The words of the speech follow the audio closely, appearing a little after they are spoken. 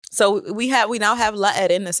So we now have La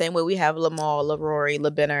Eden the same way we have Lamal, La Rory,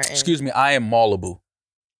 La Benner. And Excuse me, I am Malibu.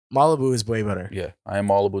 Malibu is way better. Yeah, I am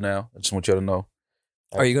Malibu now. I just want you to know.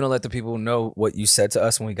 Are you gonna let the people know what you said to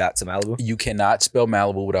us when we got to Malibu? You cannot spell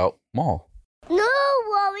Malibu without Mal. No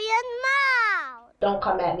worry and mouth. Don't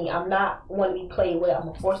come at me. I'm not one to be played with. I'm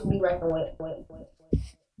a force to be reckoned with.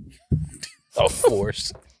 A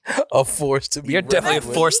force. A force to be You're definitely a reckoned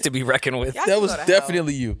with. force to be reckoned with. Y'all That can was go to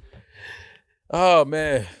definitely you. Oh,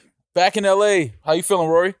 man. Back in L.A. How you feeling,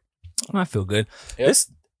 Rory? I feel good. Yep.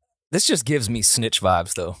 This just gives me snitch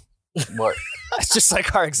vibes, though. What? It's just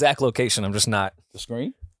like our exact location. I'm just not The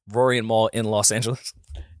screen? Rory and Maul in Los Angeles.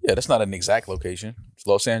 Yeah, that's not an exact location.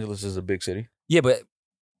 Los Angeles is a big city. Yeah, but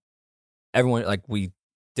everyone, like, we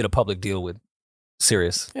did a public deal with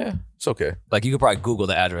Sirius. Yeah, it's okay. Like, you could probably Google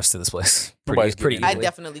the address to this place. Nobody's Pretty getting I easily.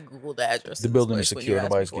 definitely Googled the address. The building is secure.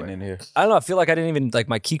 Nobody's getting in here. I don't know. I feel like I didn't even, like,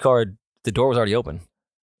 my key card, the door was already open.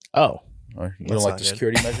 Oh, All right, you don't That's like not the good.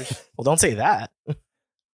 security measures? well, don't say that.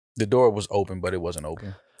 The door was open, but it wasn't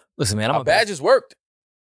open. Listen, man, I'm Our a bad. badges worked.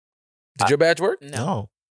 Did your badge work? No.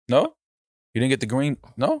 No? You didn't get the green?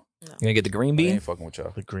 No? You gonna get the green I bean? ain't fucking with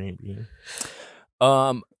y'all. The green bean.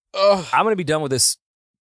 I'm Ugh. gonna be done with this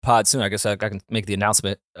pod soon. I guess I can make the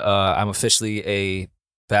announcement. I'm officially a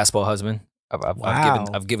basketball husband. Wow.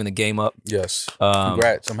 I've given the game up. Yes. Um,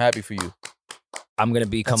 Congrats. I'm happy for you. I'm gonna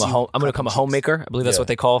become That's a you home. I'm gonna become a homemaker. I believe that's what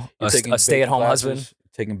they call You're taking a stay-at-home baking husband. classes,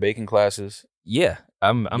 Taking baking classes. Yeah,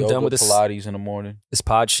 I'm yoga, done with this Pilates in the morning. this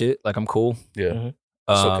pod shit. Like, I'm cool. Yeah. Mhm.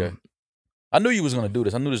 It's okay. Um, I knew you was going to do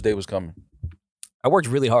this. I knew this day was coming. I worked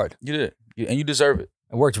really hard. You did. And you deserve it.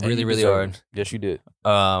 I worked And really, you really deserve hard. it. Yes, you did.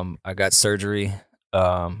 I got surgery.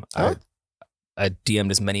 Huh? I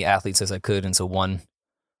DM'd as many athletes as I could until one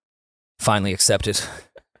finally accepted.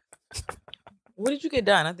 What did you get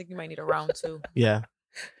done? I think you might need a round two. Yeah.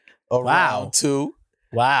 Wow. Wow. Two.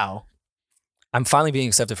 Wow. I'm finally being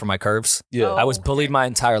accepted for my curves. Yeah. Oh. I was bullied my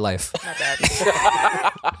entire life. Not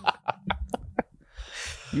bad.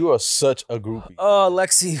 You are such a groupie. Oh,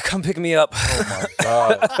 Lexi, come pick me up. Oh, my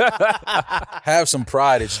God. Have some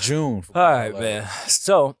pride. It's June. All right, man.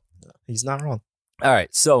 So, He's not wrong. all right.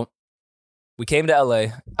 So, we came to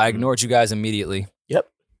LA. I ignored you guys immediately.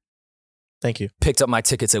 Thank you. Picked up my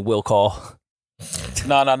tickets at Will Call.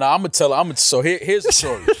 No. I'm going to tell. So here's the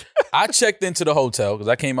story. I checked into the hotel because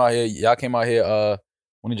I came out here. Y'all came out here.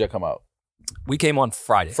 When did y'all come out? We came on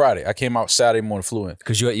Friday Friday. I came out Saturday morning, flew in.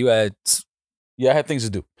 because you had Yeah, I had things to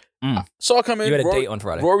do. Mm. So I come in. you had a Rory- date on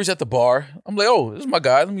Friday. Rory's at the bar. I'm like, oh, this is my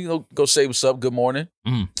guy. Let me go say what's up. Good morning.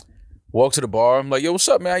 Mhm. Walk to the bar. I'm like, yo, what's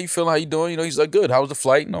up, man? How you feeling? How you doing? You know, he's like, good. How was the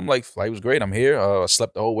flight? And I'm like, flight was great. I'm here. I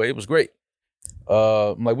slept the whole way. It was great.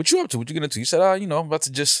 I'm like, what you up to? What you getting into? He said, I'm about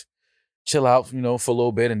to just chill out, for a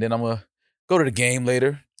little bit, and then I'm gonna go to the game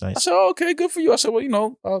later. I Nice. said, oh, okay, good for you. I said,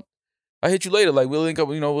 well, I'll hit you later. Like, we'll link up,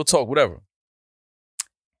 we'll talk, whatever.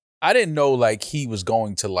 I didn't know, like, he was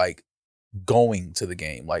going to the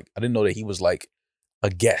game. Like, I didn't know that he was, like, a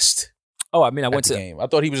guest Oh, I mean, I at went the to game. I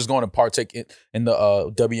thought he was just going to partake in the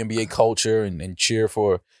WNBA culture and cheer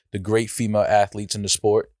for the great female athletes in the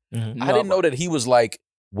sport. Mhm. I didn't know that he was, like,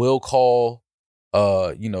 will call,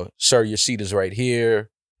 sir, your seat is right here.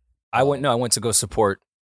 I went to go support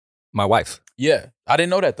my wife. Yeah. I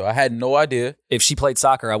didn't know that, though. I had no idea. If she played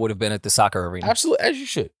soccer, I would have been at the soccer arena. Absolutely. As you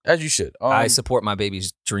should. As you should. I support my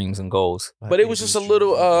baby's dreams and goals. But it was just a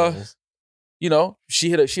little, she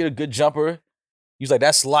hit a good jumper. He was like,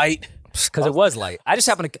 that's light. Because it was light. I just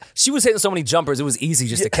happened to. She was hitting so many jumpers, it was easy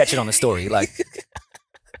just to catch it on the story. Like,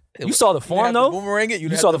 you saw the form though. Boomerang it.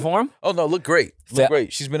 You saw the form. Oh no, look great. Fa- Look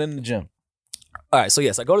great. She's been in the gym. All right, so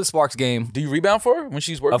yes, I go to the Sparks game. Do you rebound for her when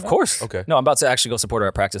she's working? Of course. Okay. No, I'm about to actually go support her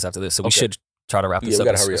at practice after this, so we Okay. should try to wrap this Yeah, we up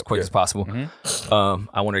gotta as, hurry as up, quick yeah. as possible. Mhm.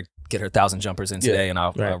 I want to get her 1,000 jumpers in Yeah. today, and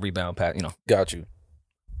I'll Right. rebound. Got you.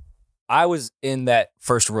 I was in that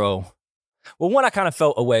first row. Well, one, I kind of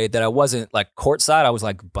felt a way that I wasn't like courtside. I was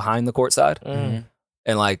like behind the courtside, Mm.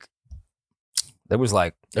 and like there was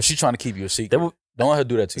like If she's trying to keep you a secret, there were. don't let her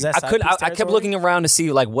do that to Is you. that I could. side piece I kept territory? looking around to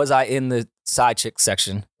see like was I in the side chick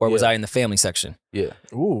section or was Yeah. I in the family section? Yeah.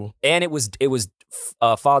 Ooh. And it was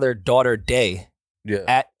father daughter day Yeah.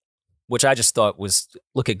 at which I just thought was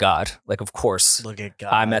look at God. Like of course Look at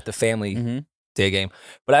God. I'm at the family Mm-hmm. day game,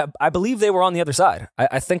 but I believe they were on the other side.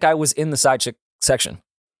 I think I was in the side chick section.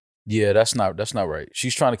 Yeah, that's not right.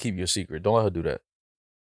 She's trying to keep you a secret. Don't let her do that.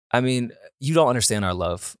 I mean, you don't understand our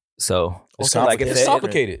love, so It's also, like, complicated. if It's they-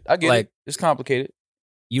 complicated. I get like- it. It's complicated.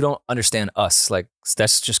 you don't understand us. Like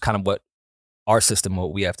that's just kind of what our system,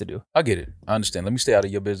 what we have to do. I get it. I understand. Let me stay out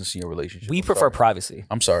of your business and your relationship. We I'm prefer sorry. privacy.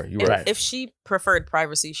 I'm sorry. You're If, right. if she preferred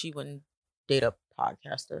privacy, she wouldn't date a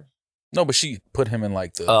podcaster. No, but she put him in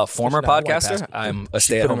like the Former She's not a white podcaster. basketball. I'm a she put him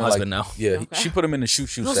stay-at-home in, husband like, now. Yeah, Okay. she put him in the shoo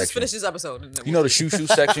Let's just section. finish this episode. and then You know we'll the see. shoo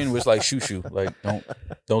section was like shoo. Like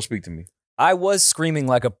don't speak to me. I was screaming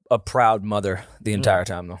like a proud mother the entire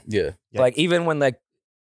time though. Yeah. Yeah. Like even when like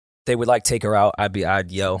they would like take her out,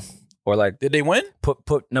 I'd yell or like Did they win?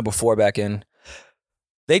 put number 4 back in.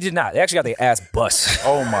 They did not. They actually got their ass bust.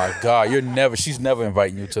 Oh my God, she's never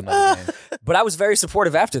inviting you to another game. But I was very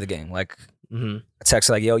supportive after the game. Like Mm-hmm. I text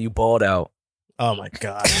like, "Yo, you balled out." Oh my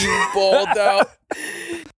God. You balled out.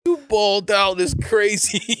 You balled out. It's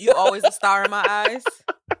crazy. You always a star in my eyes.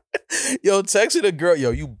 Yo, texted a girl. Yo,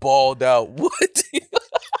 you balled out. What?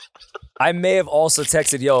 I may have also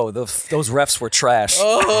texted, "Yo, those refs were trash."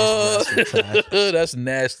 Oh, that's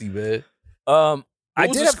nasty, man. I What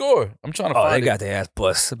was did the have, score? I'm trying to Oh, find they it. got their ass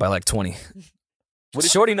bust by like 20. What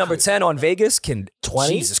is- Shorty number 10 on Vegas can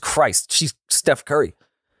 20? Jesus Christ, she's Steph Curry.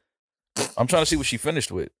 I'm trying to see what she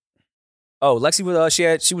finished with. Oh, Lexi was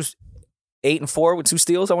she was 8-4 with 2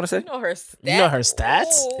 steals. I want to You say, know her stats. You know her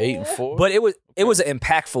stats? 8-4. but it was an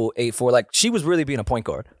impactful 8-4. Like she was really being a point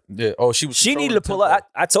guard. Yeah. Oh, she was. She needed to pull controlling up.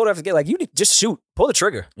 I told her to get like you need just shoot, pull the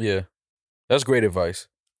trigger, the tempo. Yeah, that's great advice.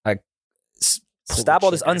 stop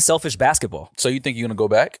all this unselfish basketball. So you think you're gonna go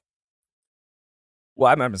back?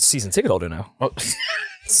 Well, I'm a season ticket holder now. Oh.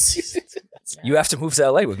 You have to move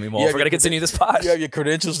to LA with me, Mo. Yeah, if we're gonna you- continue this pod. You have your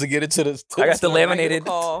credentials to get into the. I got the Give a laminated.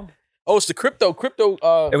 call. Oh, it's the crypto.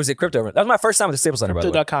 It was at Crypto. That was my first time at the Staples Center, by the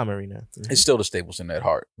way. Crypto.com arena. It's still the Staples in that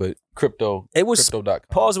heart, but crypto. It was Crypto.com.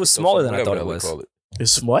 pause was Crypto smaller Center, than I thought whatever it they was. call it.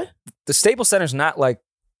 It's what? The Staples Center's not like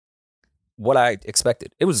what I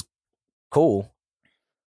expected. It was cool.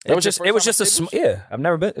 That was your first It was time just at a Staples? yeah. I've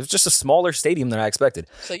never been. It was just a smaller stadium than I expected.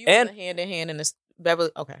 So you And- went hand in hand in this Beverly.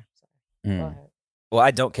 Okay. Go Mm. ahead. Well,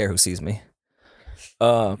 I don't care who sees me.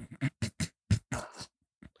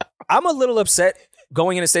 I'm a little upset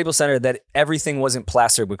going into Staples Center that everything wasn't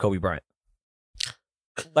plastered with Kobe Bryant.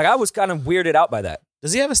 Like I was kind of weirded out by that.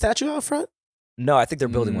 Does he have a statue out front? No, I think they're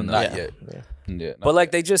building one though. Not Yeah. yet. Yeah. Yeah, not But like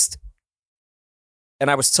yet. they just, and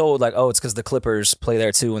I was told like, oh, it's because the Clippers play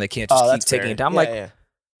there too, and they can't just keep taking it down. I'm like,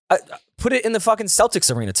 put it in the fucking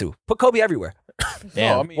Celtics arena too. Put Kobe everywhere.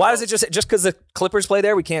 damn. No, I mean, Why is it just because the Clippers play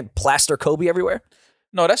there, we can't plaster Kobe everywhere?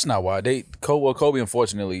 No, that's not why. Kobe,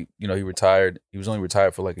 unfortunately, he retired. He was only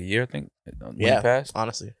retired for like a year, I think. When he Yeah. passed.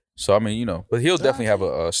 honestly. So I mean, but he'll definitely have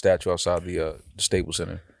a statue outside the Staples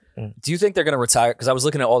Center. Do you think they're going to retire? Because I was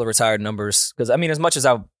looking at all the retired numbers. Because I mean, as much as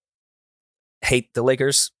I hate the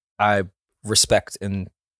Lakers, I respect and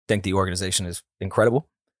think the organization is incredible.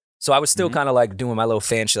 So I was still Mhm. kind of like doing my little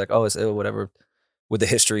fan shit, like, oh, it's whatever with the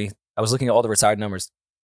history. I was looking at all the retired numbers.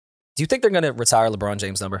 Do you think they're going to retire LeBron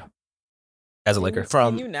James' number as a Laker? Can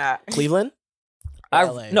From you not? Cleveland?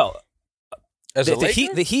 LA. No, As a the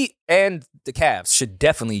Laker? Heat and the Cavs should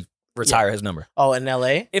definitely retire his number. Oh, in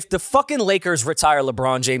LA? If the fucking Lakers retire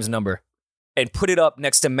LeBron James' number and put it up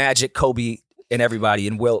next to Magic, Kobe, and everybody,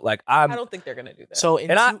 and Will, like I don't think they're gonna do that. So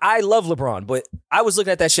and I love LeBron, but I was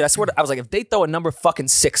looking at that shit. I swear, I was like, if they throw a number fucking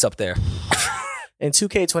 6 up there, in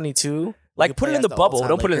 2K22, like you put play it in as the the bubble, all-time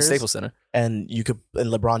don't put it in the Lakers. Staples Center. and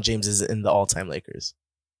LeBron James is in the all-time Lakers.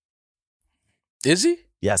 Is he?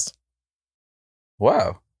 Yes.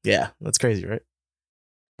 Wow. Yeah, that's crazy, right?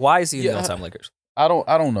 Why is he in Yeah. the all-time Lakers? I don't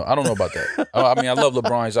know. I don't know about that. I mean, I love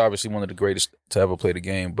LeBron. He's obviously one of the greatest to ever play the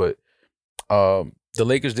game. But the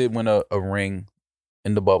Lakers did win a ring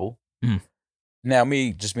in the bubble. Mm. Now,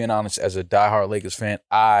 me just being honest, as a diehard Lakers fan,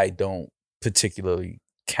 I don't particularly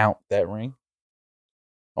count that ring,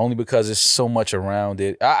 only because there's so much around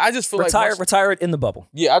it. I just feel Retire it in the bubble.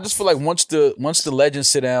 I just feel like once the legends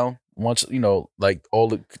sit down, once like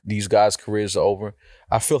all these guys' careers are over,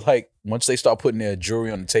 I feel like once they start putting their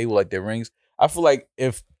jewelry on the table, like their rings, I feel like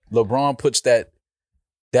if LeBron puts that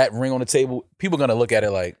ring on the table, people are gonna look at it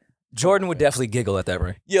like Jordan would definitely giggle at that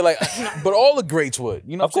ring. yeah, like but all the greats would,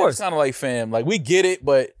 Of course. it's kind of like fam, like we get it,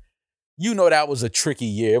 but that was a tricky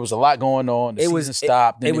year. It was a lot going on. The season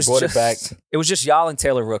stopped, then they brought it back. It was just y'all and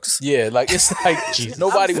Taylor Rooks. Yeah, like it's like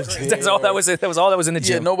nobody was there. That's all that was. That was all that was in the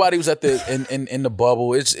Yeah, gym. nobody was at the in the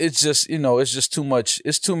bubble. It's just it's just too much.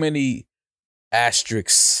 It's too many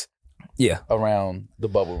asterisks. Yeah. Around the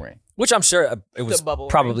bubble ring. Which I'm sure it was bubble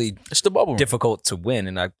probably It's the bubble ring. difficult to win,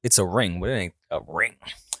 and it's a ring, but it ain't a ring.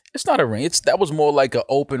 It's not a ring. That was more like an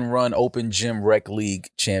open run, open gym rec league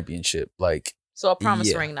championship. Like So a promise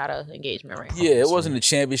Yeah. ring, not an engagement ring. yeah, it wasn't a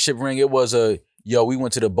championship ring. It was we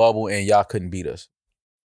went to the bubble and y'all couldn't beat us.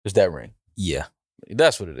 It's that ring. Yeah,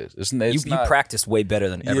 That's what it is. It's you not, practiced way better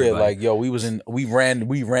than everybody. yeah, like we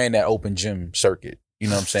ran that open gym circuit. You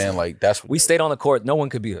know what I'm saying? Like that's what We stayed on the court. No one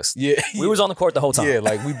could beat us. Yeah, We was on the court the whole time. Yeah,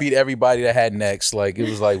 like we beat everybody that had necks. Like it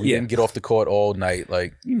was like we Yeah. didn't get off the court all night.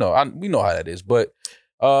 Like we know how that is. But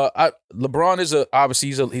LeBron is obviously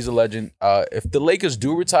he's a legend. If the Lakers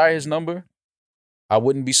do retire his number, I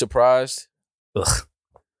wouldn't be surprised. Ugh.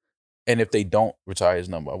 And if they don't retire his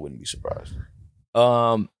number, I wouldn't be surprised.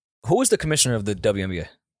 Who is the commissioner of the WNBA?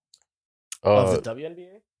 Of the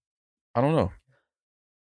WNBA? I don't know.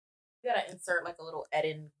 You gotta insert like a little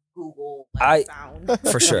Eden Google I- sound.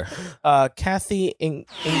 For sure. Kathy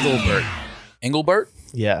Engelbert. Engelbert,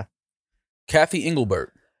 Yeah. Kathy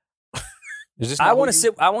Engelbert. Is this? I want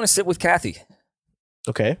to sit with Kathy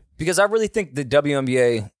Okay. because I really think the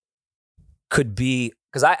WNBA could be,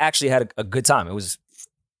 because I actually had a good time. It was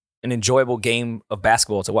an enjoyable game of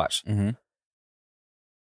basketball to watch. Mm-hmm.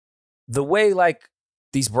 The way like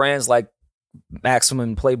these brands like Maxim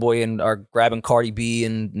and Playboy and are grabbing Cardi B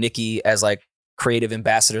and Nicki as like creative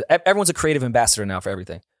ambassadors. Everyone's a creative ambassador now for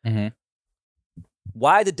everything. Mm-hmm.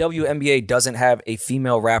 Why the WNBA doesn't have a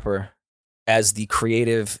female rapper as the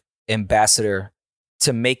creative ambassador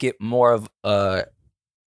to make it more of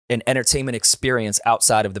an entertainment experience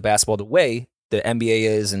outside of the basketball, the way the NBA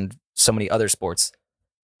is and so many other sports,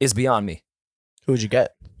 is beyond me. Who would you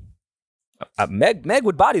get? Meg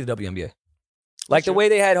would body the WNBA. Like the way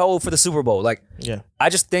they had Hov for the Super Bowl. Like, Yeah. I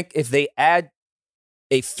just think if they add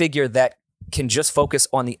a figure that can just focus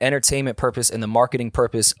on the entertainment purpose and the marketing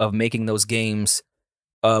purpose of making those games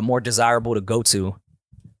more desirable to go to,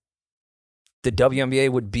 the WNBA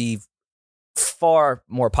would be far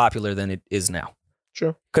more popular than it is now.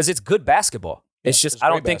 Sure. Because it's good basketball. It's just, it's I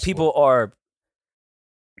don't great think people are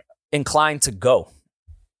inclined to go.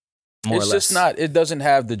 More It's or less. just not. It doesn't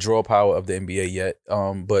have the draw power of the NBA yet.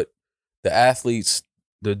 But the athletes,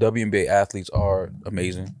 the WNBA athletes, are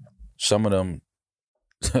amazing. Some of them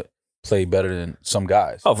play better than some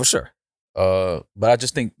guys. Oh, for sure. But I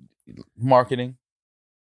just think marketing.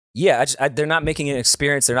 Yeah, they're not making it an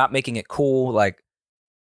experience. They're not making it cool. Like,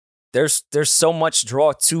 there's so much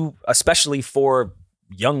draw to, especially for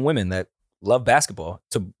young women that love basketball,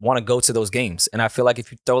 to want to go to those games. And I feel like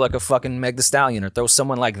if you throw like a fucking Meg Thee Stallion or throw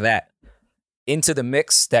someone like that into the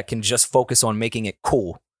mix that can just focus on making it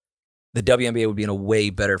cool, the WNBA would be in a way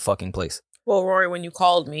better fucking place. Well, Rory, when you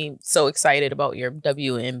called me so excited about your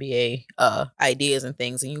WNBA ideas and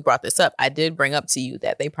things, and you brought this up, I did bring up to you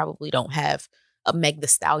that they probably don't have a Meg Thee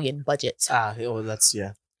Stallion budget. Well, that's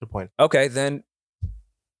good point. Okay, then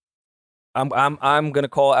I'm gonna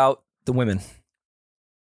call out the women.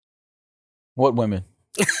 What women?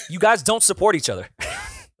 You guys don't support each other.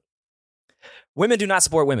 Women do not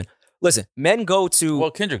support women. Listen, men go to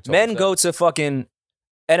Well, Kendrick. told men us that. go to fucking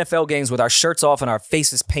NFL games with our shirts off and our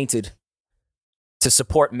faces painted to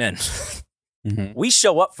support men. Mhm. We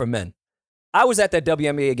show up for men. I was at that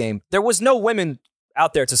WNBA game. There was no women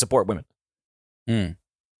out there to support women.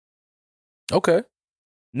 Okay.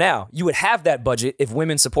 Now, you would have that budget if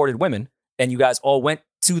women supported women and you guys all went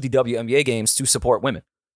to the WNBA games to support women.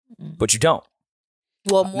 But you don't.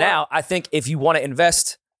 Well, more, Now, I think if you want to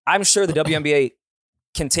invest, I'm sure the WNBA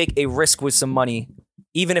can take a risk with some money,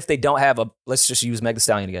 even if they don't have let's just use Meg Thee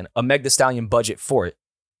Stallion again, a Meg Thee Stallion budget for it.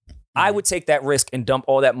 I would take that risk and dump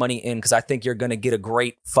all that money in because I think you're going to get a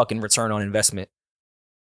great fucking return on investment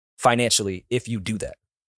financially if you do that.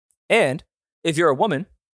 And if you're a woman,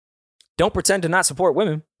 don't pretend to not support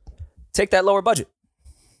women. Take that lower budget.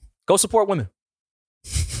 Go support women.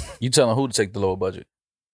 You telling who to take the lower budget?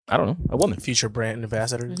 I don't know, a woman. Future brand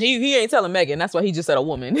ambassadors. he ain't telling Megan. That's why he just said a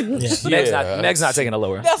woman. Yeah. Meg's not taking a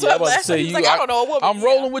lower. That's Yeah, what I'm about to I'm say, saying. He's you- like, I don't know a woman. I'm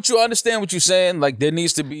rolling with you. I understand what you're saying. Like there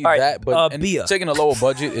needs to be All right, that, but and Bia. taking a lower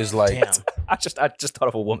budget is like, Damn. I just thought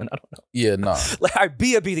of a woman. I don't know. yeah, nah. Like, all right,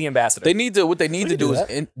 be the ambassador. They need to. What they need to can do do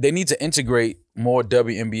is they need to integrate more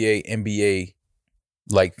WNBA, NBA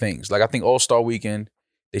like things. Like I think All Star Weekend,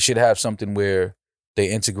 they should have something where they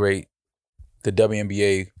integrate the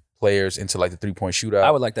WNBA players into like the 3-point shootout.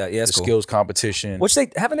 I would like that. Yeah, the that's cool. skills competition. Which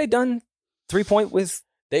haven't they done 3-point with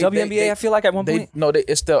They- WNBA? I feel like at one point.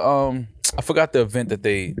 it's the I forgot the event that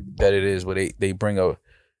it is where they bring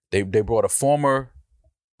they brought a former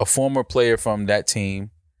player from that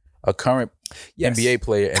team, a current Yes. NBA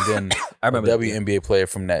player, and then I remember a that, yeah. WNBA player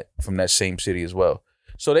from that same city as well.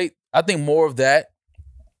 So I think more of that,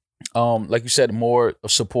 like you said, more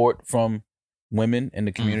support from women in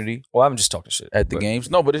the community Well, I'm just talking shit at the but games.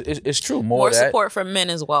 No, but it's true. More More of that, support from men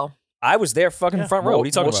as well. I was there fucking front row. more, What are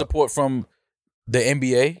you talking more about? support from the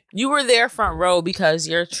NBA. You were there front row because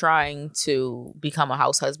you're trying to become a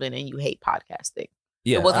house husband and you hate podcasting.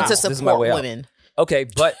 Yeah, It wasn't to this is my support way out. women. Okay,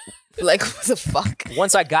 but Like, what the fuck?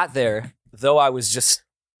 once I got there, though I was just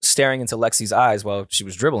staring into Lexi's eyes while she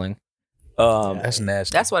was dribbling. That's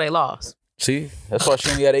nasty. That's why they lost. See, that's why she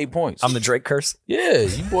only had 8 points. I'm the Drake curse. Yeah,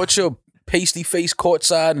 you bought your pasty face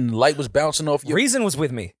courtside and the light was bouncing off your. Reason was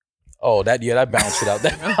with me. Oh, that balanced it out.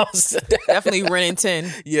 Definitely running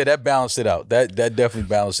 10. Yeah, that balanced it out. That definitely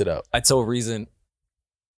balanced it out. I told Reason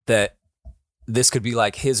that this could be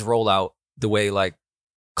like his rollout, the way like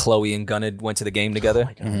Chloe and Gunna went to the game together.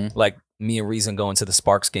 Mhm. Like me and Reason going to the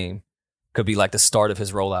Sparks game could be like the start of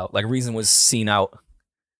his rollout. Like Reason was seen out.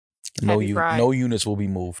 Happy Pride. No units will be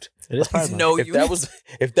moved. It is Pride Month. No,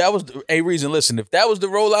 If that was a Reason, listen, if that was the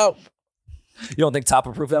rollout, You don't think Top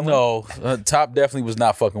approved that one? no, Top definitely was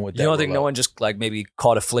not fucking with that. You don't think no rollout. one just like maybe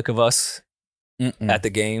caught a flick of us Mm-mm. at the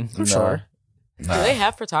game? I'm sure. Nah. Do they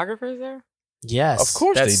have photographers there? Yes. Of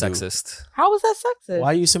course That's they do. sexist. How is that sexist? Why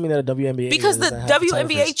are you assuming that a WNBA? Because the doesn't have WNBA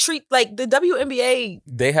photographers? treat like the WNBA.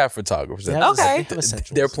 They have photographers. They there. have Okay. the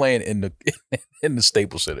essentials. They're playing in the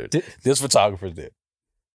Staples Center. There's photographers there.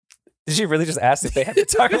 Did she really just ask if they had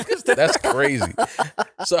photographers? That's crazy.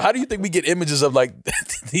 So how do you think we get images of like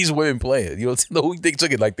these women playing? You know who you think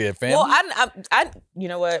took it? Like their family? Well, I you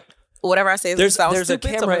know what? Whatever I say is There's sounds a stupid,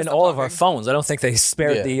 so camera I'm in gonna all stop of our talking. phones. I don't think they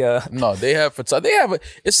spared Yeah. the. No, they have They have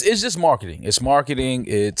it's just marketing. It's marketing.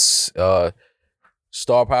 It's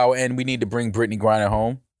star power, and we need to bring Brittany Griner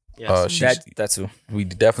home. Yes. That's who. We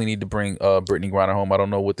definitely need to bring Brittany Griner home. I don't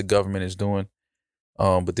know what the government is doing,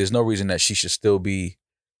 but there's no reason that she should still be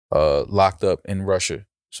locked up in Russia.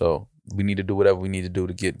 So we need to do whatever we need to do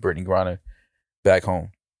to get Brittany Griner back home.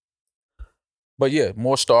 But yeah,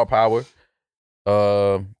 more star power.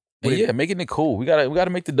 And yeah, making it cool. We gotta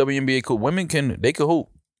make the WNBA cool. Women can hoop.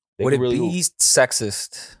 They Would can it really be hoop.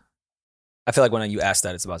 sexist? I feel like when you ask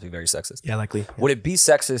that, it's about to be very sexist. Yeah, likely. Would it be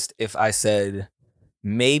sexist if I said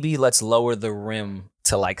maybe let's lower the rim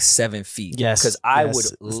to like 7 feet? Yes, Because I yes.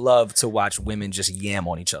 would love to watch women just yam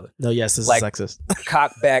on each other. No, yes, this Like- is sexist.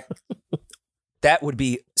 Cock back. That would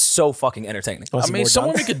be so fucking entertaining. Want I some mean, more some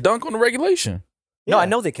dunks? women could dunk on the regulation. No, Yeah. I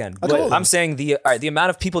know they can. But totally. I'm saying the amount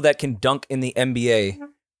of people that can dunk in the NBA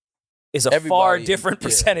is a far Everybody- different yeah.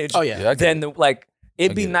 percentage Oh, yeah. I get than it. the like.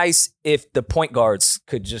 It'd I be get it. nice if the point guards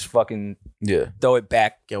could just fucking Yeah, throw it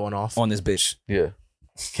back Get one off. on this bitch. yeah,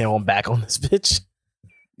 Get one back on this bitch.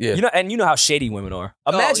 yeah. You know how shady women are.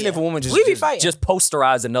 Imagine if a woman We be just fighting.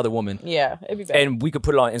 posterized another woman Yeah, it'd be bad. and we could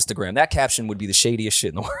put it on Instagram. That caption would be the shadiest shit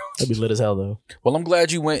in the world. That'd be lit as hell, though. Well, I'm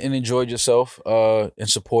glad you went and enjoyed yourself and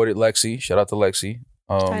supported Lexi. Shout out to Lexi.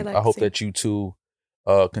 Hi, I hope Lexi. that you two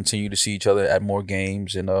continue to see each other at more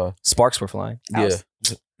games and Sparks were flying. yeah.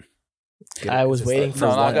 I was waiting for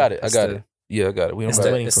No, I one. got it. I It's got the- it. Yeah, I got it. We don't It's got the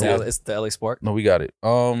it. waiting It's for the, one. it's the LA Spark. No, we got it.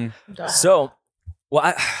 So, well,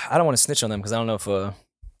 I don't want to snitch on them because I don't know if I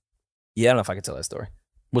don't know if I can tell that story.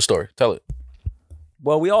 What story? Tell it.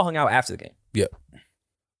 Well, we all hung out after the game. Yeah.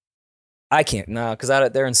 I can't because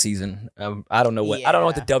they're in season. I don't know what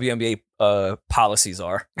the WNBA policies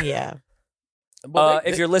are. yeah.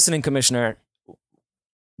 If you're listening, Commissioner,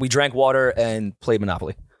 we drank water and played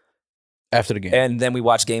Monopoly, after the game, and then we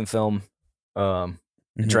watched game film, and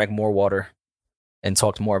Mhm. drank more water, and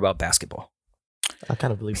talked more about basketball. I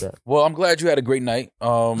kind of believe that. well, I'm glad you had a great night.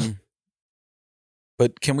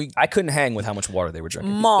 But can we? I couldn't hang with how much water they were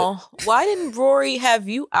drinking. Ma, why didn't Rory have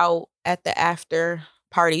you out at the after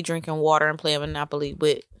party drinking water and playing Monopoly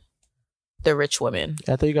with the rich women?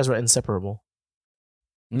 I thought you guys were inseparable.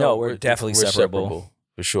 No, we're definitely we're separable.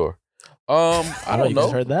 for sure. I don't you guys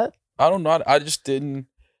know. heard that? I don't know. I just didn't.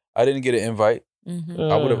 I didn't get an invite. Mm-hmm.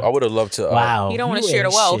 I would have loved to. Wow. You don't want you to share the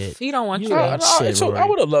ain't wealth. shit. You don't want You you. ain't shit, So I Rory.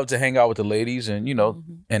 would have loved to hang out with the ladies and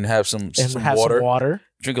and have some And have water. some water.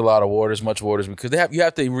 Drink a lot of water, as much water as because you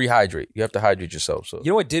have to rehydrate. You have to hydrate yourself. So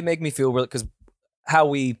You know what did make me feel really because how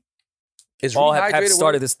we is all have rehydrate a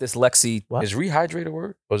started word? this Lexi. What? Is rehydrate a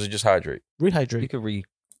word or is it just hydrate? You Rehydrate. could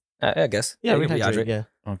I guess. Yeah, you can rehydrate. Yeah.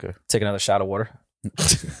 Okay. Take another shot of water.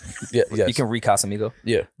 Yeah. Yes. You can Casamigo.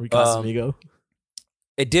 Yeah. Recasamigo.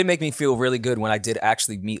 It did make me feel really good when I did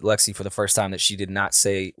actually meet Lexi for the first time that she did not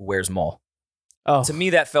say "Where's Maul." Oh, To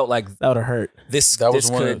me, that felt like that would have hurt. this. That was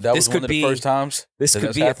this one. could, That this was could one of be the first times. this that could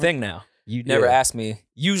that's be a happened? thing now. You never Yeah. ask me.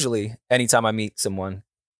 Usually, anytime I meet someone,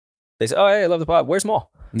 they say, "Oh, hey, I love the pod. Where's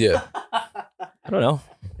Maul?" Yeah. I don't know,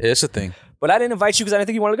 It's a thing. but I didn't invite you because I didn't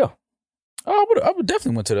think you wanted to go. Oh, I would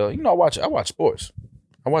definitely went to the. I watch sports.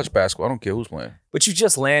 I watch basketball. I don't care who's playing. But you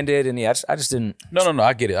just landed, and yeah, I just didn't. No.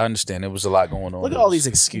 I get it. I understand. There was a lot going on. Look at all these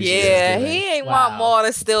excuses. Yeah, he's he giving. ain't Wow. want Maul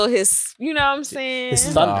to steal his. You know what I'm saying? His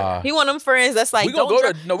thunder. Nah. He one of them friends that's like, We gonna don't go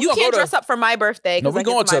to- dress- no, we you gonna can't go to- dress up for my birthday. No, 'cause we like,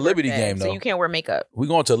 going it's to a my Liberty birthday, game, so though. you can't wear makeup. We're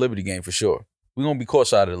going to a Liberty game for sure. We're gonna be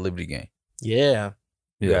courtside at a Liberty game. Yeah.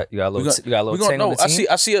 Yeah. You got a We little, gonna- you got a We little gonna, ting on no, the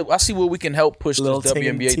team. I see where we can help push this Little ting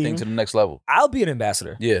in the WNBA thing team. to the next level. I'll be an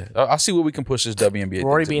ambassador. Yeah, I see where we can push this WNBA.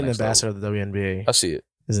 Rory thing to being the next level. ambassador of the WNBA I see it.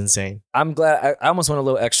 is insane. I'm glad. I almost went a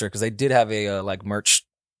little extra because they did have a like merch,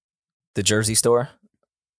 the jersey store.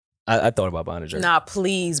 I thought about buying a jersey. Nah,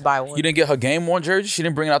 please buy one. You didn't get her game worn jersey. She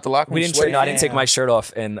didn't bring it out the locker room. We didn't. sweaty? No, I didn't take my shirt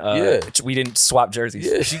off, and Yeah. we didn't swap jerseys.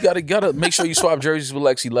 Yeah, she gotta make sure you swap jerseys with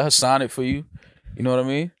Lexi. Let her sign it for you. You know what I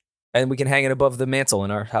mean? And we can hang it above the mantle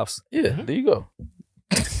in our house. Yeah, there you go.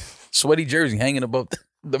 Sweaty jersey hanging above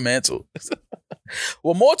the mantle.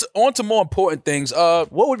 Well, on to more important things.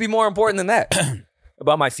 What would be more important than that?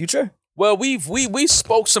 About my future? Well, we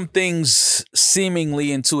spoke some things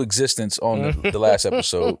seemingly into existence on the last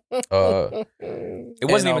episode. It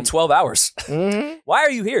wasn't And, even 12 hours. Why are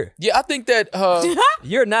you here? Yeah, I think that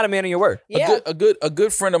You're not a man of your word. Yeah. a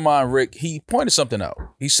good friend of mine, Rick, he pointed something out.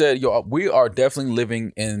 He said, "Yo, we are definitely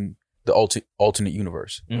living in the alternate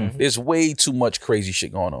universe. There's way too much crazy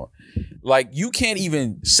shit going on. Like you can't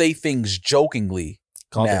even say things jokingly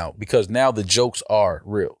now because now the jokes are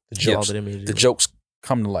real. The jokes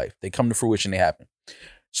come to life. They come to fruition. They happen.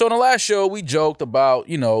 So in the last show, we joked about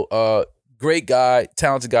great guy,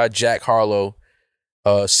 talented guy Jack Harlow,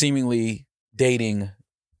 seemingly dating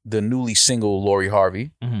the newly single Lori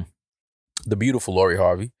Harvey, the beautiful Lori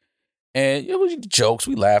Harvey. And it was jokes.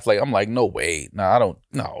 We laughed. Like I'm like, no way. No, I don't.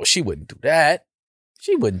 No, she wouldn't do that.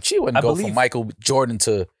 She wouldn't go from Michael Jordan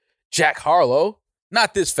to Jack Harlow.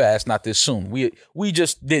 Not this fast. Not this soon. We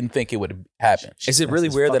just didn't think it would happen. Is it really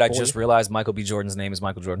his weird that I fuckboy. just realized Michael B. Jordan's name is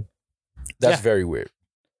Michael Jordan? That's very weird.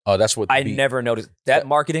 That's what the I B- never noticed. That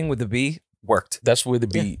marketing with the B worked. That's where the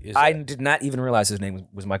B is. I at. did not even realize his name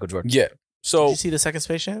was Michael Jordan. Yeah. Did So you see the second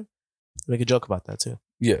Space Jam? Make a joke about that too.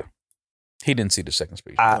 yeah, he didn't see the second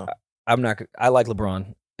speech. I'm not. I like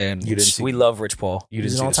LeBron, and You didn't see- we love Rich Paul. You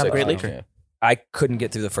He's didn't an see the all-time second great speech, Laker. yeah. I couldn't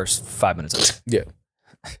get through the first 5 minutes of it.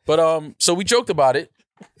 But so we joked about it,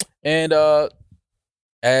 and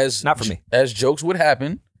as Not for me. as jokes would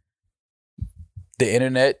happen, the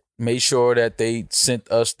internet made sure that they sent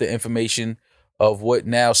us the information of what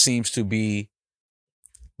now seems to be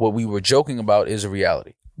what we were joking about is a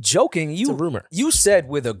reality. Joking, It's a rumor. you said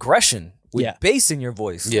with aggression, with Yeah. bass in your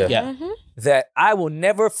voice, Yeah, Yeah. that I will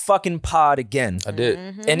never fucking pod again. I did.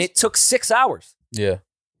 And it took 6 hours. Yeah,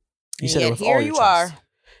 You said Yet it with here all you your chest. are.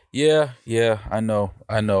 yeah. I know.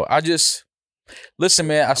 I just listen,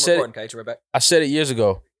 man. I said Can I get you right back? it years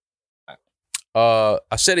ago. I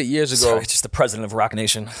said it years ago Sorry, just the president of Rock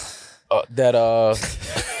Nation. that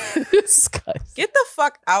This guy. Get the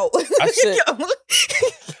fuck out.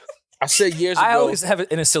 I said years ago. I always have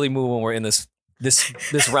it in a silly mood when we're in this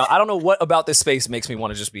round. I don't know what about this space makes me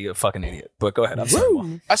want to just be a fucking idiot. But go ahead. I'm sorry.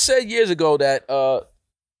 Mo. I said years ago that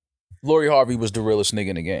Lori Harvey was the realest nigga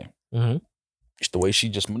in the game. Mhm. Just the way she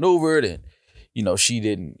just maneuvered, and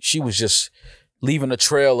she was just leaving a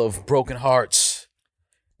trail of broken hearts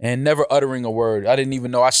and never uttering a word.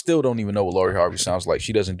 I still don't even know what Lori Harvey sounds like.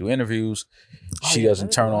 She doesn't do interviews. She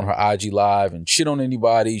doesn't turn on her IG live and shit on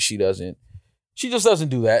anybody. She just doesn't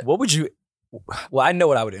do that. What would you? Well, I know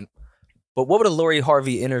what I would. But what would a Lori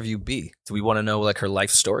Harvey interview be? Do we want to know like her life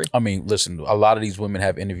story? I mean, listen, a lot of these women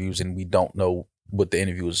have interviews and we don't know what the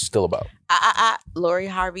interview is still about. Lori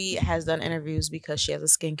Harvey has done interviews because she has a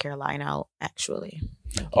skincare line out, actually.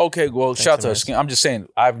 Okay, well, shout out to her Thanks, skin. I'm just saying,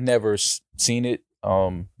 I've never seen it.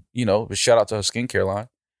 But shout out to her skincare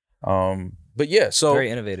line. But yeah, so Very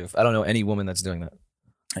innovative. I don't know any woman that's doing that.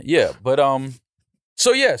 yeah, but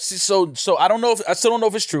so yeah, so I don't know if I still don't know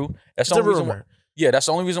if it's true. That's the It's a only reason. rumor. Yeah, that's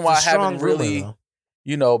the only reason why I It's a strong haven't really, rumor,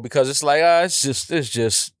 though. because it's like it's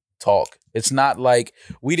just talk. It's not like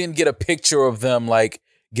we didn't get a picture of them like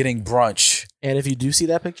getting brunch. And if you do see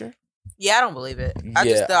that picture, Yeah, I don't believe it.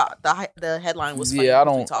 The headline was funny. Yeah, I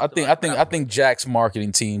because we don't. talked about it, but I think Jack's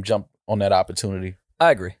marketing team jumped on that opportunity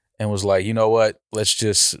I agree. and was like, you know what?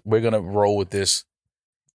 We're gonna roll with this.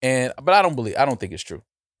 But I don't think it's true.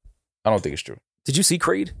 I don't think it's true. Did you see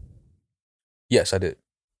Creed? Yes, I did.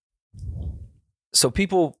 So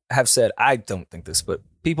people have said, I don't think this, but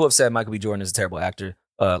people have said Michael B. Jordan is a terrible actor.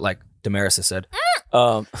 Like Damaris has said.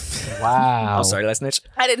 wow. I'm sorry, did I snitch?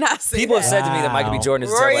 I did not say People that. have said to me that Michael B. Wow. Jordan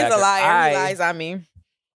is a Rory's terrible a actor. liar. He lies on me.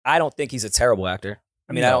 I don't think he's a terrible actor.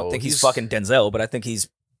 I mean, I don't No, think he's he's- fucking Denzel, but I think he's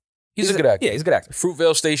He's a good actor. Yeah, he's a good actor.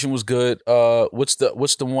 Fruitvale Station was good. What's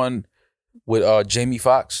the one with Jamie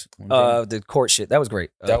Foxx? The court shit, that was great.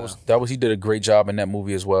 that was he did a great job in that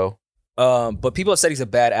movie as well. But people have said he's a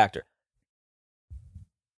bad actor.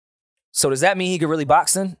 So does that mean he could really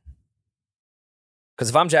box then? Because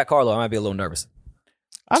if I'm Jack Harlow, I might be a little nervous.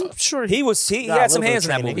 I'm sure He got had a some little hands bit in of that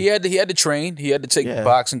training. movie. He had to train. He had to take Yeah.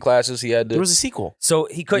 boxing classes. He had to. There was a sequel. So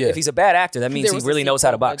he could, Yeah. if he's a bad actor, that means There he was a really knows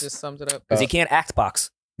how to sequel that box Just sums it up. because he can't act box.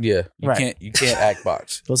 yeah, you Right. can't act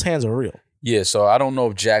box. Those hands are real. Yeah, so I don't know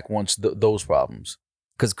if Jack wants those problems.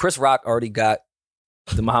 Because Chris Rock already got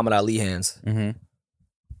the Muhammad Ali hands. Mm-hmm.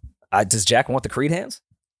 Does Jack want the Creed hands?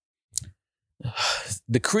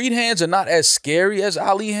 The Creed hands are not as scary as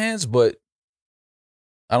Ali hands, but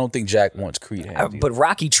I don't think Jack wants Creed hands. either. But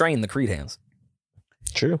Rocky trained the Creed hands,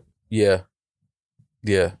 True. yeah,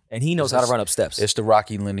 and he knows how to run up steps. it's the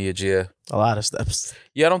Rocky lineage. Yeah, A lot of steps.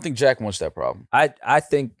 yeah. I don't think Jack wants that problem. I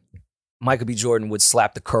think Michael B. Jordan would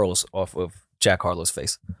slap the curls off of Jack Harlow's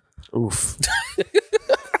face. Oof.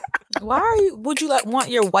 Would you want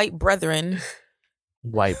your white brethren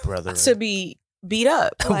White brother. to be beat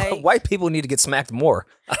up? Like, White people need to get smacked more.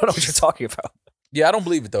 I don't know what you're talking about. Yeah, I don't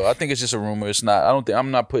believe it though. I think it's just a rumor. It's not. I don't think.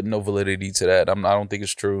 I'm not putting no validity to that. I don't think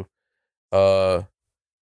it's true.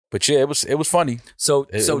 But yeah, it was funny. So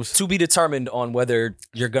It was- to be determined on whether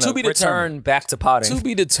you're gonna To be return determined. back to potting. To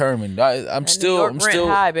be determined. I'm and New still. York I'm rent still.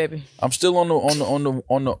 high, baby. I'm still on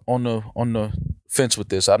the fence with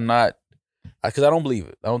this. I'm not because I don't believe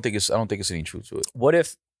it. I don't think it's any truth to it. What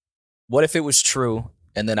if it was true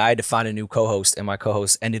and then I had to find a new co-host and my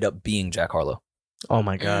co-host ended up being Jack Harlow? Oh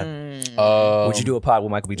my God. Would you do a pod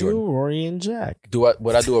with Michael B. Jordan? You, Rory, and Jack.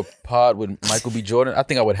 Would I do a pod with Michael B. Jordan? I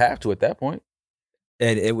think I would have to at that point.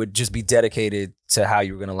 And it would just be dedicated to how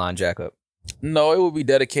you were gonna line Jack up. No, it would be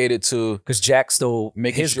dedicated to Because Jack stole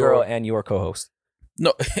Making his sure- girl and your co-host.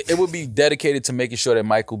 no. It would be dedicated to making sure that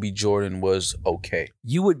Michael B. Jordan was okay.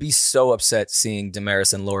 You would be so upset seeing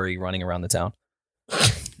Damaris and Lori running around the town.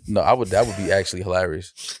 No, I would. That would be actually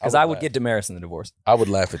hilarious. Because I would laugh. get Damaris in the divorce. I would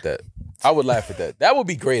laugh at that. I would laugh at that. That would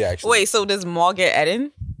be great. Actually. Wait, so does Maul get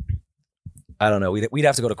Eden? I don't know. We'd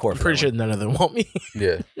have to go to court. I'm for pretty that sure none of them want me.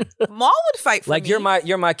 Yeah. Maul would fight for one. Like me.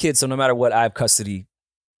 you're my kid, so no matter what, I have custody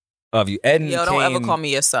of you. Ed Yo, don't ever call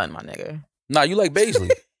me your son, my nigga. Nah, you like Baisley.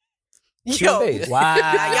 Yo, Baze. Wow.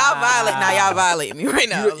 now y'all violate me right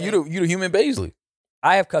now. you the human Baisley.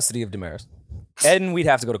 I have custody of Damaris. Eden, we'd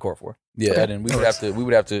have to go to court for. Yeah, Okay. and then we would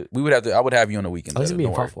have to. I would have you on the weekend. I was Don't being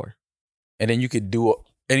worry. fought for. And then you could do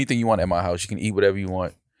anything you want at my house. You can eat whatever you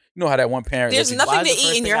want. You know how that one parent. There's lets you- nothing Why to is the eat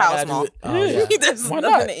first in thing your I house, gotta do Maul. it- Oh, yeah. There's Why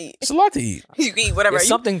nothing not? to eat. It's a lot to eat. You can eat whatever. Yeah, You-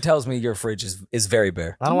 something tells me your fridge is very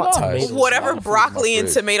bare. I don't want Nah, tomatoes. whatever Lot of food in broccoli my and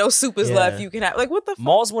fridge. tomato soup is Yeah. left, you can have. Like, what the fuck?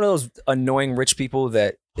 Maul's one of those annoying rich people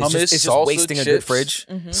that is Hummus, just salsa, wasting a good chips. fridge.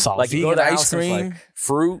 Mhm. Salt. Like, you go Vegan to the ice house and it's cream, like,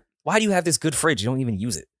 fruit. why do you have this good fridge? You don't even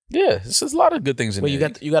use it. Yeah, it's just a lot of good things in Wait,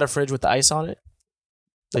 there. you got a fridge with the ice on it?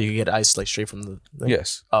 Like you get ice like straight from the thing?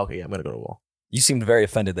 Yes. Oh, okay, yeah, I'm gonna go to the wall. You seemed very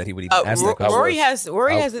offended that he would even ask that question. Rory has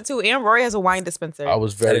I- has it too, and Rory has a wine dispenser. I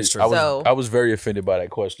was very. is true. So- I was very offended by that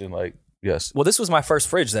question. Like, yes. Well, this was my first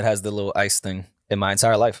fridge that has the little ice thing in my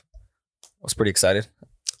entire life. I was pretty excited.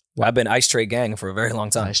 Wow. I've been Ice Tray Gang for a very long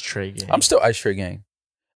time. Nice tray game. I'm still ice tray gang.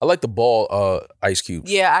 I like the ball ice cubes.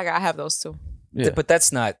 Yeah, I have those too. Yeah. But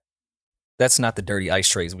that's not the dirty ice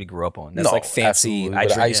trays we grew up on. That's No, like fancy. absolutely. I Where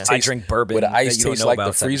the drink, ice I tastes- drink bourbon. where the that ice you don't tastes know like about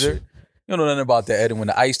the type of freezer. shit. You don't know nothing about that, Ed. And when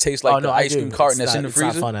the ice tastes like oh, no, the I ice do. cream carton It's that's in the not- It's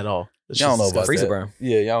not freezer. fun at all. It's Y'all don't know just about Freezer that. burn.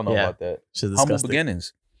 Yeah, y'all don't know Yeah. about that. Shit's Humble disgusting.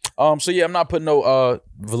 beginnings. So yeah, I'm not putting no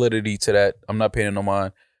validity to that. I'm not paying it no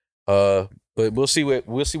mind. But we'll see what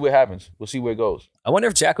happens. We'll see where it goes. I wonder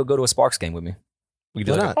if Jack will go to a Sparks game with me. We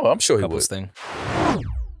could do Why like not? Oh, I'm sure a he couple would. thing.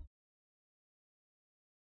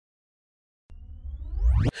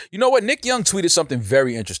 You know what? Nick Young tweeted something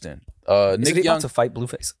very interesting. Is Nick he Young, about to fight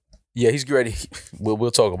Blueface? yeah, he's ready.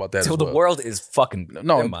 We'll talk about that. So as the well. world is fucking.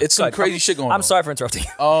 No, Never mind. it's some Go ahead. crazy shit going on. I'm sorry for interrupting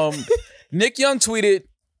you. Nick Young tweeted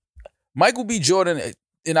Michael B. Jordan,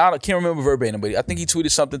 and I can't remember verbatim, but I think he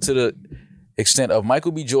tweeted something to the extent of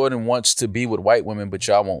Michael B. Jordan wants to be with white women, but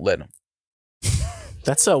y'all won't let him.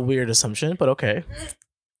 That's a weird assumption, but okay.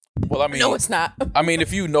 Well, I mean, No, it's not. I mean,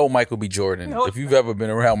 if you know Michael B. Jordan, No, if you've ever been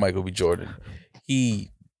around Michael B. Jordan,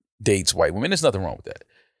 he dates white women. There's nothing wrong with that.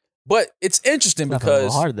 But it's interesting Nothing a little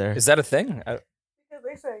because hard there. Is that a thing? Because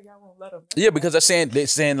they say y'all won't let him. yeah, because they're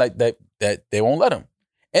saying like that they won't let him,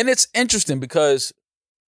 and it's interesting because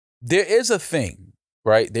there is a thing,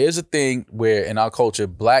 right? There is a thing where in our culture,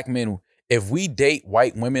 black men, if we date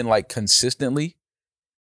white women like consistently,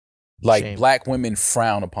 like Shame. black women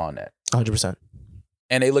frown upon that. 100%.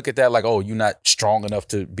 And they look at that like, oh, you're not strong enough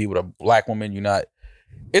to be with a black woman. You're not.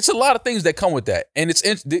 It's a lot of things that come with that. And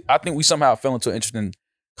I think we somehow fell into an interesting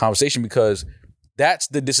conversation because that's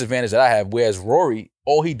the disadvantage that I have. Whereas Rory,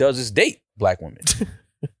 all he does is date black women.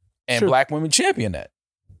 And True. black women champion that.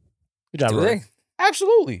 Good job, Do Rory. they?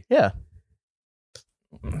 Absolutely. Yeah.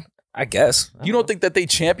 I guess. You don't think that they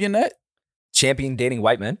champion that? Champion dating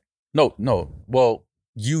white men? No. Well,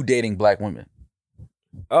 you dating black women.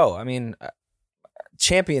 Oh, I mean,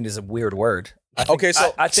 champion is a weird word. Okay,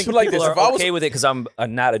 so I think so like people this. are If I was okay with it because I'm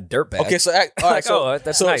not a dirtbag. okay, so all right, Like, so oh,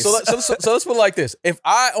 that's so, nice. so let's put it like this. If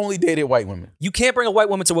I only dated white women, You can't bring a white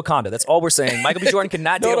woman to Wakanda. That's all we're saying. Michael B. Jordan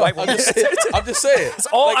cannot date a white I'm woman. just saying. That's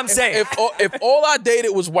all Like, I'm saying. If all I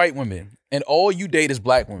dated was white women and all you date is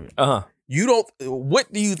black women, Uh-huh. you don't.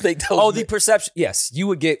 What do you think? Those Oh, the perception. Yes, you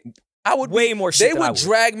would get I would way more shit They than I would would.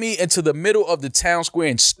 drag me into the middle of the town square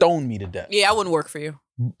and stone me to death. Yeah, I wouldn't work for you.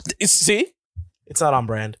 See, It's not on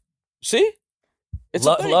brand. see, it's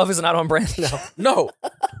a thing. love is not on brand. No.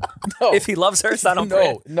 If he loves her, it's not on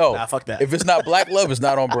brand. No. Nah, fuck that. If it's not black love, it's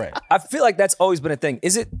not on brand. I feel like that's always been a thing.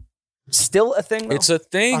 Is it still a thing, though? It's a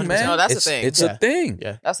thing, 100%. man. No, that's a It's- thing. It's Yeah. a thing.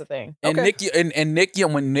 Yeah. That's the thing. And Okay. Nick and Nick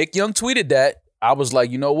Young, when Nick Young tweeted that, I was like,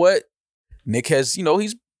 you know what? Nick has,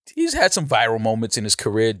 he's had some viral moments in his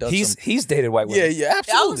career. Done He's some, dated white women. yeah, I was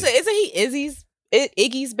absolutely. gonna say, isn't he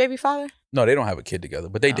Iggy's baby father? No, they don't have a kid together,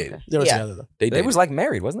 but they dated. They were Yeah. together though. They They dated. was like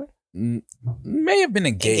married, wasn't it? May have been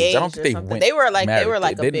engaged. I don't or think they something. went. They were like married.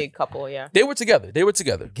 a They- big couple. Yeah. They were together.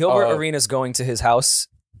 Gilbert Arenas going to his house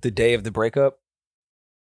the day of the breakup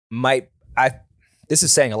this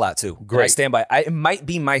is saying a lot too. Great. I stand by. It might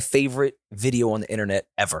be my favorite video on the internet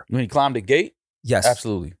ever. When he climbed the gate, Yes.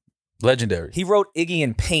 absolutely legendary. He wrote Iggy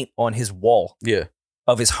in paint on his wall Yeah,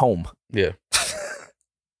 of his home. yeah,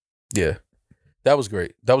 yeah. That was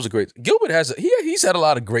great. That was a great. Gilbert he's had a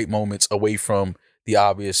lot of great moments away from the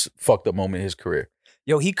obvious fucked up moment in his career.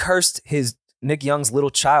 Yo, he cursed his Nick Young's little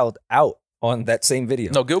child out on that same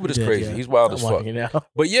video. No, Gilbert is Yeah, crazy. yeah. He's wild I'm as fuck. watching it now.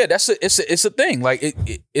 But yeah, it's a thing. Like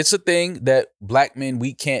it's a thing that black men,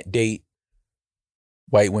 we can't date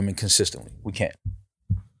white women consistently. We can't.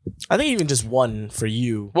 I think even just one for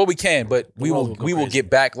you. Well, we can, but we world will will go we will crazy. get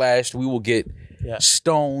backlashed. We will get Yeah.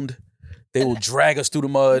 stoned. They will drag us through the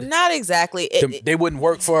mud. Not exactly. They wouldn't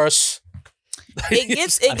work for us. It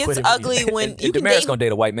gets Unequivocally. ugly when And you can Damaris date gonna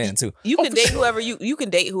date a white man too. you Oh, can for date sure. whoever you can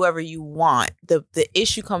date whoever you want. The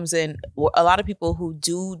issue comes in a lot of people who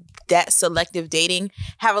do that selective dating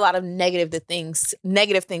have a lot of negative things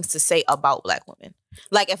to say about black women.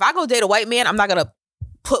 Like if I go date a white man, I'm not gonna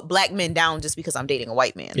put black men down just because I'm dating a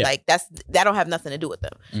white man. Yeah. Like that don't have nothing to do with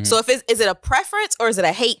them. Mhm. So if is it a preference or is it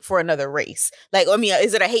a hate for another race? Like I mean,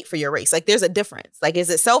 is it a hate for your race? Like there's a difference. Like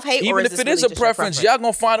is it self-hate or Even is if this it is really a just your preference, y'all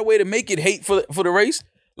gonna find a way to make it hate for the race.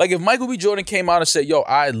 Like if Michael B. Jordan came out and said, "Yo,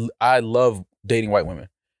 I love dating white women.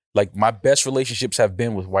 Like my best relationships have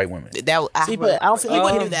been with white women." See, but I don't think he he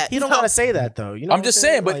wouldn't would do that. He don't gotta say that though. You know I'm what just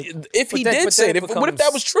saying, saying, but Like, if he but then did say it, it what if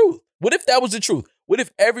that was true? What if that was the truth? What if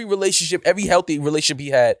every relationship, every healthy relationship he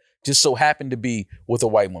had just so happened to be with a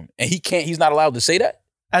white woman? And he's not allowed to say that?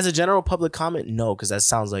 as a general public comment, no, because that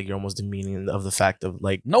sounds like you're almost demeaning of the fact of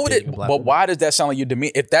like No, it dating a is. black But woman. why does that sound like you're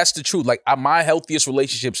demeaning? If that's the truth, like my healthiest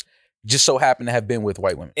relationships just so happen to have been with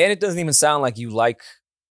white women. And it doesn't even sound like you like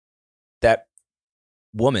that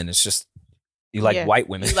woman. It's just you like Yeah. white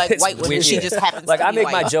women. You like It's white women. weird. She Yeah. just happens Like to I be make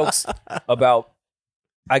white. my jokes about.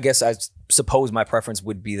 I guess I suppose my preference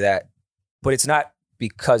would be that, but it's not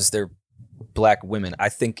because they're black women. I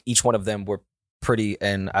think each one of them were pretty,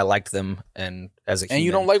 and I liked them. And as a And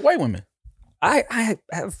you human. don't like white women. I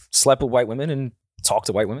have slept with white women and talked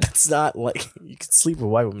to white women. It's not like you can sleep with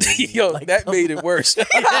white women. Yo, Like, that made it worse. I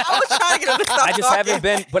was trying to get him to stop I just talking. haven't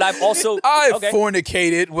been, but I've also I've okay.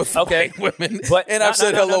 fornicated with Okay. white women. But and I've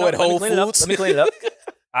said hello at Let me Whole clean it up. Foods. Let me clean it up.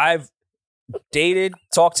 I've dated,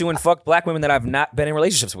 talked to, and fucked black women that I've not been in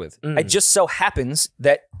relationships with. Mm. It just so happens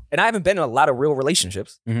that, and I haven't been in a lot of real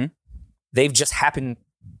relationships. Mhm. They've just happened.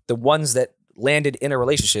 The ones that landed in a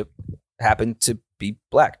relationship happened to be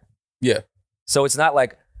black. Yeah. So it's not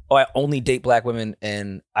like, oh, I only date black women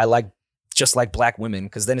and I like just like black women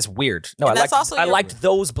because then it's weird. No, And I that's also I your- liked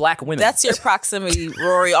those black women. That's your proximity,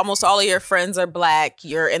 Rory. Almost all of your friends are black.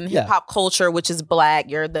 You're in Yeah. hip hop culture, which is black.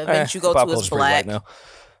 You're the event you go Pop to is culture's pretty black. white now.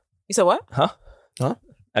 You said what? I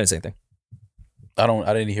didn't say anything. I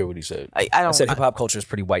didn't hear what he said. I I don't. said hip hop culture is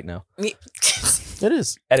pretty white now. It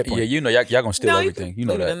is. Edit point. Yeah, you know, y'all gonna steal No, everything. You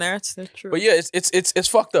know leave it that. in there. It's true. But yeah, it's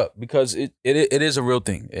fucked up because it is a real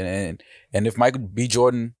thing, and if Michael B.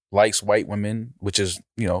 Jordan likes white women, which is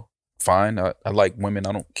fine. I like women.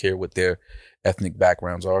 I don't care what their ethnic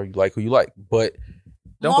backgrounds are. You like who you like, but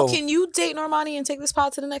Don't Maul, go- can you date Normani and take this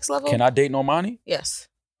pod to the next level? can I date Normani? Yes.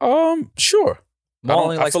 Sure. Maul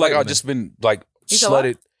only I likes feel like white I've women. just been like You said what?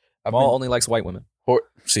 slutted. I've Maul been, only likes white women.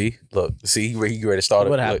 see, he ready to start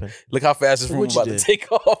What it. happened? Look how fast this room What'd about you to do?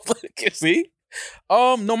 take off. See,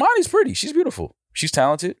 Normani's pretty. She's beautiful. She's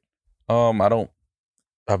talented.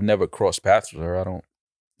 I've never crossed paths with her. I don't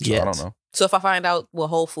Yet. know. So if I find out what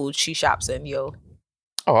Whole Foods she shops in, yo,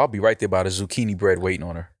 Oh, I'll be right there by the zucchini bread waiting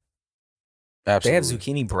on her. They Absolutely. have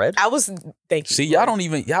zucchini bread. I was thank you. See, y'all don't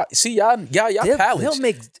even y'all palates. They'll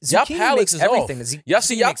make Y'all zucchini palates makes is everything. off. Zucchini Y'all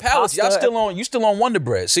see y'all makes palates. Y'all pasta, still on Wonder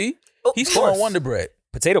Bread. See, Oh, he's of still on course. Wonder Bread.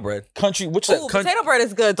 potato bread. Country, what's Ooh, that? potato bread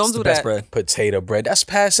is good. Don't It's do the best that. bread. Potato bread. That's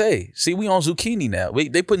passe. See, we on zucchini now.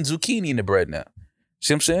 They putting zucchini in the bread now.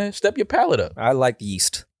 See what I'm saying? Step your palate up I like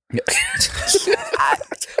yeast.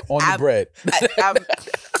 on the I'm- bread.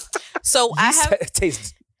 So I Yeast have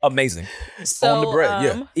tastes amazing. so on the bread,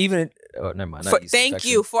 yeah. Even never mind. not yeast, thank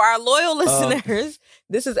infection. you for our loyal listeners.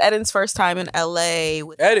 This is Eden's first time in LA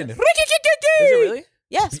with Eden, Is it really?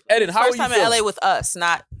 Yes, Eden, how first are you time in feeling? LA with us,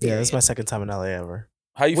 not Yeah, this is my second time in LA ever.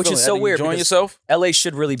 How you Which feeling? is so Eden? You weird enjoying because- yourself? LA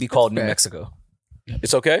should really be called New Okay. Mexico.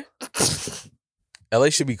 It's okay. LA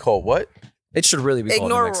should be called what? It should really be called New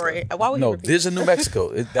Ignore Mexico. Rory. Why would No, he repeat? there's a New Mexico.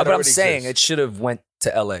 That But I'm already saying exists. it should have went to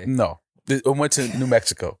LA. No, it went to New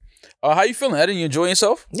Mexico. How you feeling, Eden? You enjoying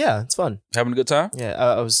yourself? Yeah, it's fun. Having a good time?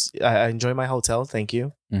 Yeah, I enjoy my hotel. Thank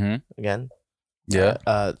you Mm-hmm. again. Yeah.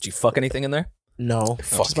 Did you fuck anything in there? No,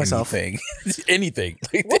 Fuck just myself. anything. Anything.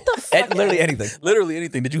 What the fuck? Literally anything. Literally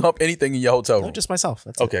anything. Did you hump anything in your hotel room? No, just myself.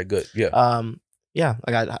 That's it. Okay, good. Yeah. Yeah,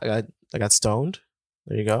 I got stoned.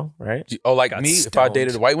 There you go. Right? Oh, like Got me, if I stoned.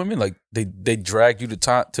 dated white women, like they dragged you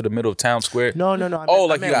to the middle of town square. No. Oh,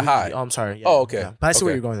 like you got high. Oh, I'm sorry. Yeah, Oh, okay. yeah. But I see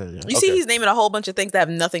where Okay. you're going. There. You see, Okay. he's naming a whole bunch of things that have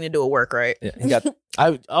nothing to do with work, right? Yeah, he got Oh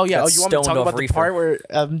yeah. Got Oh, you want me to stoned talk off about the reefer. part where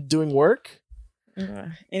I'm doing work?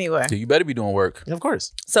 Anyway, So you better be doing work. Yeah, of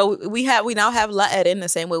course. so we now have La Eden the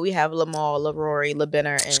same way we have Lamal, La Rory, La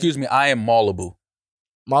Benner, and Excuse me, I am Malibu.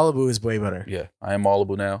 Malibu is way better. Yeah, I am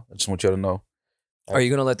Malibu now. I just want you to know. Are you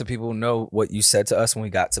gonna let the people know what you said to us when we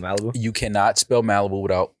got to Malibu? You cannot spell Malibu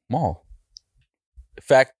without mall.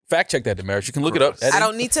 Fact check that, Damaris. You can look it up. Gross. I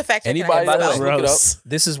don't need to fact check. Anybody By the else way, look it up. Gross.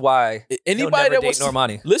 This is why Anybody he'll never that date wants to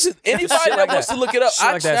Normani. listen, anybody Shit that like wants that. to look it up, Shit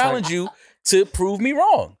I like that, it's challenge you to prove me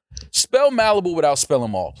wrong. Spell Malibu without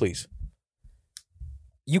spelling mall, please.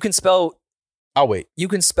 You can spell I'll wait.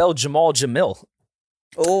 Jamal Jamil.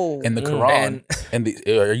 Oh, In the Mm. Quran, and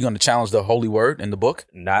are you going to challenge the holy word in the book?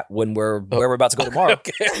 Not when where we're about to go tomorrow.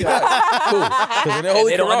 Okay, all right, cool. 'Cause in the And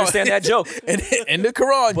holy they don't Quran- understand that joke. in the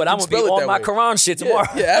Quran, But you I'm can gonna be spell it on that my way. Quran shit tomorrow.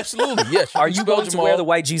 Yeah, absolutely. Yes. Are can you spell going to Jamal. wear the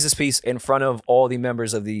white Jesus piece in front of all the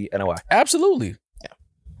members of the NOI? Absolutely. Yeah.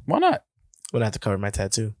 Why not? When I have to cover my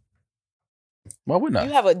tattoo. Why would not?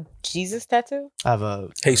 you have a Jesus tattoo? I have a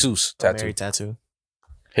Jesus a tattoo. Mary tattoo.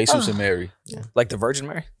 Jesus Oh. and Mary. Like the Virgin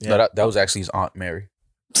Mary? Yeah. No, that was actually his Aunt Mary.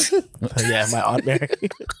 Yeah, my aunt Mary.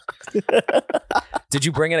 Did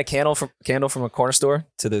you bring in a candle from a corner store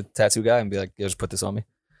to the tattoo guy and be like, "Yeah, just put this on me"?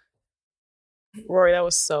 Rory, that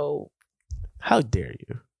was so How dare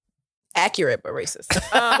you? accurate but racist.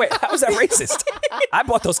 Wait, how is that racist? I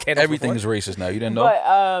bought those candles. Everything before. is racist now. You didn't know?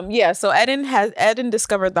 But yeah, so Eden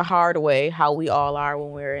discovered the hard way how we all are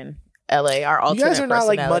when we're in LA. Our alternate You guys are not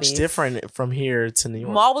like much personalities. different from here to New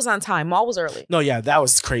York. Maul was on time. Maul was early. No, yeah, that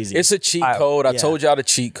was crazy. It's a cheat code. I yeah. told y'all the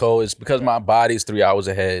cheat code. It's because my body's 3 hours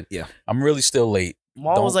ahead. Yeah. I'm really still late.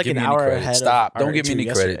 Mall was like give an me any hour credit. ahead. Stop. Of Don't our give me any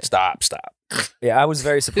interview credit. yesterday. Stop. Yeah, I was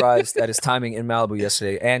very surprised at his timing in Malibu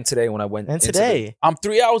yesterday and today when I went. And into today, I'm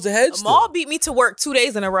 3 hours ahead still. Maul beat me to work 2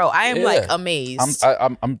 days in a row. I am Yeah. like amazed.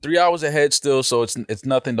 I'm 3 hours ahead still, so it's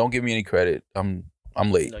nothing. Don't give me any credit. I'm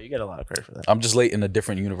late. no, you get a lot of credit for that. I'm just late in a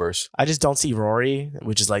different universe. I just don't see Rory,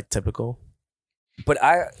 which is like typical. But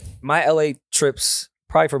my LA trips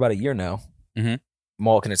probably for about a year now. Mhm.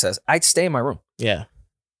 Maul can attest. I stay in my room. Yeah,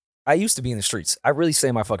 I used to be in the streets. I really stay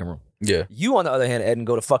in my fucking room. Yeah. You, on the other hand, Ed, and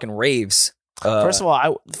go to fucking raves. first of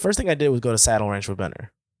all, the first thing I did was go to Saddle Ranch with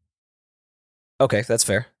Benner. Okay, that's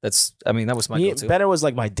fair. That was my go-to. Benner was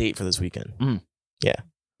like my date for this weekend.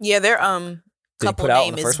 yeah, their Did he couple put out on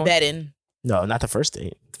name the is first one? Bedin. No, not the first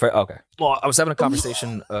date. Okay. Well, I was having a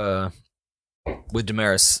conversation with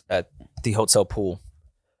Damaris at the hotel pool,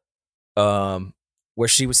 where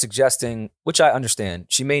she was suggesting, which I understand,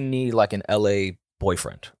 she may need like an LA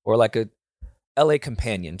boyfriend or like a LA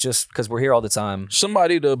companion, just because we're here all the time.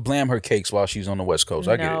 Somebody to blam her cakes while she's on the West Coast.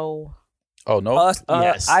 I get it. No. Oh no.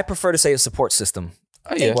 Yes. I prefer to say a support system.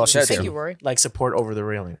 Oh yeah. well, she's That's Thank true. you, Rory. Like support over the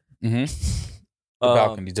railing. Mm-hmm. The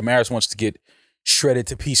balcony. Damaris wants to get shredded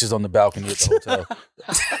to pieces on the balcony at the hotel.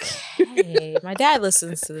 Hey, my dad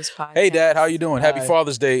listens to this podcast. Hey, Dad, how you doing? Happy Hi.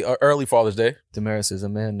 Father's Day, early Father's Day. Damaris is a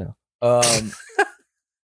man now. I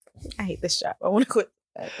hate this job. I want to quit.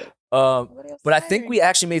 But I think we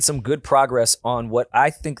actually made some good progress on what I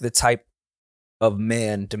think the type of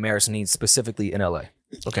man Damaris needs specifically in LA.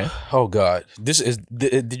 Okay. Oh God,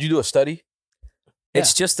 Did you do a study?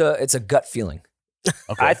 It's just it's a gut feeling.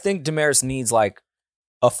 Okay. I think Damaris needs like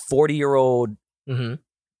a 40-year-old Mm-hmm.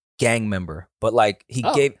 gang member, but like he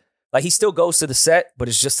Oh. gave, like he still goes to the set, but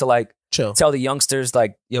it's just to like Chill. tell the youngsters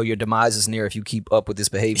like, yo, your demise is near if you keep up with this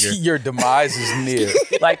behavior. Your demise is near.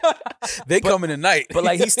 Like, They coming tonight. but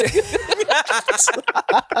like he's,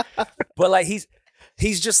 but like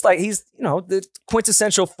he's just like he's the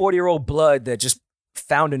quintessential 40-year-old blood that just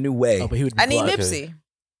found a new way. Oh, but he would be I need blood. Nipsey.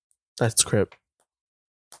 That's Crip.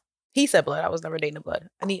 He said blood. I was never dating blood.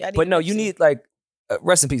 I need But no, you Nipsey. need like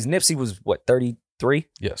rest in peace. Nipsey was what 33?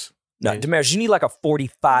 Yes. No, Yeah. Damaris, you need like a What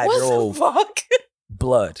 45-year-old the fuck?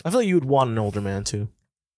 blood. I feel like you would want an older man too.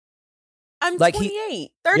 I'm Like 28.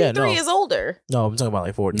 33 no. is older. No, I'm talking about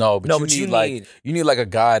like 40. No, but No, you but need you like need- you need like a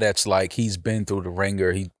guy that's like he's been through the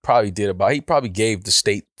ringer. He probably gave the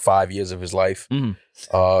state 5 years of his life. Mhm.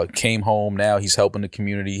 Came home. Now he's helping the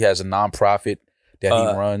community. He has a nonprofit that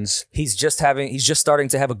he runs. He's just starting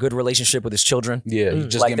to have a good relationship with his children. Yeah, he's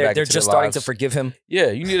just Like getting back they're into just their starting lives. to forgive him. Yeah,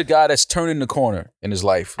 you need a guy that's turning the corner in his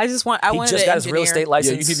life. I just want. I He wanted just an got his real engineer. estate Yeah,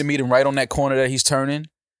 license. you need to meet him right on that corner that he's turning,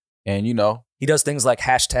 and He does things like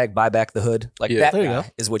hashtag buy back the hood. Like Yeah. that There you guy go.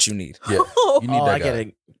 is what you need. yeah, you need Oh, that I guy. get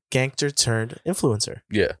it. Gangster turned influencer.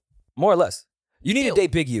 Yeah. More or less. You need Ew. to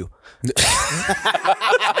date Big U.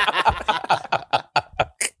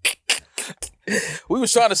 We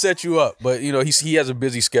was trying to set you up, but he has a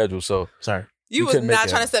busy schedule, so Sorry. You We was couldn't make not it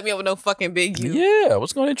trying to happen. set me up with no fucking big you. yeah, I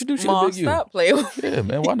was going to introduce you Mom, to Big U. stop playing with me. Yeah,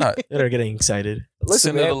 man, why not? They're getting excited. Listen,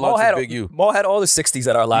 Send her man, to lunch with Big U. Mo had all the 60s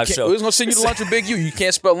at our live We show. was gonna send you to lunch with Big U. You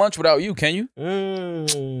can't spell lunch without you, can you? I'm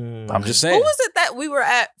just Who saying. was it that we were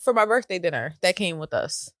at for my birthday dinner that came with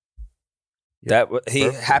us? He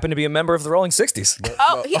Perfect. happened to be a member of the Rolling 60s.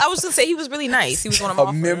 Oh, I was gonna say he was really nice. He was one of my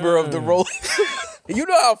A member of the Rolling. You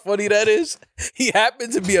know how funny that is? He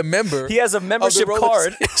happened to be a member. He has a of the membership Rolling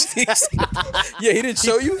card. 60s. Yeah, he didn't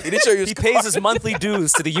show you. He didn't show you. His He pays his monthly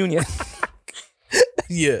dues to the union.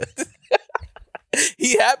 Yeah.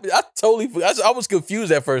 He happened. I totally. I was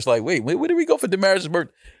confused at first. Like, wait, where did we go for Damaris'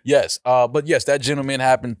 birthday? Yes, but yes, that gentleman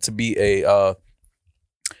happened to be a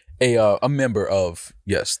member of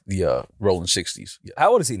the Rolling 60s. Yeah.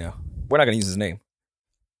 How old is he now? We're not going to use his name.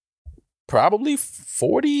 Probably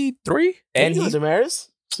 43, And he's he's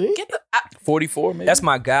Damaris. See? Get the 44 maybe. that's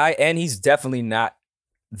my guy, and he's definitely not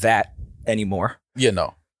that anymore. Yeah,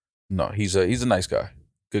 no, he's a nice guy.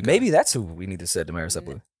 Good guy. Maybe that's who we need to set Damaris up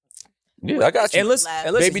with. Yeah, I got you. And listen,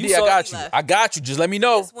 Baby you D, I saw- got you. I got you. Just let me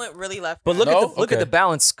know. This went really left. But look No? at look at Okay. the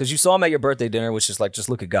balance, because you saw him at your birthday dinner, which is like just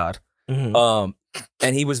look at God. Mhm.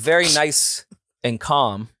 And he was very nice and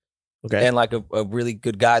calm, Okay. and like a really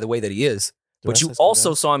good guy the way that he is. But Damaris you is good also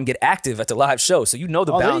guy. saw him get active at the live show, so you know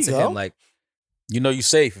the Oh, there balance you of go. him. Like You know you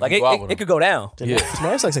safe. If like you it, go out it, with it him. could go down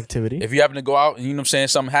Damaris likes activity. If you happen to go out and you know what I'm saying,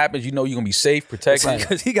 something happens, you know you're gonna be safe, protected.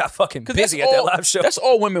 because he got fucking 'Cause busy that's at that all- live show. That's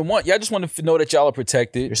all women want. Y'all just want to know that y'all are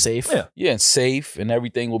protected. You're safe. Yeah. Yeah, and safe, and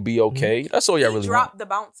everything will be okay. That's all y'all He really dropped the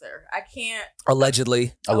bouncer. I can't.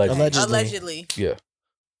 Allegedly, want. Allegedly. Allegedly. Yeah.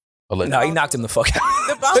 Allegedly. no, he knocked him the fuck out.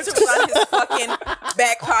 The bouncer was on his fucking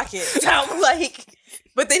back pocket. I'm like,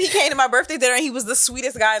 but then he came to my birthday dinner and he was the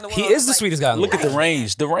sweetest guy in the world. He is the Like, sweetest guy in the Look world. at the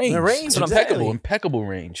range. The range. The range, It's an impeccable, exactly. impeccable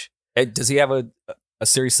range. Does he have a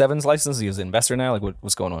Series 7's license? He is an investor now. Like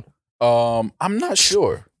what's going on? I'm not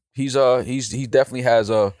sure. He definitely has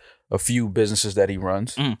a few businesses that he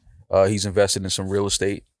runs. Mm. He's invested in some real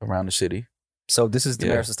estate around the city. So this is Yeah.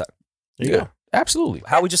 Damaris' time. There you go. Absolutely.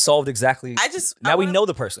 How we just solved exactly. Now we know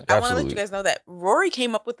the person. I want to let Absolutely. you guys know that Rory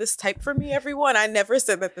came up with this type for me, everyone. I never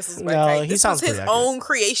said that this is my No, type. he This sounds was his pretty accurate. own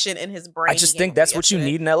creation in his brain. I just He think came that's up what you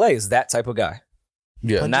yesterday. need in LA is that type of guy.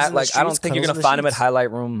 Yeah. Punches Not in the like I don't streets, think you're cuddles gonna in the find him at sheets.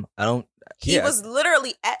 highlight room. I don't. He yeah. was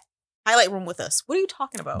literally at highlight room with us. What are you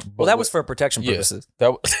talking about? Well, that was for protection Yeah. purposes.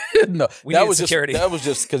 That no, We that needed was security. That was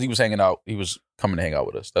just because he was hanging out. He was coming to hang out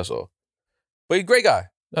with us. That's all. But he's a great guy.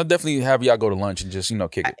 I'll definitely have y'all go to lunch and just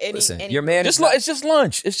kick it. Listen, your man Just is not, it's just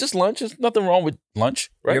lunch. It's just lunch. There's nothing wrong with lunch,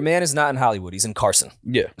 right? your man is not in Hollywood. He's in Carson.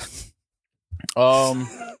 Yeah.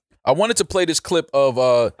 I wanted to play this clip of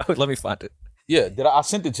Let me find it. yeah. I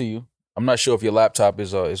sent it to you. I'm not sure if your laptop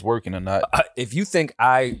is working or not. If you think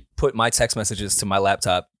I put my text messages to my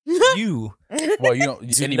laptop, you Well, you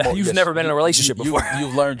don't anymore. You've never been in a relationship before.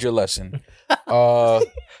 You've learned your lesson.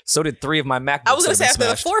 so did 3 of my MacBooks. I was gonna that say have after been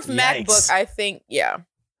the smashed. fourth Yikes. MacBook, I think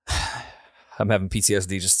I'm having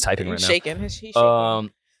PTSD just typing he's right shaking. He's shaking. now.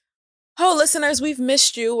 Oh, listeners, we've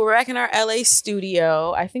missed you. We're back in our LA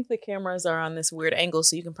studio. I think the cameras are on this weird angle,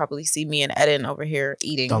 so you can probably see me and Eden over here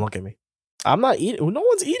eating. Don't look at me. I'm not eating. No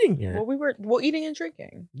one's eating here. Well, we're eating and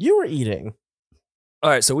drinking. You were eating. All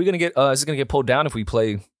right, so we're gonna get. Is it gonna get pulled down if we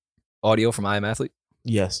play audio from I Am Athlete?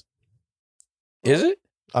 Yes. Is it?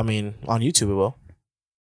 I mean, on YouTube it will.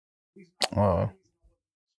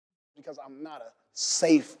 because I'm not a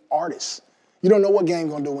safe artist. You don't know what Game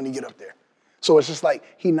gonna do when he get up there. So it's just like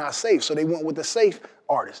he not safe. So they went with the safe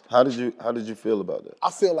artist. How did you feel about that?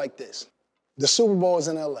 I feel like this. The Super Bowl is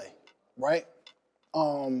in LA, right?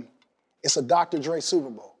 It's a Dr. Dre Super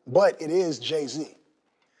Bowl, but it is Jay-Z.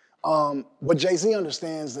 But Jay-Z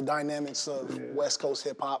understands the dynamics of West Coast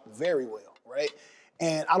hip hop very well, right?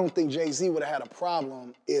 And I don't think Jay-Z would have had a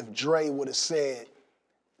problem if Dre would have said,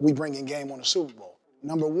 we bringing Game on the Super Bowl.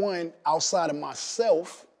 Number one, outside of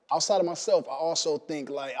myself, I also think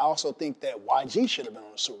that YG should have been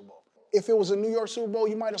on the Super Bowl. If it was a New York Super Bowl,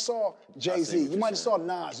 you might have saw Jay-Z, you might have saw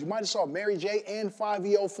Nas, you might have saw Mary J. and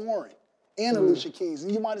 5EO Foreign and Alicia Keys,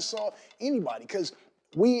 and you might have saw anybody, because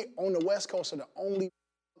we on the West Coast are the only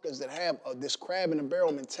that have this crab in the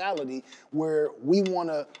barrel mentality where we want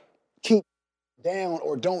to keep down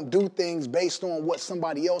or don't do things based on what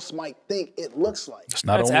somebody else might think it looks like. It's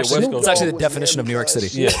not That's only actually, a West Coast it's actually thing. the definition of New York City.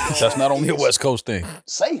 Yeah, that's not only a West Coast thing.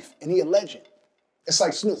 Safe, and he a legend. It's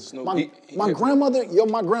like Snoop. My grandmother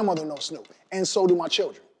knows Snoop, and so do my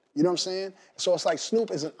children. You know what I'm saying? So it's like Snoop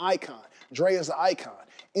is an icon. Dre is an icon.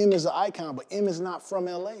 M is an icon, but M is not from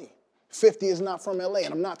LA. 50 is not from LA,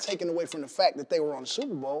 and I'm not taking away from the fact that they were on the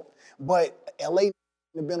Super Bowl, but LA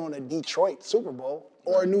have been on a Detroit Super Bowl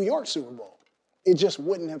or a New York Super Bowl. It just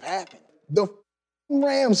wouldn't have happened. The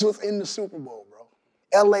Rams was in the Super Bowl, bro.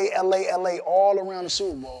 LA, all around the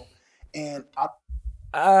Super Bowl, and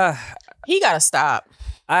He gotta stop.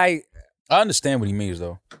 I understand what he means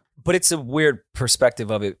though, but it's a weird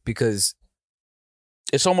perspective of it because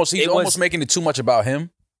he's almost making it too much about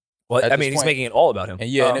him. Well, I mean, he's making it all about him. And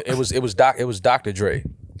it was Dr. Dre,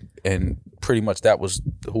 and pretty much that was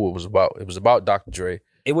who it was about. It was about Dr. Dre.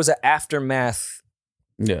 It was an aftermath.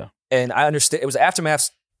 Yeah, and I understand it was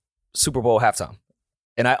aftermath Super Bowl halftime,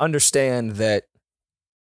 and I understand that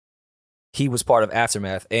he was part of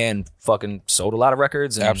Aftermath and fucking sold a lot of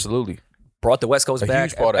records. And absolutely brought the West Coast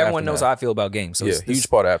back. Huge part of Everyone Aftermath. knows how I feel about Game. So yeah, huge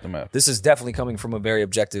part of Aftermath. This is definitely coming from a very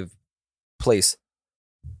objective place.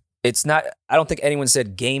 It's not, I don't think anyone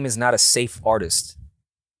said Game is not a safe artist.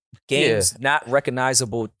 Game's not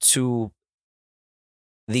recognizable to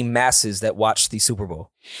the masses that watch the Super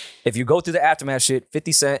Bowl. If you go through the Aftermath shit,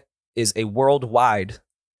 50 Cent is a worldwide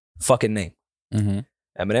fucking name. Mm-hmm.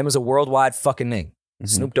 Eminem is a worldwide fucking name. Mm-hmm.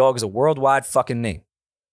 Snoop Dogg is a worldwide fucking name.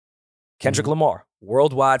 Kendrick Lamar,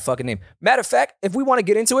 worldwide fucking name. Matter of fact, if we want to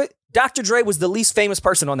get into it, Dr. Dre was the least famous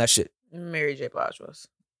person on that shit. Mary J. Blige was.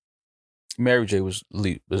 Mary J. was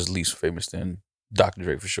least famous than Dr.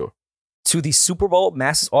 Dre for sure. To the Super Bowl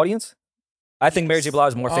masses audience, I think Mary J.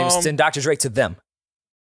 Blige is more famous than Dr. Dre to them.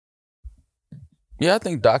 Yeah, I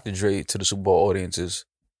think Dr. Dre to the Super Bowl audience is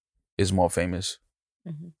more famous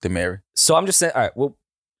than Mary. So I'm just saying, all right, well,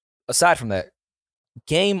 aside from that,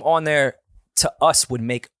 Game on there to us would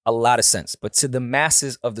make a lot of sense. But to the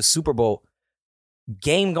masses of the Super Bowl,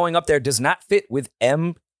 Game going up there does not fit with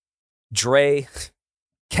M, Dre,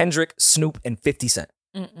 Kendrick, Snoop, and 50 Cent.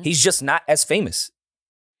 Mm-mm. He's just not as famous.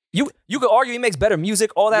 You could argue he makes better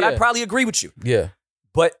music, all that. Yeah. I'd probably agree with you. Yeah.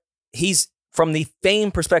 But he's, from the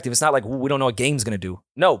fame perspective, it's not like, we don't know what Game's going to do.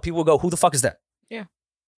 No, people will go, who the fuck is that? Yeah.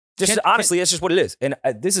 Honestly, that's just what it is. And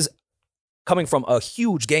this is coming from a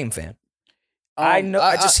huge Game fan. I know.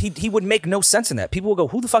 He would make no sense in that. People will go,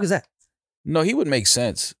 who the fuck is that? No, he would make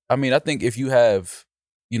sense. I mean, I think if you have,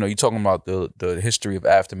 you're talking about the history of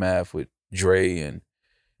Aftermath with Dre and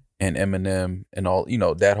Eminem and all,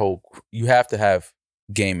 that whole, you have to have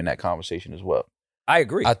Game in that conversation as well. I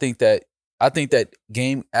agree. I think that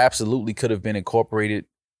Game absolutely could have been incorporated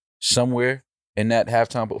somewhere in that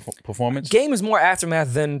halftime performance. Game is more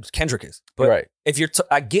Aftermath than Kendrick is. But right. if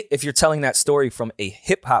you're telling that story from a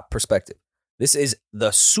hip hop perspective, this is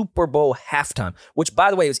the Super Bowl halftime, which,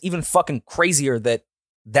 by the way, is even fucking crazier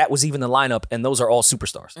that was even the lineup and those are all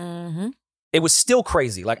superstars. Mm-hmm. It was still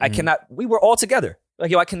crazy. Like, we were all together.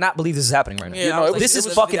 Like, I cannot believe this is happening right now. Yeah, this is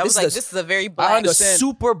a very black. the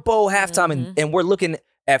Super Bowl halftime, and we're looking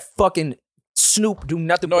at fucking Snoop do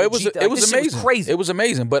nothing. No, but it was this amazing. shit was crazy. It was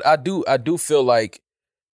amazing, but I do feel like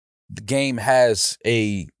the Game has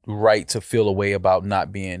a right to feel a way about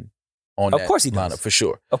not being on that lineup for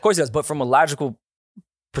sure. Of course he does. But from a logical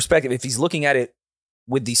perspective, if he's looking at it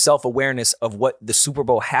with the self-awareness of what the Super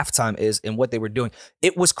Bowl halftime is and what they were doing,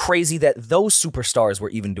 it was crazy that those superstars were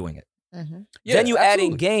even doing it. Mm-hmm. Yeah, then you add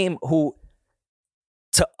in Game, who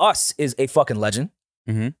to us is a fucking legend.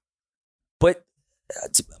 Mm-hmm. But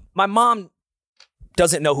my mom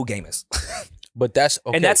doesn't know who Game is. But that's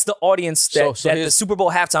okay. And that's the audience that the Super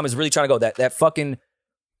Bowl halftime is really trying to go. That fucking,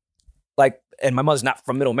 like, and my mother's not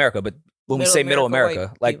from Middle America, but when we say Middle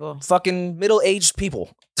America, like fucking middle-aged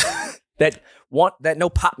people that want that no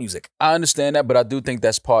pop music. I understand that, but I do think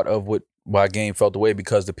that's part of why Game felt the way,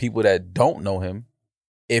 because the people that don't know him,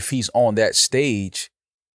 if he's on that stage,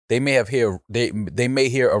 they may may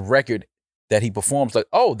hear a record that he performs like,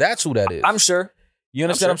 oh, that's who that is. I'm sure. You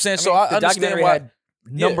understand what I'm saying? So I I understand why had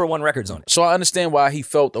number one records on it. So I understand why he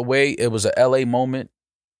felt the way. It was a LA moment.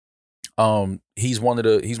 He's one of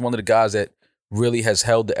the guys that really has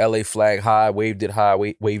held the LA flag high, waved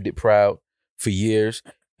it proud for years.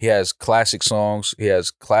 He has classic songs. He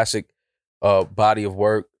has classic body of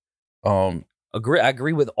work. I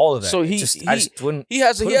agree with all of that. So he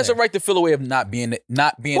has a right to feel a way of not being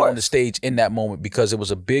on the stage in that moment, because it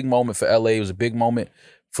was a big moment for LA. It was a big moment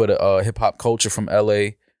for the hip hop culture from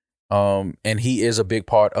LA. And he is a big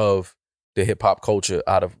part of the hip hop culture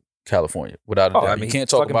out of California, without a doubt. You can't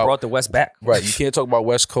talk about brought the West back. Right. You can't talk about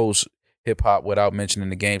West Coast hip hop without mentioning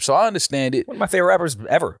the Game. So I understand it. One of my favorite rappers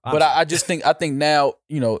ever. Honestly. But I think now,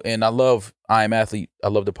 and I love I Am Athlete. I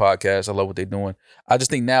love the podcast. I love what they're doing. I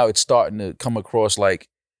just think now it's starting to come across like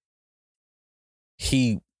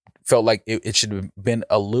he felt like it should have been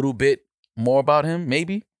a little bit more about him,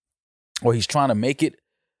 maybe, or he's trying to make it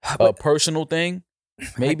a personal thing,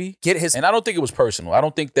 maybe. And I don't think it was personal. I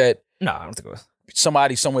don't think that. No, I don't think it was.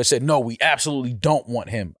 Somebody somewhere said, no, we absolutely don't want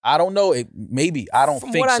him. I don't know. Maybe. I don't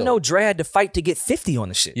think so. From what I know, Dre had to fight to get 50 on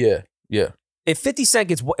the shit. Yeah. If 50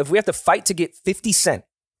 Cent if we have to fight to get 50 Cent.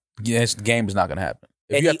 Yes, the Game is not going to happen.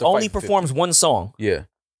 And he only performs one song. Yeah.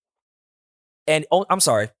 And, I'm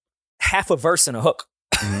sorry, half a verse and a hook.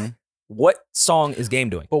 Mm-hmm. What song is Game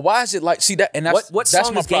doing? But why is it like, see that, and that's, what that's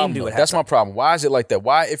song my is problem. Game doing? That's my problem. Why is it like that?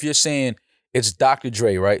 Why, if you're saying it's Dr.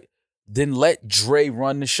 Dre, right? Then let Dre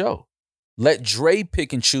run the show. Let Dre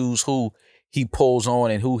pick and choose who he pulls on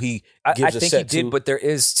and who he gives a set to. I think he did, but there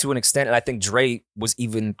is, to an extent, and I think Dre was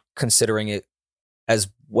even considering it as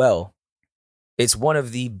well. It's one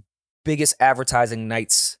of the biggest advertising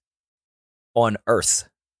nights on earth.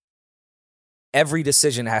 Every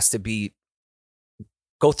decision has to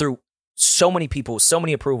go through so many people, so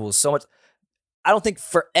many approvals, so much. I don't think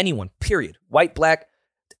for anyone, period, white, black,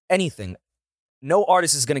 anything, no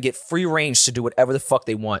artist is going to get free range to do whatever the fuck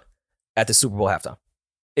they want at the Super Bowl halftime.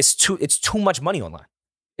 It's too much money online.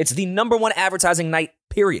 It's the number one advertising night,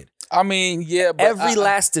 period. I mean, yeah, but every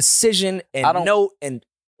last decision and note and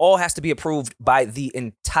all has to be approved by the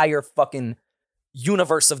entire fucking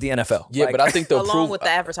universe of the NFL. Yeah, but I think along with the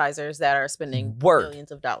advertisers that are spending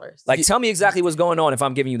millions of dollars. Like, tell me exactly what's going on if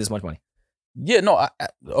I'm giving you this much money. Yeah, no,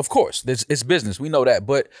 of course, it's business. We know that,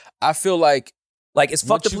 but I feel like is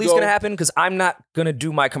Fuck the Police going to happen? Because I'm not going to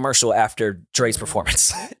do my commercial after Dre's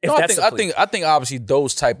performance. I think obviously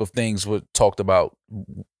those type of things were talked about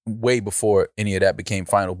way before any of that became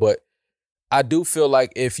final. But I do feel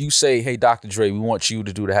like if you say, hey, Dr. Dre, we want you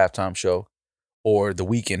to do the halftime show, or The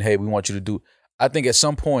Weeknd, hey, we want you to do, I think at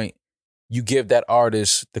some point you give that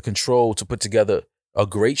artist the control to put together a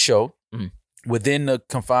great show within the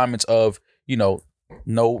confinements of,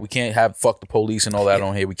 no, we can't have Fuck the Police and all that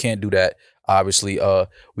on here. We can't do that. Obviously,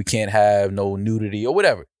 we can't have no nudity or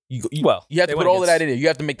whatever. You have to put all of that in there. You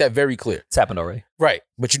have to make that very clear. It's happened already. Right.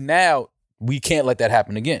 But now we can't let that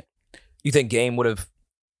happen again. You think Game would have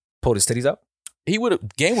pulled his titties up? Game would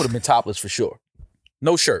have been topless for sure.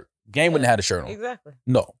 No shirt. Game wouldn't have had a shirt on. Exactly.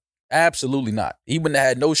 No, absolutely not. He wouldn't have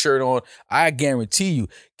had no shirt on. I guarantee you.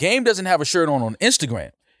 Game doesn't have a shirt on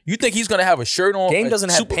Instagram. You think he's going to have a shirt on? Game doesn't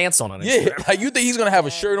have pants on Instagram. Yeah. Like, you think he's going to have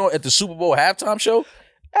a shirt on at the Super Bowl halftime show?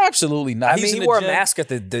 Absolutely not. I mean, he wore a mask at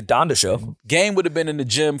the Donda show. Game would have been in the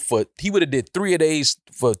gym he would have did 3 days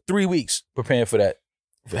for 3 weeks preparing for that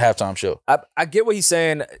halftime show. I get what he's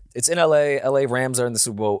saying. It's in LA. LA Rams are in the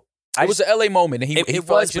Super Bowl. It was an LA moment. And it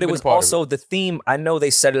was, but it was also the theme. I know they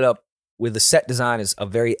set it up with the set design is a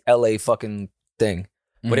very LA fucking thing,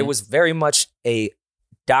 but it was very much a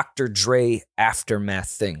Dr. Dre aftermath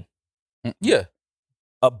thing. Yeah.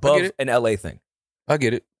 Above an LA thing. I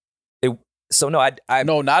get it. So no, I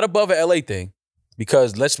no, not above an LA thing,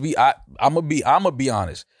 because I'm gonna be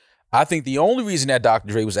honest. I think the only reason that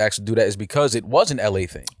Dr. Dre was asked to do that is because it was an LA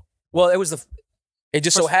thing. Well, it was it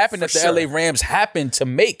just so happened that the LA Rams happened to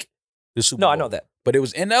make the Super Bowl. No, I know that, but it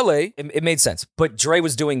was in LA. It made sense. But Dre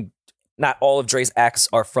was doing. Not all of Dre's acts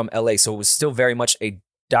are from LA, so it was still very much a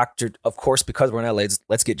doctor. Of course, because we're in LA,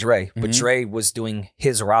 let's get Dre. But Dre was doing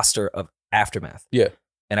his roster of aftermath. Yeah,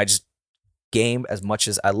 and Game, as much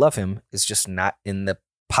as I love him, is just not in the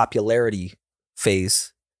popularity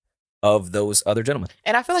phase of those other gentlemen.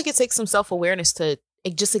 And I feel like it takes some self-awareness to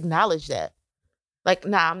just acknowledge that. Like,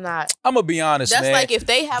 nah, I'm not. I'm going to be honest, That's man. like if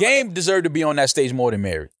they have... Game deserved to be on that stage more than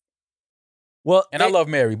Mary. Well, And I love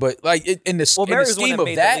Mary, but like in the Mary was one scheme that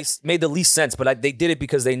of that, made the least sense, but they did it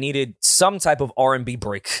because they needed some type of R&B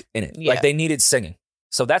break in it. Yeah. Like they needed singing.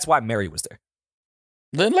 So that's why Mary was there.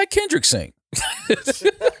 then let Kendrick sing.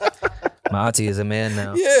 My auntie is a man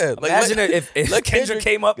now. Yeah, like, Imagine if let Kendrick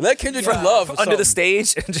came up let Kendrick do from love or under the something.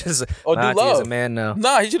 stage and just Or my do auntie is love. a man now.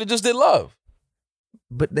 Nah, he should have just did love.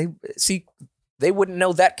 But they wouldn't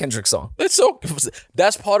know that Kendrick song. It's so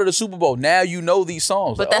that's part of the Super Bowl. Now you know these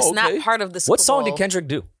songs. But Like, that's oh, okay. not part of the Super What song Bowl. did Kendrick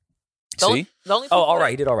do? See, The only Oh, people all that-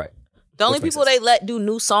 right, he did all right. The only Which makes people they let do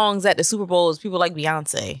new songs at the Super Bowl is people like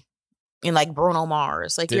Beyonce and like Bruno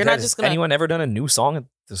Mars. Like you're not just gonna. anyone ever done a new song at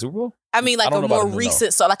the Super Bowl? I mean, I like don't a know about more a new, no.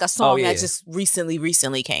 recent, so like a song yeah, that yeah. just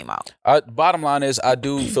recently came out. bottom line is, I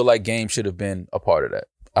do feel like Game should have been a part of that.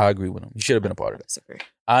 I agree with him. He should have been a part of that. Disagree.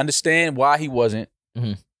 I understand why he wasn't,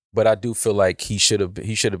 Mhm. but I do feel like he should have.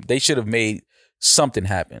 They should have made something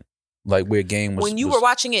happen, like where Game was. When you were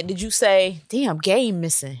watching it, did you say, "Damn, Game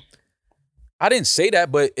missing"? I didn't say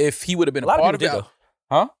that, but if he would have been A a, lot of part people of did, it,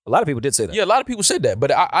 though. huh? A lot of people did say that. Yeah, a lot of people said that,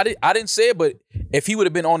 but I didn't say it. But if he would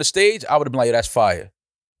have been on the stage, I would have been like, yeah, that's fire.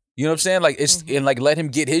 You know what I'm saying? Like it's and like let him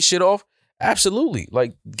get his shit off. Absolutely.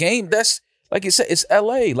 Like Game, that's like you said, it's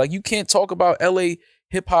LA. Like you can't talk about LA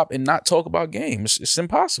hip hop and not talk about Game. It's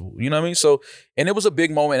impossible. You know what I mean? So, and it was a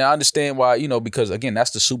big moment. And I understand why, because again,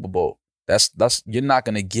 that's the Super Bowl. That's you're not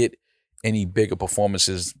gonna get any bigger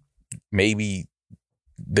performances. Maybe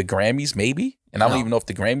the Grammys, maybe. And I don't No. even know if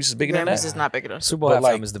the Grammys is bigger than Grammys that. is not bigger than Super Bowl But, halftime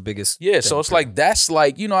like, is the biggest. Yeah, so thing, it's period. like that's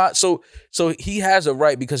like so he has a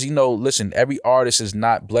right because listen, every artist is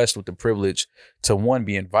not blessed with the privilege to one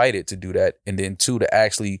be invited to do that, and then two to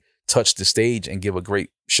actually touch the stage and give a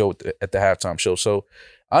great show at the halftime show. So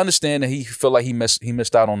I understand that he felt like he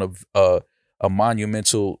missed out on a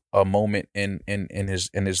monumental moment in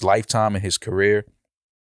his lifetime and his career.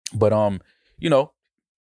 But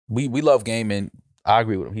we love Game and I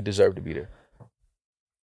agree with him. He deserved to be there.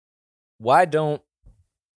 Why don't?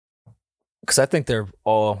 Because I think they're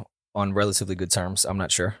all on relatively good terms. I'm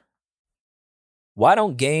not sure. Why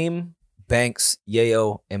don't Game, Banks,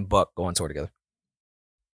 Yayo, and Buck go on tour together?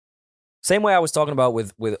 Same way I was talking about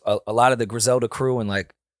with a lot of the Griselda crew and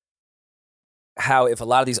like how if a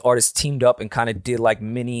lot of these artists teamed up and kind of did like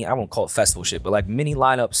mini, I won't call it festival shit, but like mini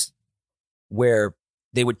lineups where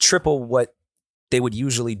they would triple what they would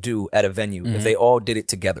usually do at a venue if they all did it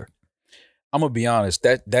together. I'm gonna be honest.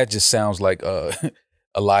 That just sounds like a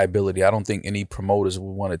liability. I don't think any promoters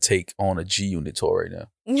would want to take on a G Unit tour right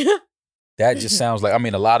now. That just sounds like. I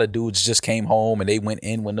mean, a lot of dudes just came home and they went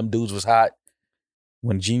in when them dudes was hot.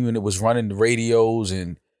 When G Unit was running the radios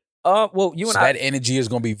and Well, you and that energy is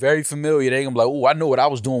gonna be very familiar. They gonna be like, oh, I know what I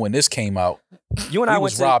was doing when this came out. you and I I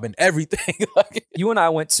was went to robbing everything. Like, you and I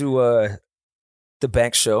went to the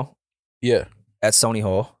Banks show yeah. at Sony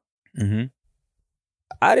Hall. Mm-hmm.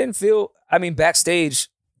 I didn't feel. I mean, backstage.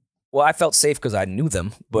 Well, I felt safe because I knew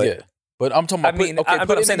them, but yeah. But I'm talking I about. mean, but I'm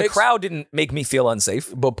in saying the mix. crowd didn't make me feel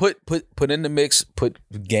unsafe. But put in the mix. Put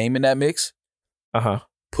Game in that mix.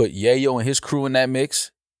 Put Yayo and his crew in that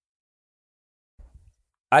mix.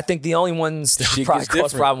 I think the only ones that Shit would probably gets cause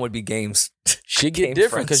different. problem would be Games. Shit Game get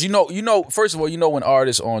different friends. because first of all, when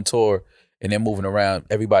artists on tour and they're moving around,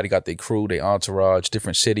 everybody got their crew, their entourage,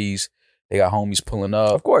 different cities. They got homies pulling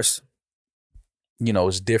up. Of course.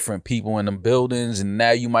 It's different people in them buildings, and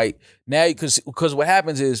now because what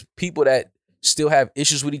happens is people that still have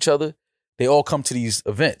issues with each other, they all come to these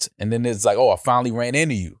events, and then it's like, oh, I finally ran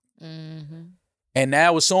into you. Mm-hmm. And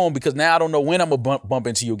now it's on because now I don't know when I'm gonna bump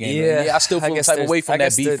into you again. Yeah, I still I feel the guess type of there's- way I from that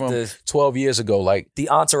guess beat from 12 years ago. Like The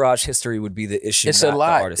entourage history would be the issue. it's not a the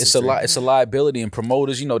lot. artist It's a history. lot. It's a liability, and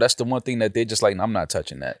promoters, that's the one thing that they're just like, I'm not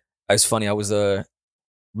touching that. It's funny. I was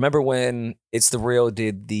remember when It's the Real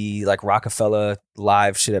did the like Rockefeller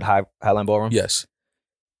live shit at Highline Ballroom? Yes.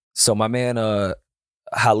 So my man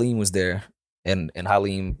Halim was there, and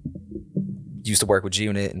Halim used to work with G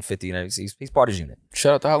Unit and 50, and he's part of G Unit.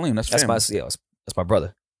 Shout out to Halim. That's That's family. that's my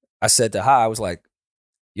brother. I said to I was like,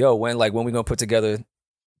 yo, when we gonna put together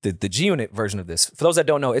the G Unit version of this? For those that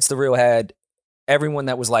don't know, It's the Real had everyone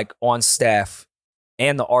that was like on staff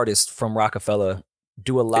and the artist from Rockefeller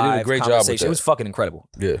do a live great job with conversation. that. It was fucking incredible.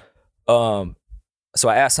 Yeah. So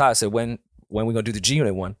I asked I said, when we gonna do the G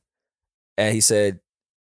Unit one? And he said,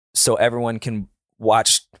 so everyone can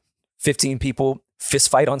watch 15 people fist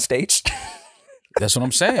fight on stage. That's what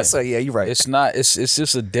I'm saying. So yeah, you're right. It's not. It's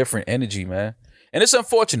just a different energy, man. And it's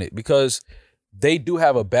unfortunate because they do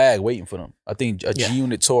have a bag waiting for them. I think a G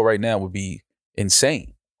Unit tour right now would be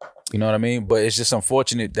insane. You know what I mean? But it's just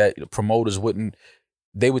unfortunate that promoters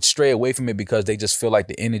they would stray away from it because they just feel like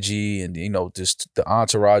the energy and just the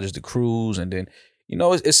entourages, the crews, and then you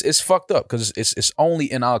know, it's fucked up because it's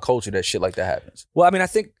only in our culture that shit like that happens. Well, I mean, I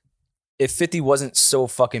think if 50 wasn't so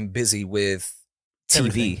fucking busy with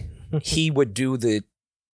TV, he would do the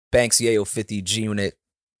Banks Yayo 50 G-Unit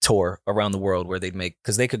tour around the world where they'd make,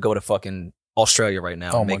 because they could go to fucking Australia right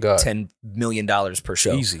now and make $10 million per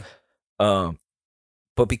show. Easy.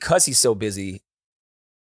 But because he's so busy,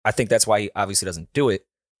 I think that's why he obviously doesn't do it.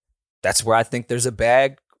 That's where I think there's a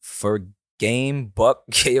bag for Game, Buck,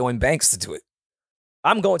 Yayo, and Banks to do it.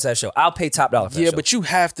 I'm going to that show. I'll pay top dollar for that show. Yeah, but you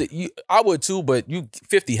have to. I would too, but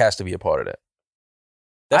 50 has to be a part of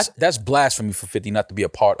that. That's blasphemy for 50 not to be a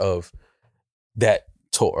part of that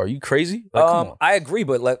tour. Are you crazy? Like, come on. I agree,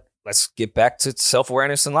 but let's get back to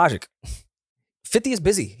self-awareness and logic. 50 is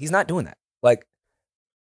busy. He's not doing that. Like,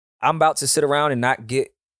 I'm about to sit around and not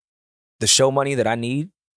get the show money that I need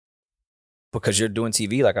because you're doing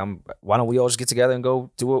TV. Like, why don't we all just get together and go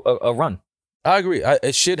do a run? I agree.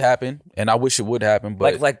 It should happen, and I wish it would happen.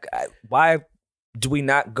 But why do we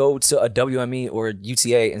not go to a WME or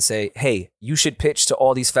UTA and say, hey, you should pitch to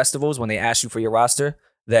all these festivals when they ask you for your roster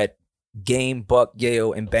that Game, Buck,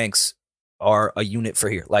 Yayo, and Banks are a unit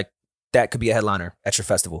for here. Like, that could be a headliner at your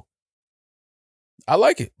festival. I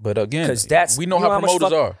like it, but again, because we know how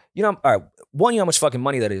promoters are. You know, all right. One, you know how much fucking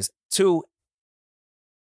money that is. Two,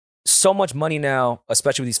 so much money now,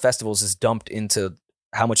 especially with these festivals, is dumped into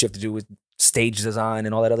how much you have to do with stage design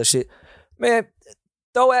and all that other shit. Man,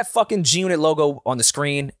 throw that fucking G-Unit logo on the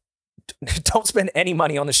screen. Don't spend any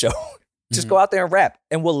money on the show. Just go out there and rap,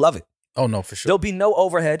 and we'll love it. Oh no, for sure. There'll be no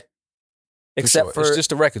overhead, except for it's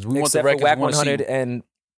just the records. We want the records. Wack 100 and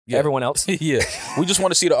everyone else. Yeah, we just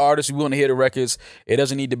want to see the artists. We want to hear the records. It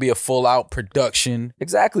doesn't need to be a full out production.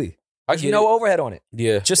 Exactly. There's no overhead on it.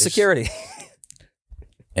 Yeah, just security.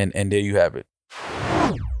 And there you have it.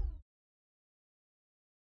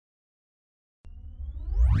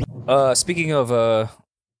 Speaking of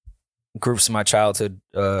groups in my childhood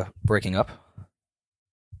breaking up,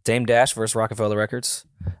 Dame Dash versus Rockefeller Records.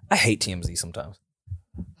 I hate TMZ sometimes.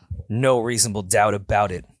 No reasonable doubt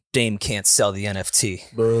about it. Dame can't sell the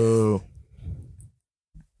NFT. Boo.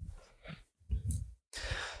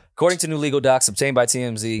 According to new legal docs obtained by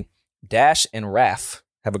TMZ, Dash and RAF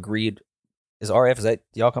have agreed. Is that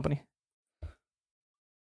y'all company?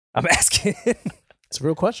 I'm asking. It's a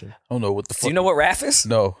real question. I don't know what the fuck. Do you know what RAF is?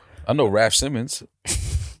 No. I know Raph Simmons.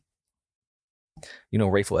 You know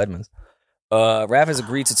Rayful Edmonds. RAF has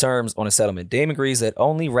agreed to terms on a settlement. Dame agrees that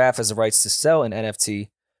only RAF has the rights to sell an NFT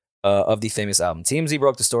of the famous album. TMZ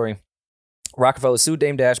broke the story. Rockefeller sued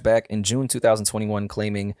Dame Dash back in June 2021,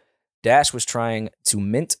 claiming Dash was trying to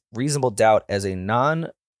mint Reasonable Doubt as a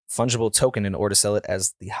non-fungible token in order to sell it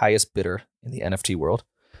as the highest bidder in the NFT world.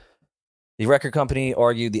 The record company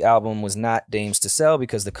argued the album was not Dame's to sell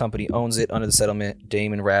because the company owns it. Under the settlement,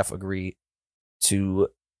 Dame and RAF agree to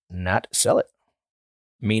not sell it.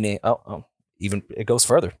 Meaning, even it goes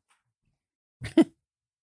further.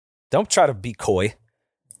 Don't try to be coy.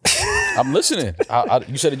 I'm listening.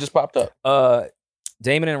 You said it just popped up.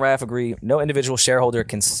 Damon and RAF agree no individual shareholder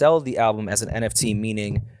can sell the album as an NFT,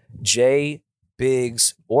 meaning Jay,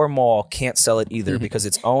 Biggs, or Maul can't sell it either because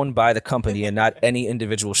it's owned by the company and not any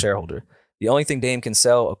individual shareholder. The only thing Dame can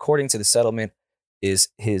sell, according to the settlement, is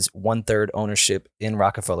his 1/3 ownership in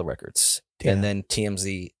Rockefeller Records. Damn. And then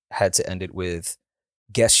TMZ had to end it with,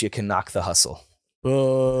 guess you can knock the hustle.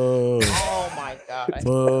 Boo. Oh my God.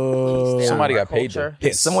 Boo. Somebody got paid.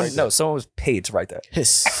 Someone was paid to write that.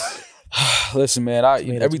 Listen, man,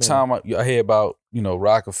 every time I hear about,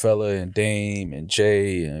 Rockefeller and Dame and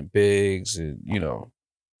Jay and Biggs and,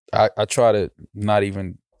 I try to not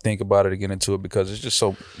even think about it or get into it because it's just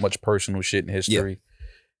so much personal shit in history.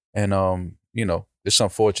 Yeah. And, it's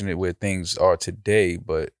unfortunate where things are today,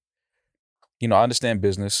 but, I understand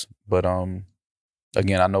business, but,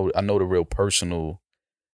 again, I know the real personal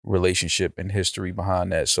relationship and history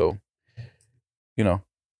behind that. So,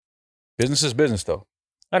 business is business though.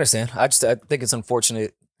 I understand. I think it's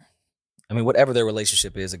unfortunate. I mean, whatever their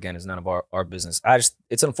relationship is, again, is none of our business.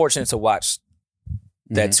 It's unfortunate to watch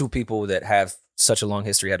that two people that have such a long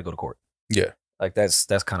history had to go to court. Yeah. Like that's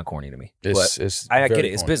kind of corny to me. I get it. Corny.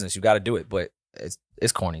 It's business. You got to do it, but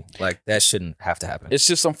it's corny. Like that shouldn't have to happen. It's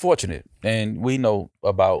just unfortunate. And we know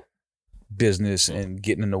about business and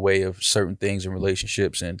getting in the way of certain things in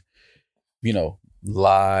relationships and,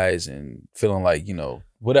 lies and feeling like,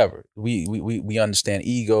 whatever. We understand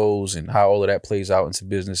egos and how all of that plays out into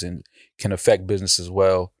business and can affect business as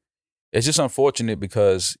well. It's just unfortunate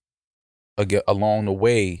because again, along the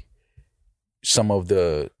way, some of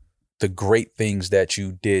the great things that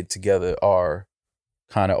you did together are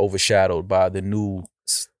kind of overshadowed by the new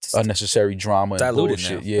unnecessary drama and diluted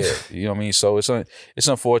bullshit. now. Yeah, you know what I mean. So it's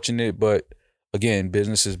unfortunate, but again,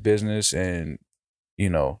 business is business, and you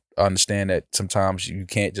know, I understand that sometimes you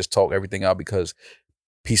can't just talk everything out because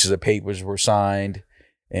pieces of papers were signed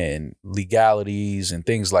and legalities and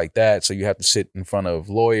things like that. So you have to sit in front of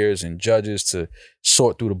lawyers and judges to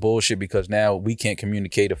sort through the bullshit because now we can't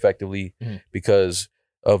communicate effectively because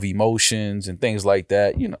of emotions and things like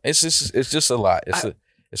that. You know, it's just a lot.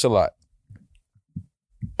 It's a lot.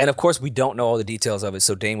 And of course, we don't know all the details of it.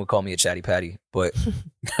 So Dame would call me a chatty patty, but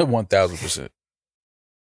 1000%.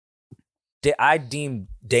 I deem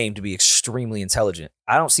Dame to be extremely intelligent.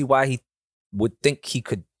 I don't see why he would think he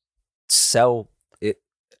could sell it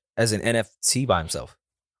as an NFT by himself.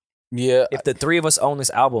 Yeah. If the three of us own this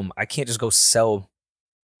album, I can't just go sell.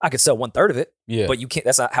 I could sell 1/3 of it. Yeah. But you can't.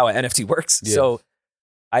 That's not how an NFT works. Yeah. So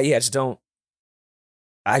I just don't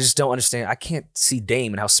understand. I can't see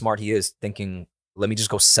Dame and how smart he is thinking, let me just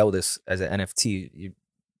go sell this as an NFT.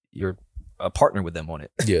 You're a partner with them on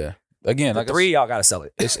it. Yeah. Again, The three of y'all gotta sell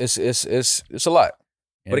it. It's a lot.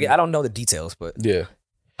 But again, I don't know the details, but Yeah.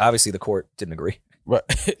 obviously the court didn't agree. Right.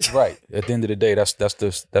 Right. At the end of the day, that's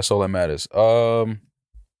all that matters.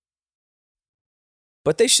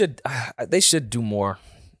 But they should do more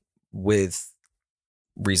with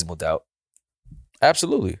Reasonable Doubt.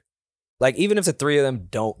 Absolutely. Like, even if the three of them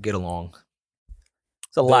don't get along,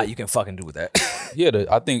 it's a lot you can fucking do with that. Yeah,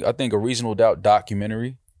 I think a Reasonable Doubt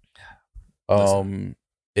documentary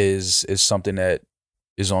is something that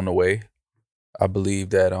is on the way. I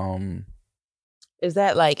believe that Is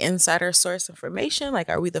that like insider source information? Like,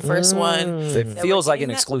 are we the first one? It feels like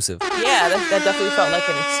an exclusive. Yeah, that definitely felt like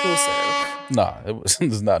an exclusive. nah,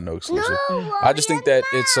 there's not no exclusive. No, I just think that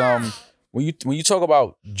it's when you talk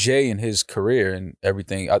about Jay and his career and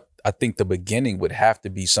everything, I think the beginning would have to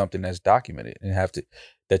be something that's documented and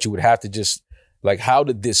that you would have to just like, how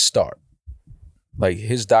did this start? Like,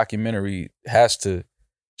 his documentary has to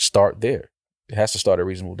start there. It has to start at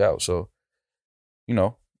Reasonable Doubt. So, you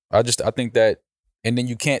know, I think that, and then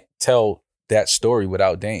you can't tell that story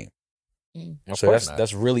without Dame. So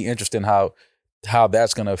that's really interesting how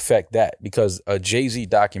that's gonna affect that, because a Jay-Z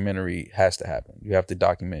documentary has to happen. You have to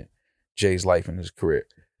document Jay's life and his career.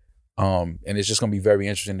 And it's just gonna be very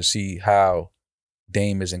interesting to see how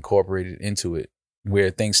Dame is incorporated into it,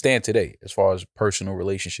 where things stand today as far as personal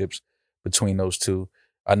relationships between those two.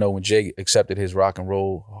 I know when Jay accepted his Rock and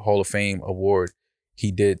Roll Hall of Fame award,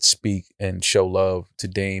 he did speak and show love to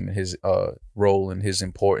Dame and his role and his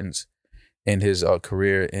importance in his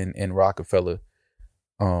career in Rockefeller.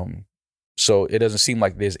 So it doesn't seem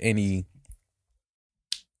like there's any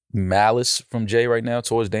malice from Jay right now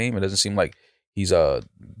towards Dame. It doesn't seem like he's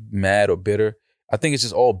mad or bitter. I think it's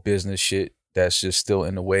just all business shit that's just still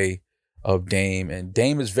in the way of Dame. And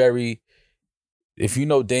Dame is very, if you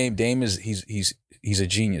know Dame is he's a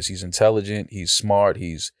genius. He's intelligent. He's smart.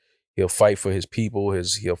 He'll fight for his people.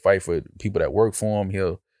 He'll fight for people that work for him.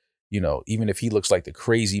 He'll, you know, even if he looks like the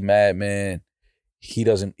crazy madman, he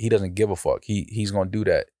doesn't give a fuck. He's gonna do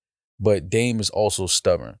that. But Dame is also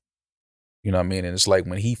stubborn. You know what I mean? And it's like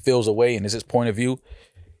when he feels away and it's his point of view,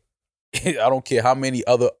 I don't care how many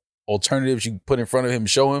other alternatives you put in front of him and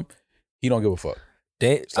show him, he don't give a fuck.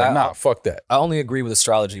 It's like, fuck that. I only agree with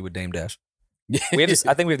astrology with Dame Dash. We have this,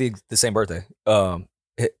 I think we have the same birthday.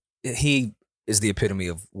 He is the epitome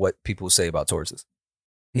of what people say about Tauruses.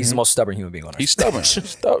 He's the most stubborn human being on earth. He's stubborn.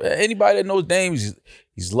 Anybody that knows Dame,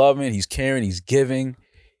 he's loving, he's caring, he's giving.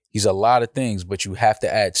 He's a lot of things, but you have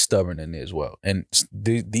to add stubborn in there as well. And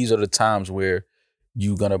these are the times where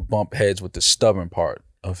you're going to bump heads with the stubborn part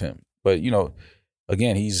of him. But, you know,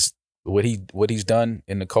 again, he's what he's done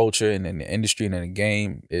in the culture and in the industry and in the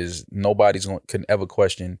game is can ever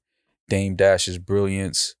question Dame Dash's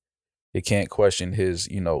brilliance. They can't question his,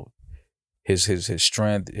 you know, his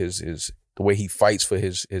strength, his the way he fights for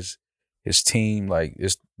his team. Like,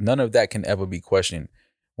 none of that can ever be questioned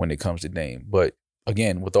when it comes to Dame. But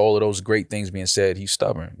again, with all of those great things being said, he's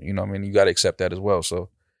stubborn. You know what I mean? You got to accept that as well. So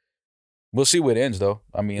we'll see where it ends, though.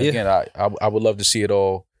 I mean, again, I would love to see it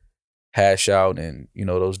all hash out and, you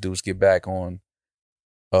know, those dudes get back on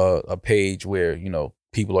a page where, you know,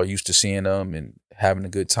 people are used to seeing them and having a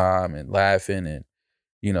good time and laughing and,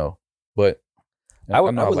 you know, but I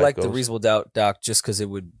would like the Reasonable Doubt doc just because it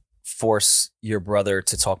would force your brother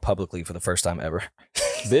to talk publicly for the first time ever.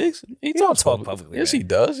 Biggs? He don't talk publicly. Yes, man. he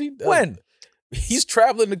does. He does. When? He's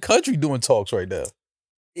traveling the country doing talks right now.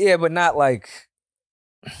 Yeah, but not like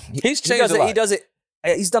he's changed a lot. He does it.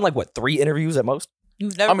 He's done like what, 3 interviews at most.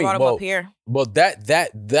 You've never brought him up here. Well,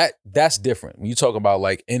 that's different. When you talk about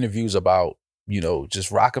like interviews about, you know, just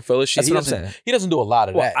Rockefeller shit, That's what I'm saying. He doesn't do a lot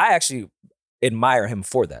of that. I actually, admire him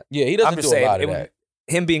for that. Yeah, he doesn't I'm do just a saying, lot of that.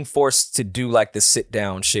 Him being forced to do like the sit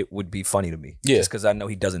down shit would be funny to me. Yeah. Just because I know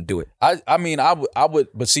he doesn't do it. I mean, I would,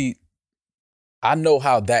 but see, I know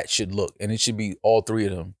how that should look, and it should be all three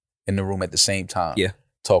of them in the room at the same time. Yeah.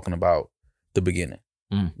 Talking about the beginning.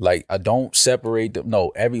 Mm. Like, I don't separate them. No,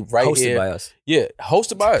 every Hosted here. by us. Yeah,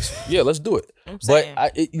 hosted by us. Yeah, let's do it. I'm But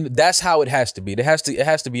saying. that's how it has to be. It has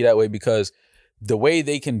to be that way because the way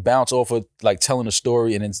they can bounce off of like telling a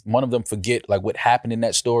story and then one of them forget like what happened in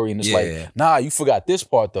that story and it's Yeah. like, nah, you forgot this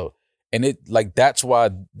part though. And it like that's why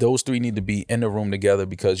those three need to be in the room together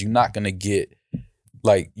because you're not gonna get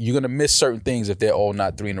like you're gonna miss certain things if they're all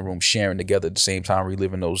not three in the room sharing together at the same time,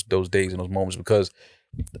 reliving those days and those moments. Because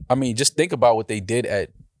I mean, just think about what they did at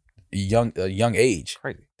a young age.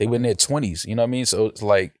 Crazy. They were in their 20s, you know what I mean? So it's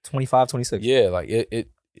like 25, 26. yeah, like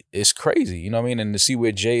it's crazy, you know what I mean? And to see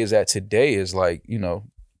where Jay is at today is like, you know,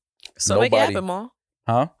 So make it nobody- happen, Ma.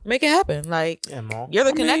 huh? Make it happen. Like, Yeah, Maul. you're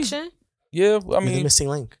the I mean, connection. Yeah, I You're the mean, missing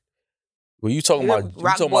link. well, you talking You're about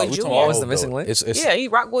Rock Boy Jr. Always the Hov, missing though. link? It's Yeah, he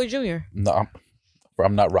Rock Boy Jr. no,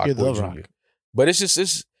 I'm not Rock You're Boy the Jr. Rock. But it's just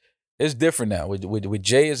it's different now. With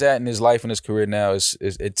Jay is at in his life and his career now,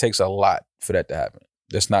 it takes a lot for that to happen.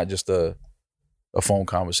 That's not just a phone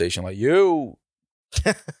conversation like you.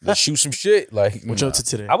 Let's shoot some shit. Like What nah. you up to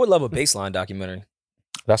today? I would love a baseline documentary.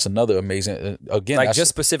 That's another amazing. Again, Like that's, just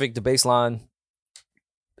specific to baseline,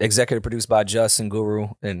 executive produced by Just and Guru,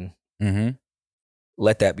 and mhm.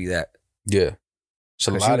 let that be that. Yeah, it's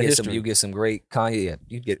a 'Cause lot of you history. get some great Kanye. Yeah,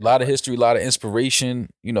 you get A lot of history, a lot of inspiration.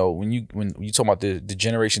 You know, when you talk about the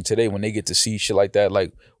generation today, when they get to see shit like that,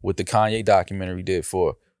 like what the Kanye documentary did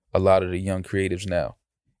for a lot of the young creatives now,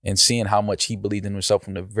 and seeing how much he believed in himself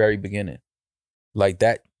from the very beginning, like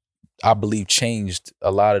that, I believe changed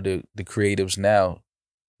a lot of the creatives now,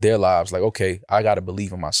 their lives. Like, okay, I got to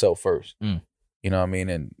believe in myself first. Mm. You know what I mean?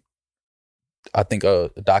 And I think a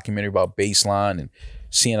documentary about Baseline and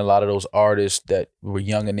seeing a lot of those artists that were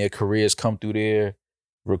young in their careers come through there,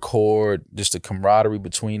 record, just the camaraderie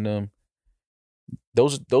between them.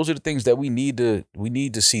 Those are the things that we need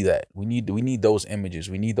to see that. We need those images.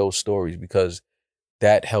 We need those stories because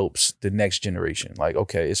that helps the next generation. Like,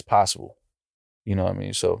 okay, it's possible. You know what I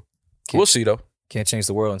mean? So we'll see though. can't change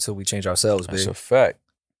the world until we change ourselves, That's baby. a fact.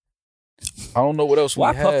 I don't know what else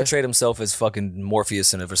Why we Puff have. portrayed himself as fucking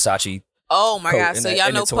Morpheus in a Versace Oh my coat God! in So the- y'all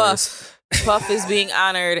in the know Taurus. Puff is being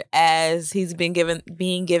honored as he's being given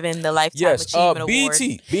the Lifetime Yes, Achievement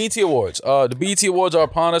Award. BET Awards. The BET Awards are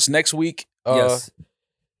upon us next week. Yes.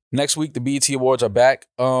 Next week the BET Awards are back.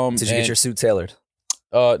 Did you get and- your suit tailored?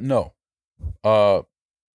 No.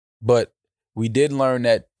 But we did learn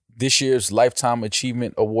that this year's Lifetime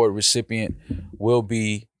Achievement Award recipient will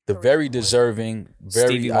be the very deserving, very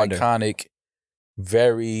Stevie Wonder. iconic,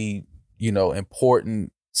 very,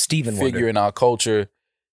 important Steven figure Wonder. in our culture,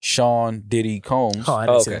 Sean Diddy Combs. Oh, I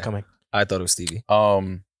didn't see Okay. that coming. I thought it was Stevie.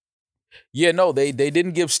 Yeah, no, they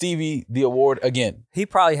didn't give Stevie the award again. He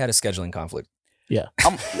probably had a scheduling conflict.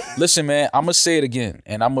 Listen, man, I'm gonna say it again,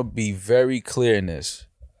 and I'm gonna be very clear in this.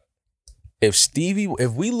 If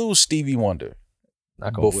we lose Stevie Wonder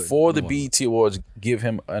Knock on wood. before the BET Awards give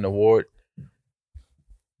him an award,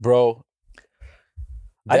 bro,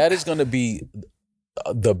 that is gonna be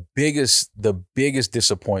the biggest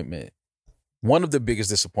disappointment. One of the biggest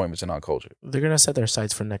disappointments in our culture. They're gonna set their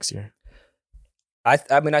sights for next year.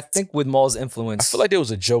 I mean, I think with Maul's influence, I feel like there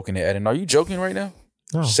was a joke in there, Eden. Are you joking right now?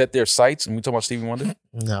 No, Set their sights, and we talking about Stevie Wonder?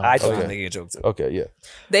 no. I thought he Okay. was making a joke too. Okay, yeah.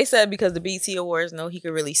 They said because the BET Awards know he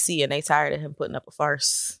could really see, and they tired of him putting up a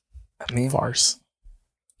farce. I mean, farce.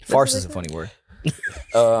 farce That's is a what funny word.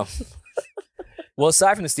 Well,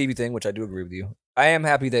 aside from the Stevie thing, which I do agree with you, I am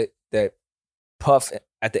happy that Puff,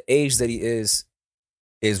 at the age that he is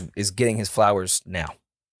getting his flowers now.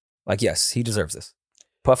 Like, yes, he deserves this.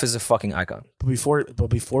 Puff is a fucking icon. But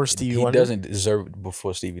before Stevie He Wonder, doesn't deserve it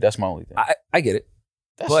before Stevie. That's my only thing. I get it.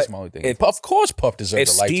 That's but just my only thing. if- Of course, Puff If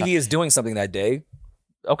deserves a lifetime. Stevie is doing something that day,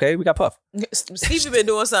 okay, we got Puff. Stevie been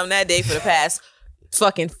doing something that day for the past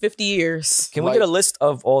fucking 50 years. Can we get a list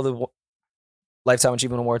of all the Lifetime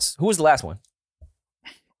Achievement Awards? Who was the last one?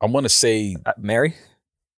 I'm gonna say Mary?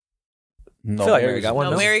 no. I feel like Mary's- Mary got one.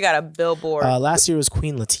 No, no? Mary got a billboard. last year was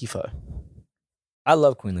Queen Latifah. I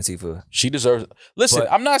love Queen Latifah. She deserves. Listen,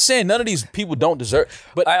 But- I'm not saying none of these people don't deserve,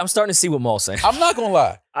 but I'm starting to see what Maul's saying. I'm not gonna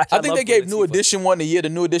lie. I think love they gave Queen New Latifah. Edition one a year. The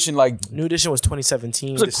New Edition, like, New Edition was 2017.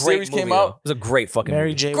 It was a the great series movie, came though. out. It was a great fucking Mary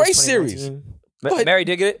movie. J. Great was series. 2019. But- Mary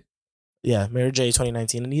did get it? Yeah, Mary J.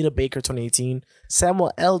 2019. Anita Baker 2018.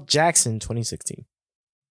 Samuel L. Jackson 2016.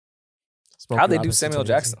 Smokey How'd they do Robinson, Samuel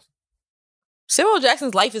 2018. Jackson? Samuel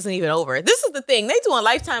Jackson's life isn't even over. This is the thing. They doing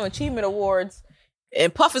Lifetime Achievement Awards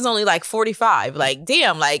and Puff is only like 45. Like,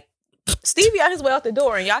 damn, like Stevie on his way out the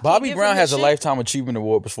door, and y'all. Can't Bobby give Brown him has his a shit? Lifetime Achievement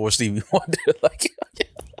Award before Stevie Wonder. Like,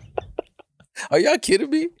 are y'all kidding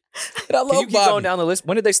me? And I love Can you keep Bobby. going down the list?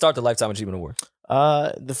 When did they start the Lifetime Achievement Award?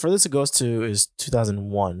 The furthest it goes to is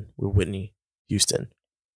 2001 with Whitney Houston.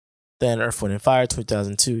 Then Earth, Wind, and Fire,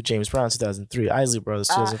 2002. James Brown, 2003. Isley Brothers,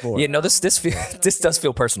 2004. Yeah, no, this does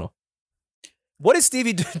feel personal. What did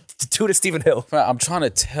Stevie do to Stephen Hill? Man, I'm trying to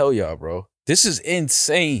tell y'all, bro. This is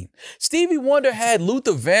insane. Stevie Wonder had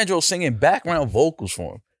Luther Vandross singing background vocals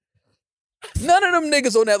for him. None of them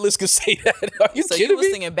niggas on that list can say that. Are you So kidding you was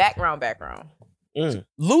me? singing background.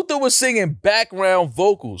 Luther was singing background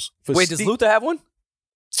vocals for Wait, does Luther have one?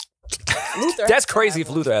 Luther That's has to crazy have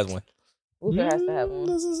if Luther has one. Luther has to have one.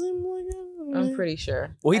 Doesn't seem like it. I'm pretty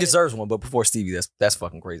sure. Well, he deserves one, but before Stevie, that's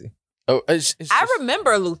fucking crazy. Oh, it's I just-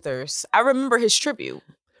 remember Luther's. I remember his tribute.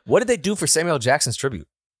 What did they do for Samuel Jackson's tribute?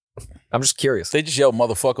 I'm just curious. They just yelled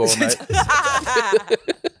motherfucker all night.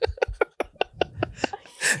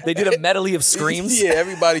 They did a medley of screams. Yeah,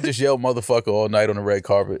 everybody just yelled motherfucker all night on the red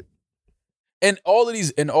carpet. And all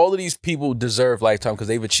of these people deserve lifetime because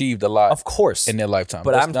they've achieved a lot Of course. in their lifetime.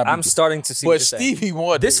 But Let's I'm not be- I'm starting to see But what you're saying. Stevie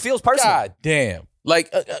Wonder, This feels personal. God damn,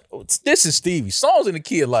 like this is Stevie. Songs in the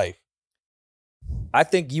key of life. I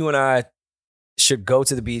think you and I should go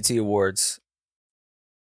to the BET Awards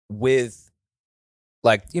with,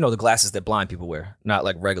 like, you know, the glasses that blind people wear, not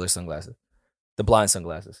like regular sunglasses, the blind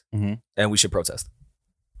sunglasses, Mhm. and we should protest.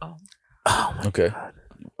 Okay. Are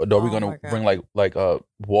we Oh gonna my God. bring like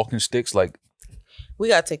walking sticks? Like, We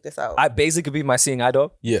gotta take this out. I basically could be my seeing eye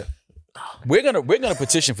dog. yeah. We're gonna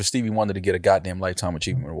petition for Stevie Wonder to get a goddamn Lifetime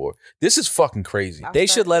Achievement Award. This is fucking crazy. I'll They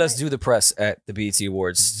start should let us tonight. do the press at the BET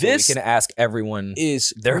Awards. This so we can ask everyone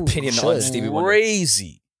Is their opinion on Stevie Wonder.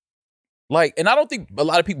 crazy. Like, and I don't think a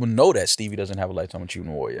lot of people know that Stevie doesn't have a Lifetime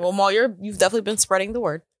Achievement Award yet. Well, Maul, you've definitely been spreading the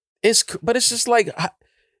word. But it's just like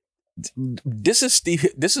this is Stevie.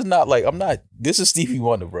 This is not like This is Stevie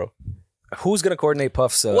Wonder, bro. Who's gonna coordinate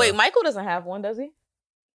Puff's? Wait, Michael doesn't have one, does he?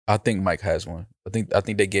 I think Mike has one. I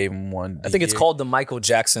think they gave him one. I think it's called the Michael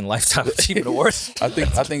Jackson Lifetime Achievement Award. I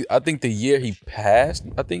think the year he passed.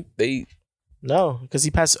 I think they No, because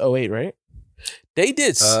he passed 08, right?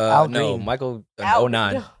 did. Al no, Green. Michael Al-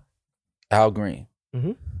 09. Al Green,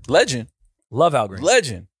 Mhm. legend, Love Al Green.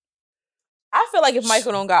 legend. I feel like if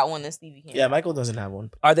Michael don't got one, then Stevie can't. Yeah, Michael doesn't have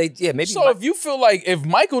one. Are they? Yeah, maybe. So if you feel like if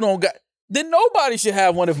Michael don't got, then nobody should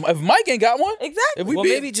have one. If Mike ain't got one, Exactly. if we well, be,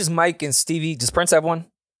 maybe just Mike and Stevie. Does Prince have one?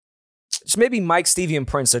 Just maybe Mike, Stevie, and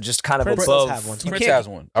Prince are just kind of Prince does above. have one. You Prince can't- has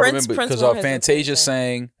one. I Prince remember because won his Fantasia birthday.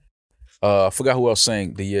 sang. I forgot who else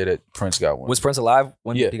sang the year that Prince got one. Was Prince alive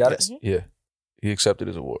when Yeah. he got Yes. it? Yeah, he accepted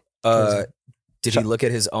his award. Did he look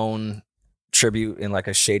at his own tribute in like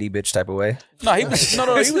a shady bitch type of way? No, he was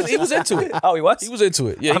he was into it. Oh, he was. He was into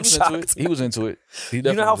it. Yeah, he I'm was into it. shocked. He was into it. He You know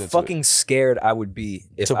definitely how was into it. fucking scared I would be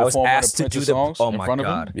if To I was perform one of asked to do Prince's the. songs Oh in my front of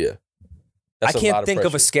him? god! Yeah, I That's a lot can't think of a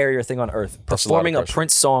pressure. scarier thing on earth. That's a lot of Performing a pressure.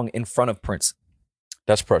 Prince song in front of Prince.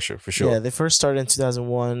 That's pressure for sure. Yeah, they first started in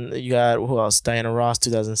 2001. You got who else? Diana Ross,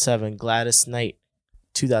 2007. Gladys Knight,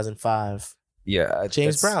 2005. Yeah,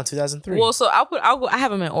 James that's- Brown, 2003. Well, so I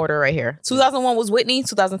have them in order right here. 2001 was Whitney.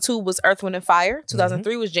 2002 was Earth, Wind, and Fire.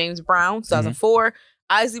 2003 was James Brown. 2004,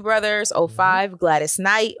 Isley Brothers. 05, Gladys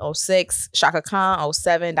Knight. 06, Shaka Khan.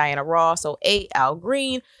 07, Diana Ross. 08, Al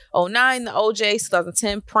Green. 09, the OJs.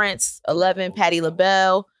 2010, Prince. 11, Patti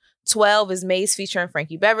LaBelle. 12 is Mace featuring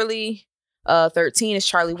Frankie Beverly. 13 is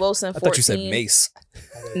Charlie Wilson. 14, I thought you said Mace.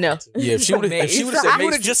 No. Yeah, if she would have said I would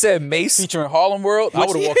Mace have just said Mace. featuring Harlem World, I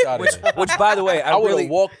would have walked out of there. Which, by the way, I would really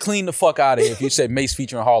have walked clean the fuck out of here if you said Mace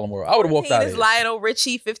featuring Harlem World. I would have walked 14 out of is here. Lionel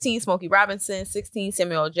Richie. 15, Smokey Robinson. 16,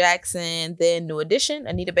 Samuel L. Jackson. Then New Edition,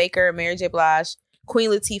 Anita Baker, Mary J. Blige, Queen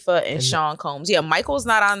Latifah, and Sean Combs. Yeah, Michael's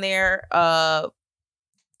not on there.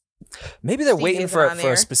 maybe they're Stevie waiting isn't for on a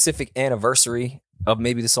there. specific anniversary of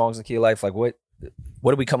maybe the songs in Key of Life. Like what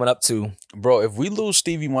are we coming up to? Bro, if we lose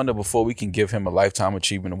Stevie Wonder before we can give him a Lifetime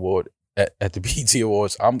Achievement Award at the BET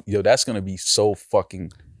Awards, that's gonna be so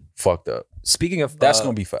fucking fucked up. Speaking of That's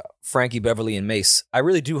gonna be foul. Frankie Beverly and Mace, I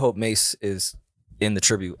really do hope Mace is in the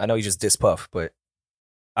tribute. I know he just dissed Puff, but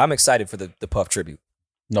I'm excited for the Puff tribute.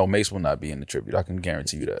 No, Mace will not be in the tribute. I can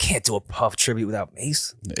guarantee you that. Can't do a Puff tribute without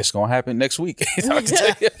Mace. It's gonna happen next week. I can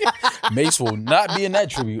tell you. Mace will not be in that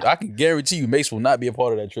tribute. I can guarantee you Mace will not be a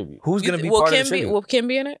part of that tribute. Who's gonna be will part Kim of the tribute? Will Kim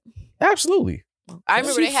be in it? Absolutely. I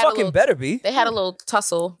remember She they had a fucking little. better be. They had a little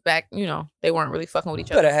tussle back. You know, they weren't really fucking with each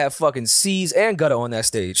Better other. have fucking C's and Gutter on that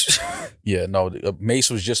stage. Yeah, no. Mace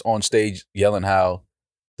was just on stage yelling how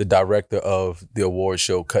the director of the award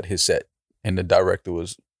show cut his set, and the director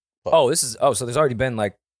was so there's already been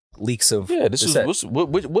like leaks of this the was set.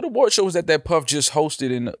 what award show was that Puff just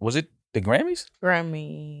hosted in? Was it the Grammys?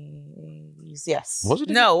 Grammys, yes. Was it?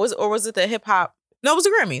 No, was it the hip hop? No, it was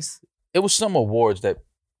the Grammys. It was some awards that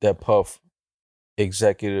Puff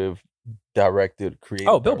executive directed, created.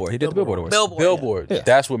 Oh, Billboard. He did the Billboard Awards. Billboard. Yeah.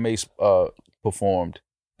 That's what Mace performed.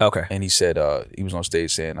 Okay. And he said he was on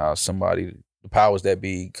stage saying how somebody, the powers that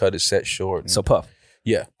be, cut his set short. And, So Puff.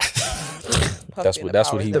 yeah. That's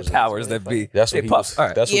what he The was. powers that be. That's Hey, what he Puff. was. All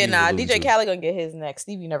right. That's what Yeah, he was nah. alluding DJ to. Khaled gonna get his next.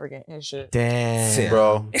 Stevie never get his shit. Damn.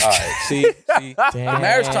 Bro. All right. See.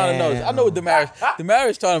 Damaris trying to know. I know what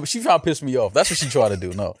Damaris trying to. She trying to piss me off. That's what she trying to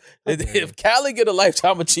do. No. If Khaled get a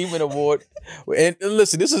Lifetime Achievement Award, and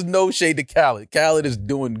listen, this is no shade to Khaled. Khaled is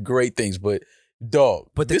doing great things, but dog.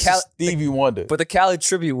 But the this is Stevie Wonder. But the Khaled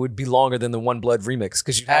tribute would be longer than the One Blood remix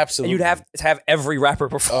because Absolutely. you'd have to have every rapper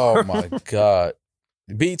perform. Oh my God.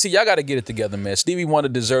 BT, y'all got to get it together, man. Stevie Wonder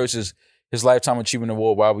deserves his Lifetime Achievement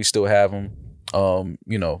Award while we still have him.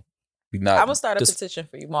 You know, we not. I'm gonna start a petition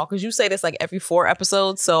for you, Maul, because you say this like every 4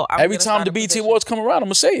 episodes. So every time the BT Awards come around, I'm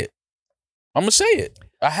gonna say it.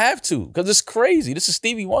 I have to because it's crazy. This is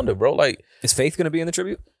Stevie Wonder, bro. Like, Is Faith going to be in the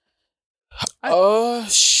tribute? Think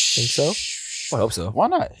so? I hope so. Why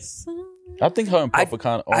not? I think her and Puff are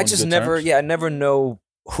kind of. I just never, I never know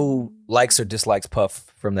who likes or dislikes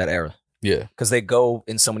Puff from that era Yeah, because they go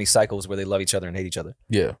in so many cycles where they love each other and hate each other.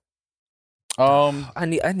 yeah.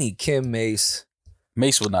 I need Kim, Mace.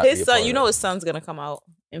 Mace will not. Be His a son, part you of know, that. his son's gonna come out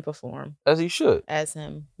and perform As he should. as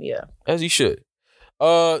him. Yeah. As he should.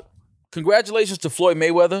 Congratulations to Floyd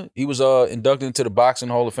Mayweather. He was inducted into the Boxing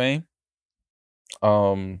Hall of Fame.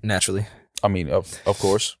 Naturally. I mean, of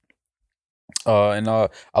course. And I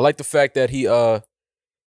like the fact that he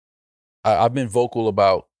I've been vocal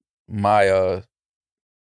about my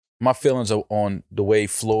my feelings on the way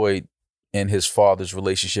Floyd and his father's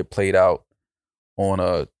relationship played out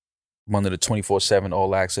on one of the 24/7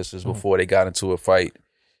 All Accesses before they got into a fight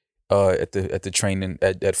at the training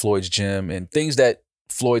at Floyd's gym, and things that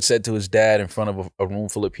Floyd said to his dad in front of a room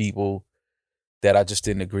full of people that I just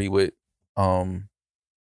didn't agree with.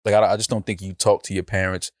 Like I just don't think you talk to your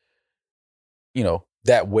parents, you know,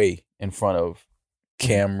 that way in front of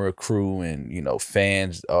camera crew and, you know,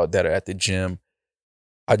 fans that are at the gym.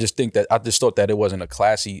 I just thought that it wasn't a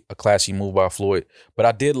classy move by Floyd. But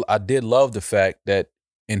I did love the fact that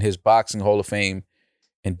in his Boxing Hall of Fame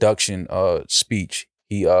induction speech,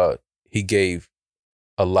 he gave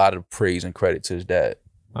a lot of praise and credit to his dad.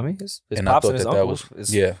 I mean, his And pops I and his thought that uncles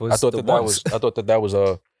was I thought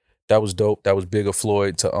that was dope. That was big of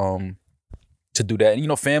Floyd to do that. And, you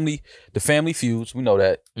know, the family feuds, we know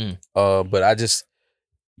that. But I just,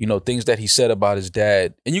 you know, things that he said about his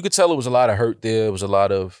dad, and you could tell it was a lot of hurt there. It was a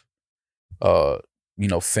lot of, you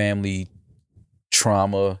know, family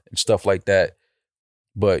trauma and stuff like that.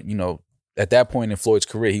 But, you know, at that point in Floyd's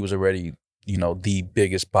career, he was already, you know, the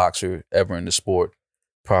biggest boxer ever in the sport,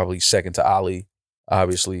 probably second to Ali,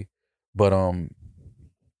 obviously. But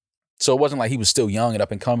so it wasn't like he was still young and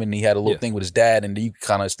up and coming and he had a little thing with his dad, and you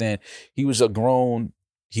kind of understand he was the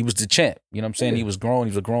champ. You know what I'm saying? He was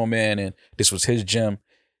a grown man, and this was his gym.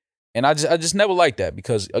 And I just never liked that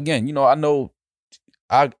because, again, you know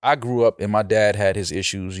I grew up and my dad had his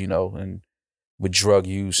issues, you know, and with drug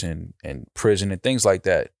use and prison and things like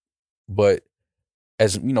that. But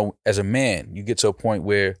as you know, as a man, you get to a point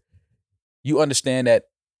where you understand that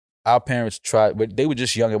our parents tried, but they were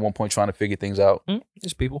just young at one point trying to figure things out.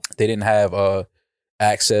 Just people. They didn't have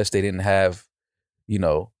access. They didn't have, you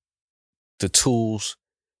know, the tools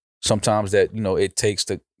sometimes that, you know, it takes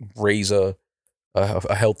to raise a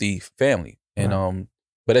healthy family. And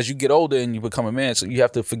but as you get older and you become a man, so you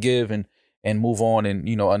have to forgive and move on and,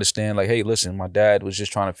 you know, understand like, hey, listen, my dad was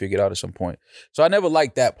just trying to figure it out at some point. So I never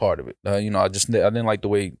liked that part of it. You know, I didn't like the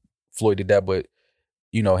way Floyd did that, but,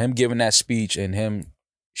 you know, him giving that speech and him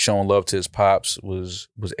showing love to his pops was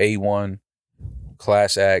A1,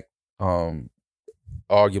 class act,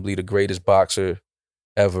 arguably the greatest boxer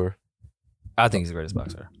ever. I think he's the greatest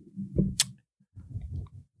boxer.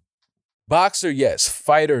 Boxer, yes.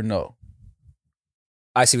 Fighter, no.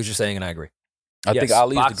 I see what you're saying, and I agree. I think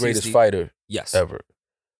Ali is the greatest fighter ever.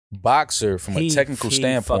 Boxer, from a technical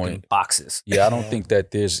standpoint, boxes. Yeah, I don't think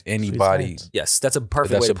that there's anybody. Yes, that's a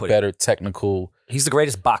perfect way to put it. That's a better technical. He's the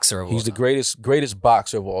greatest boxer of all time. He's the greatest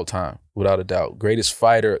boxer of all time, without a doubt. Greatest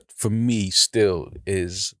fighter for me still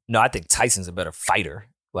is. No, I think Tyson's a better fighter.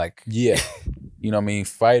 Like, yeah, you know what I mean.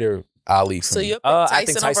 Fighter Ali. So you're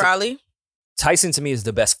Tyson over Ali? Tyson to me is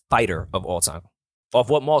the best fighter of all time. Off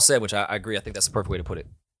what Maul said, which I agree. I think that's the perfect way to put it.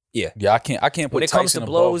 Yeah, yeah. I can't put when it comes Tyson to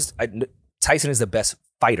blows. Tyson is the best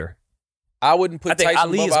fighter. I wouldn't put. I think Tyson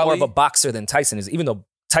Ali is more of a boxer than Tyson is, even though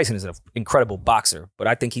Tyson is an incredible boxer, but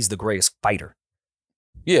I think he's the greatest fighter.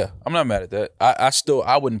 Yeah, I'm not mad at that.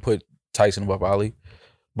 I wouldn't put Tyson above Ali,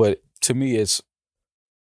 but to me, it's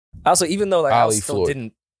Also, even though like, I Ali still Floyd.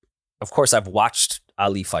 didn't, of course, I've watched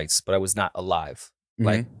Ali fights, but I was not alive.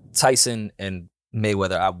 Like Tyson and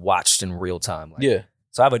Mayweather, I watched in real time. Like, yeah.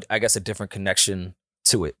 so I have, I guess, a different connection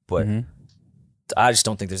to it, but I just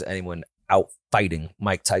don't think there's anyone out fighting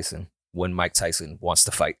Mike Tyson when Mike Tyson wants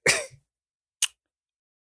to fight.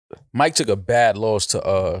 Mike took a bad loss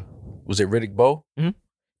to was it Riddick Bowe? Mhm.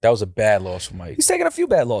 That was a bad loss for Mike. He's taken a few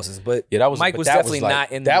bad losses, but Yeah, that was Mike but was that definitely like,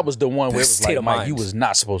 not in that was the one where it was state like of Mike, mind. you was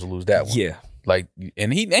not supposed to lose that one. yeah. Like,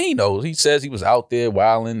 and he knows. He says he was out there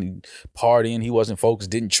wilding, partying. He wasn't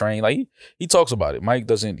focused, didn't train. Like he talks about it. Mike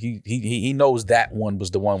doesn't. He knows that one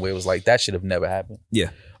was the one where it was like that should have never happened.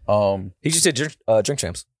 Yeah. He just did drink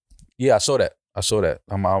champs. Yeah, I saw that. I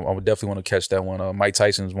would definitely want to catch that one. Mike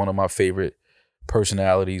Tyson is one of my favorite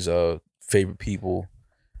personalities. Favorite people.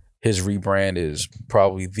 His rebrand is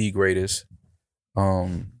probably the greatest.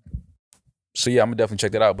 So yeah, I'm gonna definitely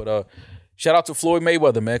check that out. But shout out to Floyd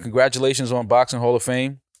Mayweather, man. Congratulations on Boxing Hall of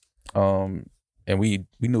Fame. And we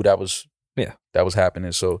knew that was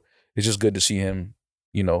happening. So it's just good to see him,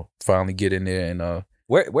 finally get in there and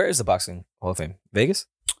Where is the Boxing Hall of Fame? Vegas?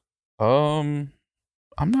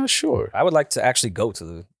 I'm not sure. I would like to actually go to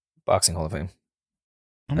the Boxing Hall of Fame.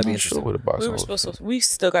 I'm That'd be not sure interesting. where the Boxing We Hall were of supposed Fame. to. We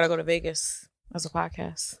still gotta go to Vegas as a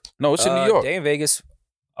podcast. No, it's in New York. Day in Vegas.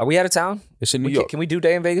 Are we out of town? It's in New We York. Can we do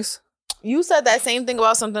Day in Vegas? You said that same thing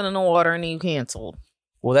about something in the water, and then you canceled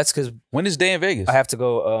Well, that's because When is Day in Vegas? I have to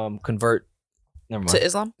go convert. Never mind. to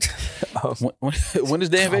Islam. When is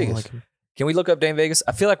Day in Oh, Vegas? like- Can we look up Day in Vegas?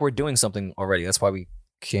 I feel like we're doing something already. That's why we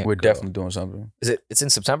can't. We're go. definitely doing something. Is it? It's in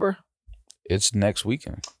September. It's next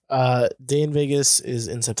weekend. Day in Vegas is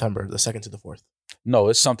in September, the 2nd to the 4th. No,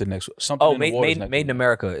 it's something next. Something. Oh, in the Made, water's Made, next Made in week.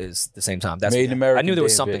 America is the same time. That's Made in America. I knew there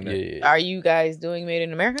was Day in something Vegas. there. Yeah. Are you guys doing Made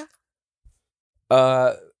in America?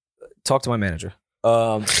 Talk to my manager.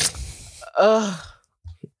 Ugh.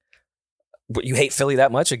 But you hate Philly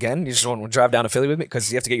that much again? You just want to drive down to Philly with me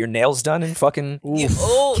because you have to get your nails done in fucking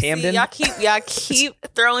Camden? See, y'all keep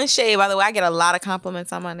throwing shade. By the way, I get a lot of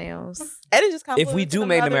compliments on my nails. Eddie just If complimented we do them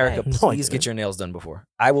Made the in other America, day. No, I please get didn't. your nails done before.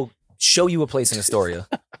 I will show you a place in Astoria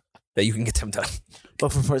that you can get them done. But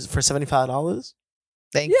for $75?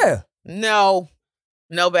 Thank you. Yeah. No,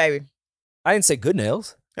 baby. I didn't say good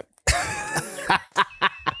nails.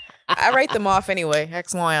 I write them off anyway.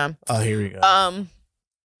 X Y. Oh, here we go.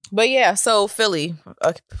 But yeah, so Philly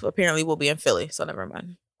apparently we'll be in Philly, so never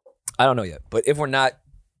mind. I don't know yet. But if we're not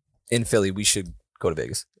in Philly, we should go to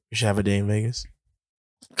Vegas. We should have a day in Vegas.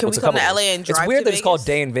 Can What's we a come to couple LA days? and drive? It's weird to that it's called Vegas?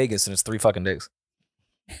 Day in Vegas and it's 3 fucking days.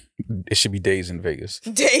 It should be days in Vegas.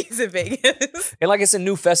 Days in Vegas. And like it's a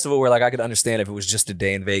new festival where like I could understand if it was just a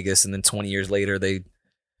day in Vegas and then 20 years later they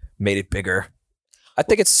made it bigger. I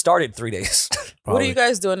think it started 3 days. What are you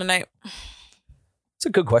guys doing tonight? It's a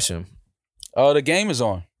good question. The game is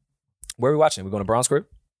on. Where are we watching? We going to Bron's crib?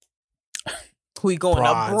 We going to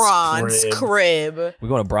Bron's Bron's crib. crib. We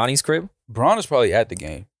going to Bronny's crib? Braun is probably at the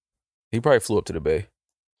game. He probably flew up to the Bay.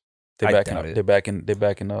 I They're doubt it. back in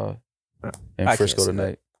I Frisco can't see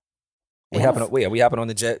tonight. Are we hopping on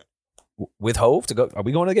the jet with Hove to go? Are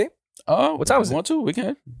we going to the game? What time is it? Want to? We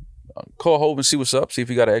can call Hove and see what's up. See if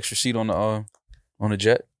he got an extra seat on the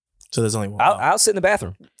jet. So there's only one. I'll sit in the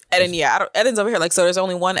bathroom. Eden, Eden's over here. Like, so there's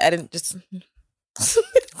only one. Eden just.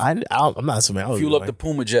 I'm not assuming. I was Fuel up going. the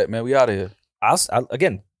Puma jet, man. We out of here. I'll sit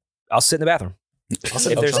in the bathroom. If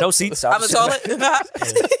there's no seats, I'll On the just sit in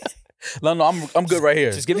toilet. No, I'm good right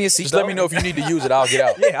here. Just give me a seat. Just let me know if you need to use it. I'll get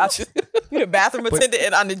out. Yeah, I'll just You the bathroom attendant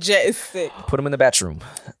and on the jet is sick. put them in the bathroom.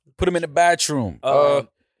 Put him in the bathroom. you Elon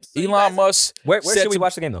guys- Musk. Where said should we to-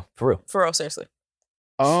 watch the game though? For real. For real, seriously.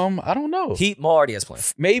 I don't know. Heat Mall already has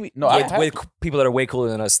plans. Maybe no. With people that are way cooler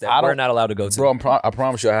than us that I we're don't- not allowed to go to. Bro, I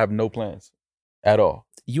promise you, I have no plans at all.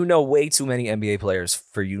 You know way too many NBA players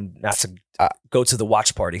for you not to go to the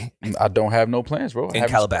watch party. I don't have no plans, bro. In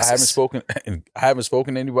Calabasas. I haven't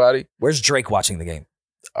spoken to anybody. Where's Drake watching the game?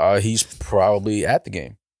 He's probably at the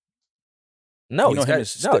game. No, You know,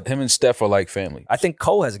 he's got, no. him and Steph are like family, I think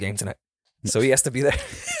Cole has a game tonight, so he has to be there.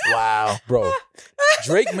 Wow. bro.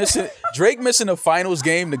 Drake missing a finals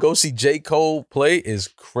game to go see J. Cole play is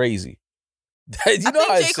crazy. You know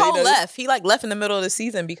how I think J. Cole that is? left. He left in the middle of the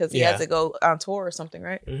season because he Yeah. had to go on tour or something,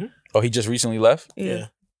 right? Oh, he just recently left. Yeah.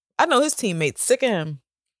 I know his teammates sick of him.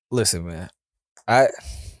 Listen, man,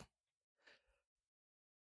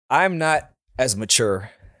 I'm not as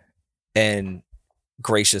mature and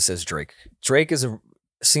gracious as Drake. Drake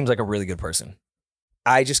seems like a really good person.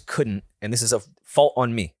 I just couldn't, and this is a fault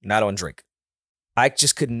on me, not on Drake. I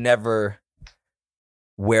just could never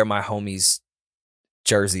wear my homie's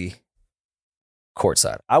jersey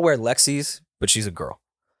courtside. I wear Lexi's, but she's a girl.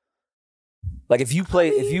 Like if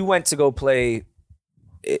you went to go play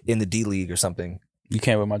in the D League or something, You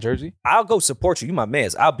can't wear my jersey? I'll go support you. You my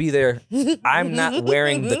mans. I'll be there. I'm not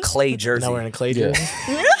wearing the Clay jersey. Not wearing a Clay jersey.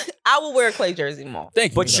 I will wear a Clay jersey more.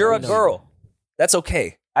 Thank you. But you're a girl. That's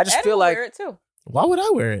okay. I just Eddie feel would like wear it too. Why would I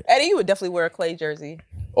wear it? Eddie, you would definitely wear a Clay jersey.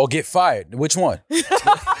 Or get fired. Which one?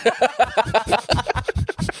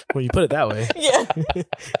 Well, you put it that way. Yeah.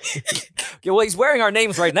 yeah, well, he's wearing our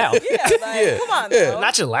names right now. Yeah, like, Yeah. come on, Yeah. though.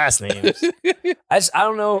 Not your last name. I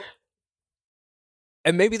don't know.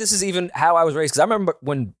 And maybe this is even how I was raised. Because I remember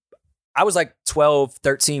when I was like 12,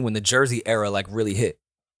 13 when the jersey era like really hit.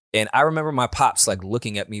 And I remember my pops like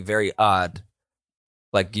looking at me very odd.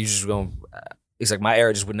 Like you just going, it's like my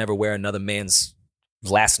era just would never wear another man's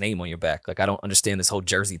last name on your back. Like I don't understand this whole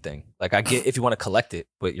jersey thing. Like I get if you want to collect it,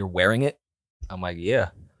 but you're wearing it. I'm like, yeah.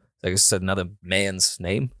 Like it's another man's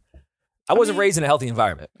name. I wasn't raised in a healthy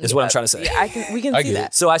environment, is what I'm trying to say. Yeah, we can I see get that.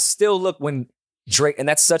 it. So I still look when Drake, and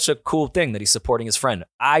that's such a cool thing that he's supporting his friend.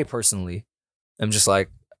 I personally am just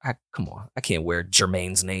like, come on, I can't wear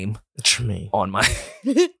Jermaine's name Jermaine. on my.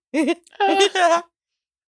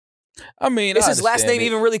 I mean, Is I his last understand name it.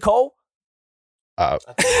 even really Cole?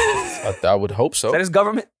 I would hope so. Is that his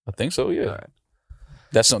government? I think so, yeah. All right.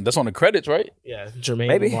 That's on the credits, right? Yeah, Jermaine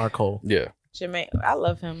Maybe. Lamar Cole. Yeah. Jermaine, I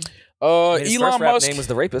love him. I mean, his Elon first rap Musk. name was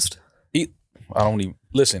the rapist. I don't even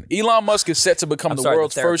listen. Elon Musk is set to become I'm the sorry, the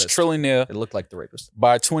world's first therapist. trillionaire It looked like the rapist.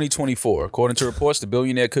 by 2024. According to reports, the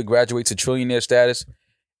billionaire could graduate to trillionaire status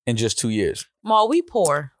in just 2 years. Ma, we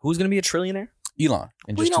poor. Who's gonna be a trillionaire? Elon.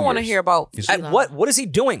 In just We don't 2 want to years. hear about He's- At Elon. what? What is he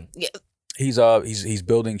doing? He's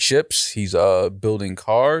building ships. He's building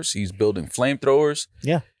cars. He's building flamethrowers.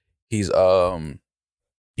 Yeah. He's telling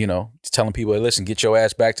people, hey, listen, get your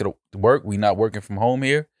ass back to the work. We not working from home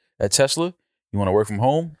here at Tesla. You want to work from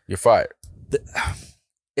home? You're fired.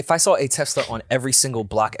 If I saw a Tesla on every single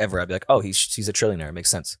block ever, I'd be like, oh, he's a trillionaire. It makes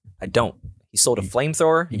sense. I don't. He sold a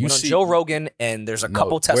flamethrower. He You went on see- Joe Rogan, and there's a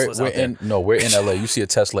couple Teslas out there. We're in LA. You see a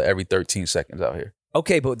Tesla every 13 seconds out here.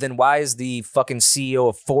 Okay, but then why is the fucking CEO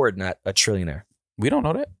of Ford not a trillionaire? We don't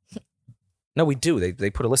know that. No, we do. They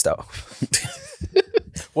put a list out.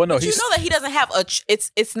 Well, no, But you know that he doesn't have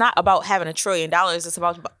it's not about having $1 trillion. It's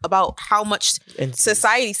about how much And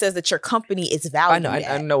society says that your company is I valued. know.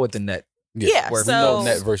 I know what the net. Yeah, we so know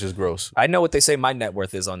net versus gross. I know what they say my net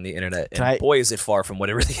worth is on the internet, and Can I- boy, is it far from what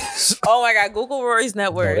it really is. oh my God, Google Rory's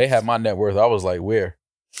net No, worth. they have my net worth. I was like, where?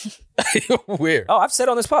 Where? Oh, I've said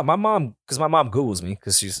on this pod, my mom Googles me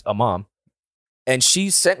because she's a mom, and she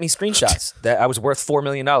sent me screenshots that I was worth $4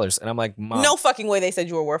 million, and I'm like, Mom, No fucking way they said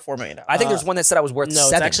you were worth $4 million. I think there's one that said I was worth no,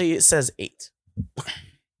 $7. it says 8.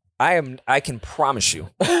 I can promise you.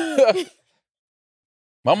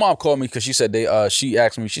 My mom called me because she said she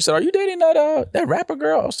asked me, she said, are you dating that rapper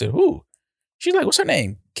girl? I said, who? She's like, what's her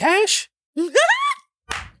name? Cash? I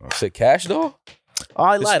said, Cash doll? Oh,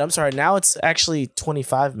 I lied. I'm sorry. Now it's actually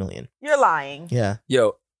 25 million. You're lying. Yeah.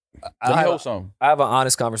 Yo, Let me hold something. I have an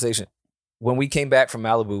honest conversation. When we came back from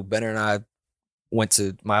Malibu, Benner and I went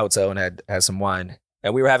to my hotel and had some wine,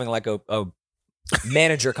 and we were having like a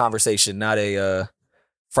manager conversation, not a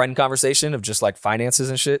friend conversation of just like finances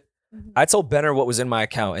and shit. I told Benner what was in my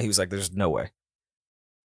account, and he was like, "There's no way.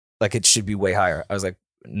 Like it should be way higher." I was like,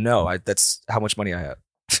 "No, that's how much money I have.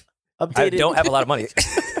 Updated. I don't have a lot of money.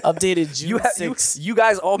 Updated June you 6th. you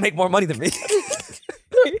guys all make more money than me."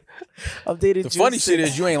 Updated The June funny 6th. shit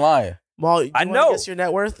is you ain't lying. Well, you I wanna know. Guess your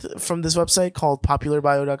net worth from this website called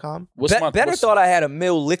popularbio.com. Benner thought I had $1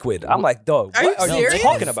 million liquid. I'm like, dog, Are what you are you serious?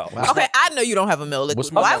 talking about? Okay, I know you don't have $1 million.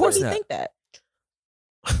 What's my Why net would worth? he Of course think that?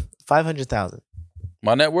 500,000.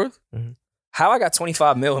 My net worth? How I got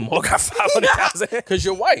 25 million more got 500,000? Because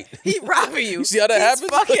you're white. He robbing you. You see how that He's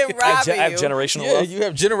happens? fucking I robbing have you. generational Yeah, wealth. you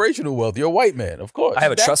have generational wealth. You're a white man, of course. I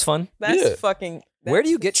have a That- trust fund. That's Yeah. fucking. Where do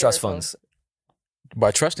you that's get trust hysterical. funds?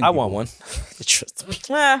 By trusting I people. want one.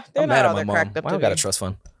 They're I'm not mad all at my that mom. cracked up Why to I got a be. trust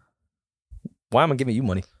fund? Why am I giving you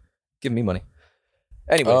money? Give me money.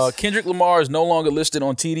 Anyways, Kendrick Lamar is no longer listed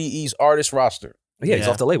on TDE's artist roster. yeah, he's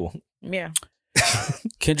Yeah. off the label. Yeah.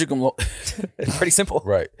 Kendrick Lamar, It's pretty simple.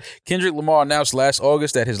 right. Kendrick Lamar announced last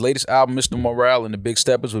August that his latest album, Mr. Morale and the Big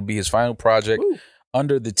Steppers, would be his final project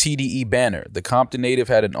under the TDE banner. The Compton native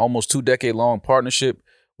had an almost 2-decade-long partnership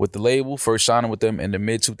with the label, first signing with them in the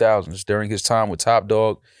mid-2000s. During his time with Top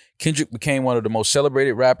Dog, Kendrick became one of the most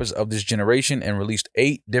celebrated rappers of this generation and released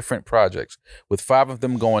 8 different projects, with 5 of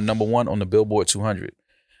them going #1 on the Billboard 200.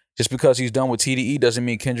 Just because he's done with TDE doesn't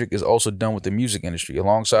mean Kendrick is also done with the music industry.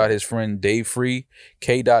 Alongside his friend Dave Free,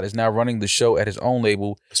 K-Dot is now running the show at his own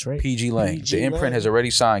label, That's right. PG Lang. PG The imprint Lang. has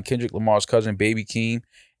already signed Kendrick Lamar's cousin, Baby Keem,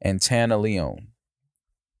 and Tana Leon.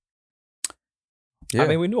 Yeah. I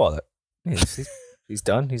mean, we knew all that. He's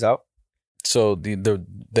done. He's out. So the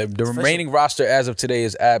remaining roster as of today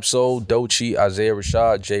is Absol, Doechii, Isaiah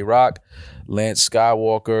Rashad, J-Rock, Lance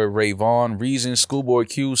Skywalker, Ray Vaughn, Reason, Schoolboy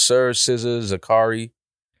Q, Sir, SZA, Zakari.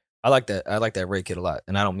 I like that. I like that Ray kid a lot,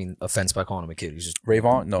 and I don't mean offense by calling him a kid. He's just Ray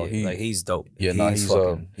Vaughn? No, he's dope. Yeah, no,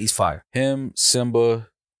 he's fire. him, Simba,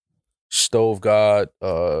 Stove God,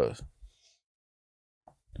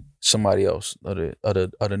 somebody else,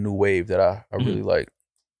 other new wave that I really like.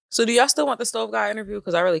 So do y'all still want the Stove Guy interview?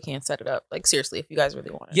 Because I really can't set it up. Like seriously, if you guys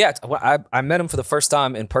really want it. Yeah, I met him for the first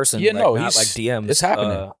time in person. Yeah, like, no, not like DMs. it's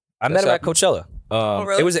happening. I met him at Coachella.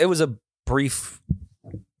 really? It was a brief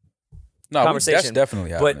Conversation. That's conversation,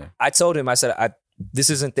 definitely but happening. I told him, I said, this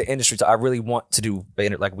isn't the industry. I really want to do,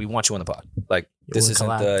 like, we want you on the pod. Like, this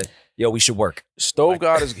wanna isn't collab. we should work. Stove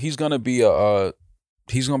God he's gonna be one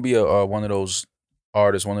of those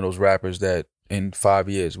artists, one of those rappers that in 5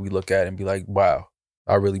 years we look at and be like, wow,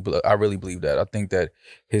 I really believe that. I think that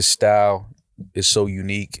his style is so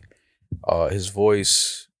unique, his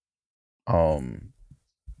voice,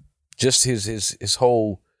 just his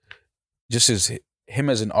whole, just him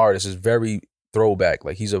as an artist is very throwback.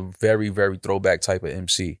 Like he's a very, very throwback type of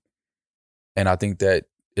MC, and I think that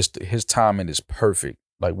his timing is perfect.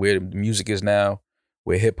 Like where the music is now,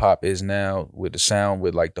 where hip hop is now, with the sound,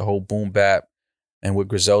 with like the whole boom bap, and what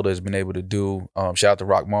Griselda has been able to do. Shout out to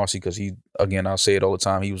Rock Marcy, because I'll say it all the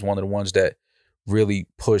time, he was one of the ones that really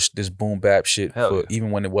pushed this boom bap shit even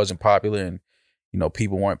when it wasn't popular and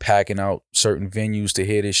people weren't packing out certain venues to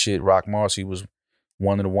hear this shit. Rock Marcy was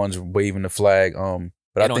one of the ones waving the flag. But And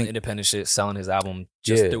I on think independent shit, selling his album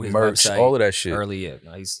just through his merch, website, all of that shit. early. Yeah,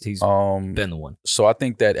 no, he's been the one. So I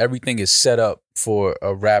think that everything is set up for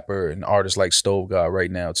a rapper and artist like Stove God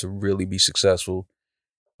right now to really be successful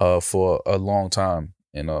for a long time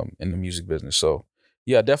in the music business. So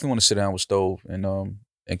yeah, I definitely want to sit down with Stove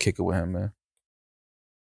and kick it with him, man.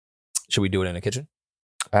 Should we do it in the kitchen?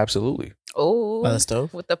 Absolutely. Oh, By the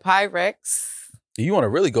stove? with the Pyrex. If you want to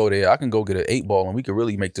really go there, I can go get an 8-ball and we could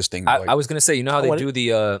really make this thing. I was gonna say, you know how they what do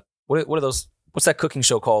the what are those? What's that cooking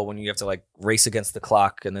show called when you have to like race against the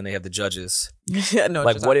clock and then they have the judges? Yeah, no.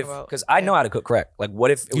 Like what if? Because I know how to cook crack. Like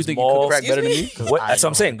what if it You was think you Maul? could crack better than me? Because What, I that's what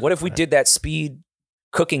I'm know saying. how to What cook if we crack. did that speed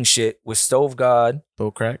cooking shit with Stove God,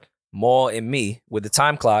 Boat crack? Maul, and me with the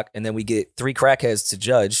time clock, and then we get 3 crackheads to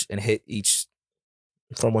judge and hit each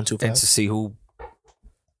From 125? and to see who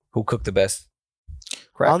cooked the best I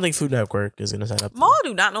crack. don't think Food Network is going to sign up. Maul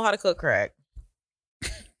do not know how to cook crack.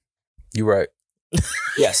 You're right.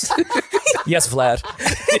 Yes, yes, Vlad.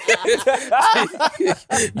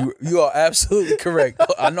 you are absolutely correct.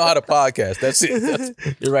 I know how to podcast. That's it.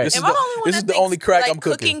 You're right. This Am is I the only one this that is the thinks, only crack like, I'm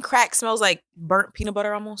cooking. Crack smells like burnt peanut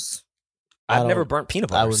butter almost. I've I never don't- burnt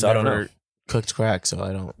peanut I butter, would so I don't never know. cooked crack, so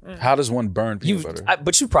I don't. How does one burn peanut butter?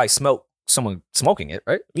 But you probably smelt someone smoking it,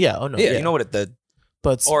 right? Yeah, oh no. yeah, you know what the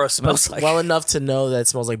but aura smells but like. well enough to know that it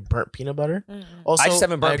smells like burnt peanut butter. Also, I just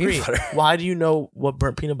haven't burnt agree. peanut butter. Why do you know what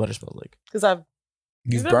burnt peanut butter smells like? Because I've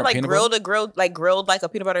You've never burnt like peanut grilled butter? grilled like a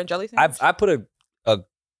peanut butter and jelly sandwich. I put a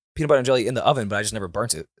peanut butter and jelly in the oven, but I just never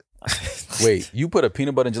burnt it. Wait, you put a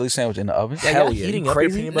peanut butter and jelly sandwich in the oven? Hell you're yeah, heating you up your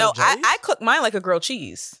crazy? peanut butter No, and jelly? I cook mine like a grilled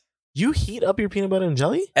cheese. You heat up your peanut butter and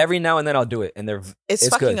jelly? Every now and then I'll do it, and It's It's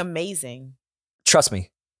fucking good. amazing. trust me,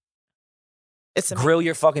 It's amazing. grill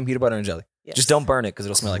your fucking peanut butter and jelly. Yes. Just don't burn it because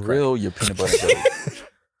it'll smell like Grill your peanut butter and jelly.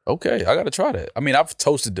 Okay, I gotta try that. I mean, I've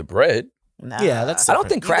toasted the bread. Nah. Yeah, that's- I don't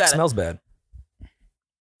think You crack gotta- smells bad.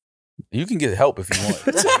 You can get help if you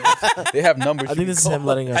want. They have numbers. I think this is him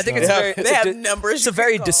letting us I think know. it's Yeah. very, They have a, numbers. it's you a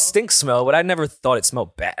very can call. distinct smell, but I never thought it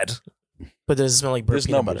smelled bad. But does it smell like burnt There's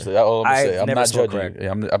peanut numbers. butter? That's all I'm I've gonna say. I'm never not smoked judging crack.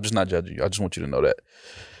 you. I'm just not judging you. I just want you to know that.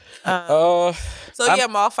 So I'm- yeah,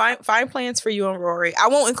 Maul, find plans for you and Rory. I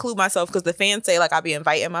won't include myself because the fans say like I be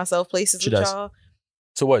inviting myself places She with does. y'all.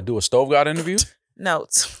 So what? Do a Stove God interview? No,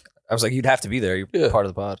 I was like, you'd have to be there. You're Yeah. part of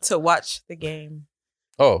the pod. to watch the game.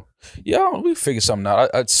 Oh, yeah. We figure something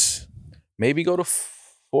out. I'd maybe go to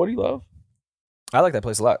 40 Love. I like that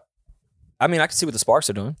place a lot. I mean, I can see what the Sparks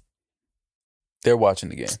are doing. They're watching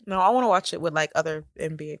the game. No, I want to watch it with like other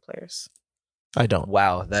NBA players. I don't.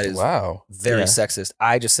 Wow, that is Wow. very Yeah. sexist.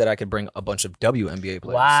 I just said I could bring a bunch of WNBA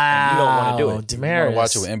players. Wow. And you don't want to do it. You want Damaris. to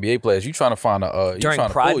watch it with NBA players? You trying to find a? You During trying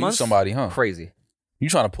to Pride pull you Month? somebody, huh? Crazy. You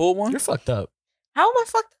trying to pull one? You're fucked up. How am I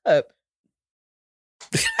fucked up?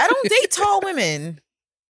 I don't date tall women.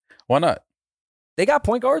 Why not? They got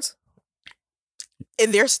point guards?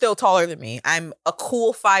 and they're still taller than me. I'm a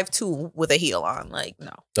cool 5'2" with a heel on. Like,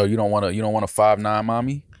 no. Oh, you don't want a 5'9"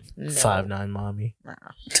 mommy? No. 5'9" mommy. Nah.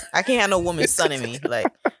 I can't have no woman stunning me.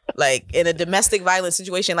 Like in a domestic violence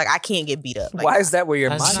situation, like I can't get beat up. Like, Why is that where your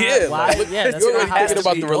That's mind? not- Yeah, why- like, yeah, that's you're not already how it thinking has about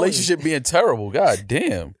to the be going. relationship being terrible. God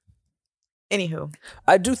damn. Anywho,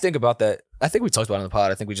 I do think about that. I think we talked about it on the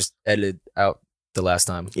pod. I think we just edited out the last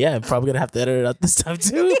time. Yeah, I'm probably gonna have to edit it out this time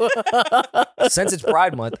too. Since it's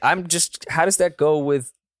Pride Month, I'm just, how does that go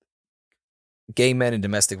with gay men and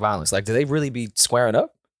domestic violence? Like, do they really be squaring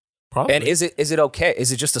up? Probably. And is it okay?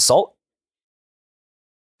 Is it just assault?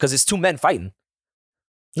 Because it's two men fighting.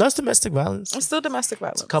 No, it's domestic violence. it's still domestic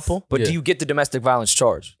violence. It's a couple. But Yeah. do you get the domestic violence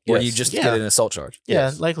charge? Or Yes. you just Yeah. get an assault charge? Yeah,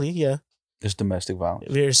 Yes. likely. Yeah, It's domestic violence.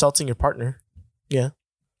 if you're assaulting your partner.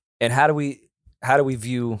 And how do we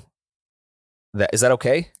view that? Is that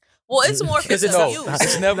okay? Well, it's more Is it abuse. no?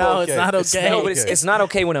 It's never No, okay. it's not okay. No, but it's not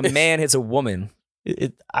okay when a man hits a woman.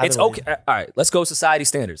 Either It's way. okay. All right, let's go society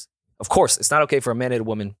standards. Of course, it's not okay for a man to hit a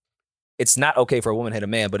woman. It's not okay for a woman to hit a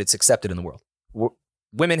man, but it's accepted in the world.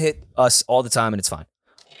 Women hit us all the time, and it's fine.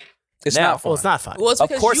 It's Now- not fun. Well, it's not fine. Well, it's Of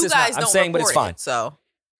because course you it's not. guys I'm don't saying, but it's report fine. it, so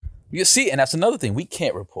You see, and that's another thing. We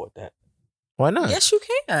can't report that. Why not? yes, you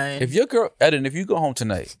can. If your girl, Eden, if you go home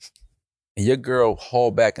tonight and your girl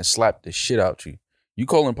haul back and slap the shit out you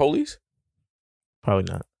calling police?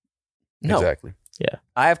 Probably not. No, Exactly.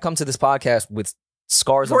 I have come to this podcast with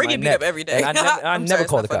scars Before on my you get beat neck, up every day, and I I'm never sorry,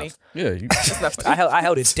 called the it's not funny. cops. Yeah, you It's not funny. I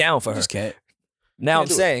held it down for her. just can't. Now Can't I'm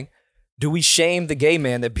do it. saying, do we shame the gay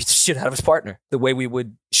man that beat the shit out of his partner the way we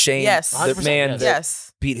would shame Yes. the 100%, man yes. that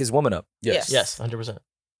Yes. beat his woman up? Yes. Yes, 100%.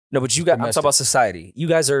 No, but you got. I'm Domestic. talking about society. You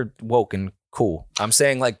guys are woke and cool. I'm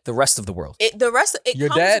saying like the rest of the world. The rest of it Your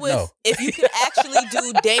comes dad? with No. if you can actually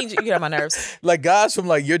do danger. You get on my nerves. Like guys from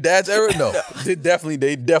like your dad's era? No. They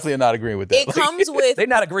definitely are not agreeing with that. It comes with They're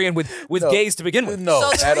not agreeing with No. gays to begin with. No,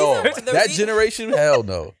 So the at all. reason- the That reason- generation, hell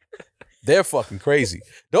no. They're fucking crazy.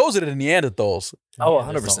 Those are the Neanderthals. Oh,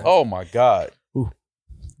 100%. Oh my God. Ooh.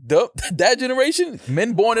 That generation,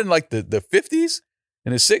 men born in like the 50s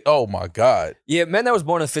and the 60s. Oh my God. Yeah, men that was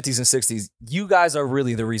born in the 50s and 60s, you guys are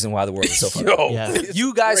really the reason why the world is so fucked up. Yo, Yeah. it's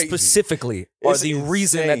You guys crazy. specifically are It's the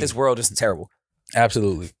reason that insane. this world is terrible.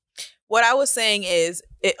 Absolutely. what I was saying is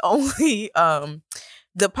it only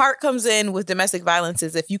the part comes in with domestic violence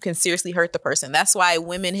is if you can seriously hurt the person. That's why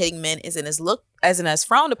women hitting men isn't as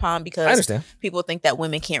frowned upon I because understand. people think that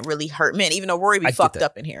women can't really hurt men, even though Rory be I get fucked that.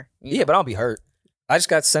 up in here. Yeah, but I don't be hurt. I just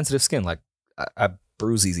got sensitive skin. Like I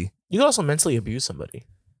bruise easy. You can also mentally abuse somebody.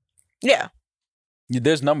 Yeah.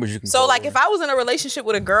 There's numbers you can So call like in. if I was in a relationship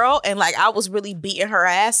with a girl and like I was really beating her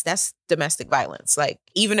ass, that's domestic violence. Like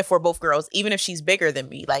even if we're both girls, even if she's bigger than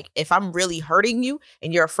me, like if I'm really hurting you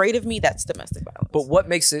and you're afraid of me, that's domestic violence. But what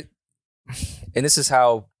makes it? And this is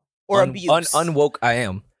how or abuse. unwoke I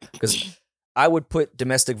am, because I would put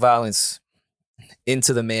domestic violence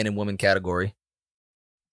into the man and woman category.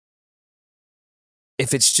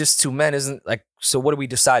 If it's just two men, isn't like, so what are we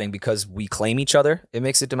deciding? Because we claim each other, it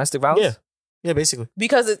makes it domestic violence? Yeah. Yeah, basically.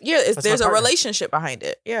 Because That's there's my a partner. relationship behind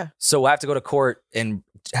it. Yeah. So I have to go to court and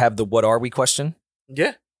have the what are we question?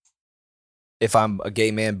 Yeah. If I'm a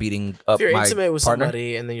gay man beating up If you're my intimate with partner?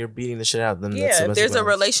 somebody and then you're beating the shit out of them, that's Yeah. If domestic there's a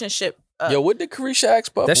violence. relationship. Yo, what did Carisha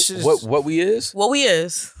ask Puff? That shit is- What we is? What we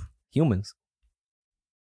is. Humans.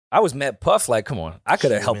 I was mad Puff, like, come on. I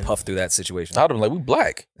could have helped Human. Puff through that situation. I would have been like, we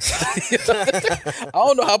black. I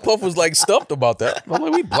don't know how Puff was like stumped about that. I'm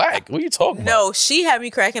like, we black. What are you talking about? No, she had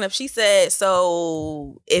me cracking up. She said,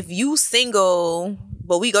 so if you single,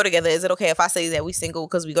 but we go together, is it okay if I say that we single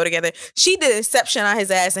because we go together? She did Inception on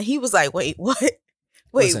his ass and he was like, wait, what?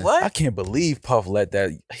 Wait, Listen, I what? can't believe Puff let that.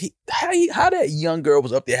 How that young girl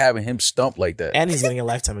was up there having him stumped like that. And he's getting a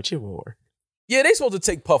Lifetime Achievement Award. Yeah, they supposed to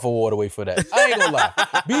take Puff Award away for that. I ain't gonna lie.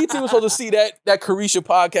 BET was supposed to see that Carisha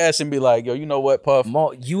podcast and be like, yo, you know what, Puff?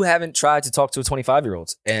 Mo, you haven't tried to talk to a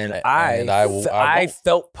 25-year-old. And I I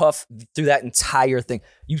felt Puff through that entire thing.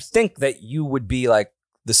 You think that you would be like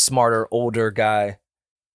the smarter, older guy,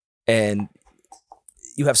 and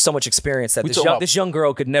you have so much experience that We talking about- this young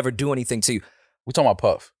girl could never do anything to you. We talking about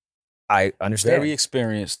Puff. I understand. Very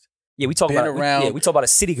experienced yeah, we talk been about around we talk about a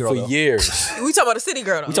city girl. for though. years. We talking about a city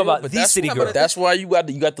girl though. We talk about But the that's- city girl. That's why you got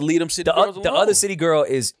to lead them city girls The alone. other city girl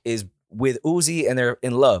is with Uzi and they're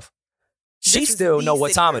in love. She This is still the know what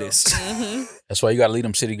city time girl. it is. Mhm. That's why you got to lead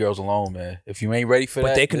them city girls alone, man. If you ain't ready for But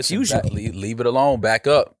that, they confuse you. Leave it alone. Back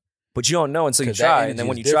up. But you don't know until you 'Cause that try. energy And then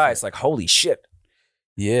when is you try, different. it's like, holy shit.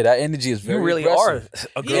 Yeah, that energy is very You really aggressive.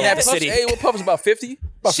 are a girl Yeah, in the Puff's- city. Hey, what Puff is about 50?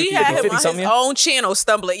 About She 50 had him 50 on his something, yeah? own channel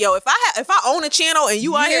stumbling. Yo, if I own a channel and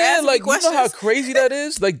you out here asking like me questions, you know how crazy that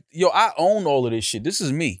is? Like, yo, I own all of this shit. This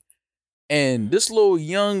is me. and this little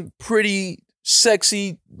young, pretty,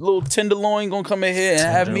 sexy little tenderloin gonna come in here and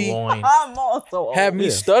Tenderloin. I'm also have me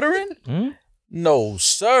stuttering? Hmm? No,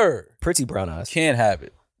 sir. Pretty brown eyes. Can't have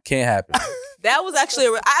it. Can't happen. That was actually,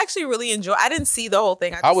 I actually really enjoyed. I didn't see the whole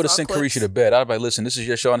thing. I would have saw sent clips. Carisha to bed. I'd be like, listen, this is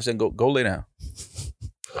your show. And I said, go lay down.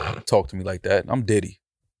 Talk to me like that. I'm Diddy.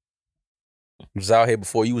 I was out here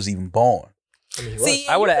before you was even born. See,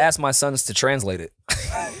 I would have asked my sons to translate it.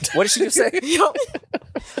 What did she just say? Yo,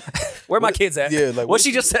 Where are my kids at? Yeah, like, what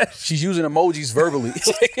she just said? She's using emojis verbally.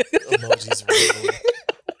 Emojis. Really.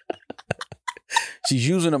 She's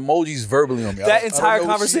using emojis verbally on me. That I entire don't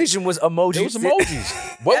know what conversation was emojis. It was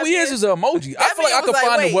emojis. What we is an emoji. I feel like I was could like,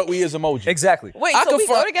 find wait. the what we is emoji. Exactly. wait, I so could we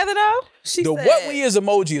go find- together now? She The said, what we is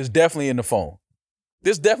emoji is definitely in the phone.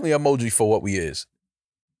 There's definitely an emoji for what we is.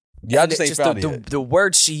 Yeah, I And just it ain't found it the, yet. the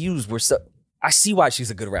words she used were so. I see why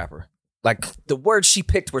she's a good rapper. Like the words she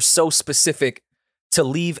picked were so specific to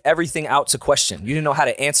leave everything out to question. You didn't know how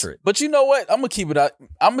to answer it. But you know what? I'm gonna keep it out.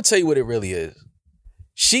 I'm gonna tell you what it really is.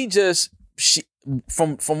 She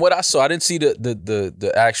from what I saw, I didn't see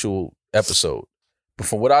the actual episode, but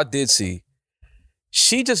from what I did see,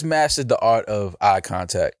 she just mastered the art of eye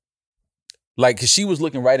contact. Like, cause she was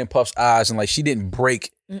looking right in Puff's eyes, and like she didn't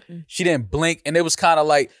break, she didn't blink, and it was kind of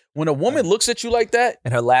like when a woman looks at you like that,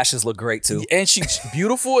 And her lashes look great too. and she's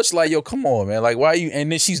beautiful. It's like, yo, come on, man. Like, why are you?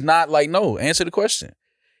 And then she's not like, no, answer the question.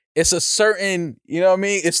 It's a certain, you know what I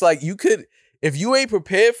mean? It's like you could, if you ain't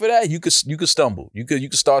prepared for that, you could stumble. You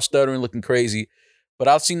could start stuttering, looking crazy. But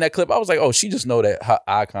I've seen that clip. I was like, oh, she just know that her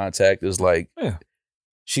eye contact is like,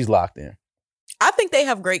 she's locked in. I think they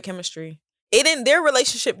have great chemistry. Their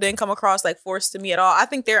relationship didn't come across like forced to me at all. I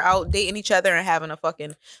think they're out dating each other and having a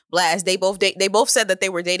fucking blast. They both said that they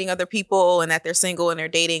were dating other people and that they're single and they're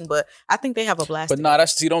dating, but I think they have a blast. But nah,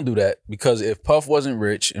 don't do that. Because if Puff wasn't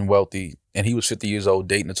rich and wealthy and he was 50 years old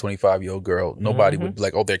dating a 25-year-old girl, nobody would be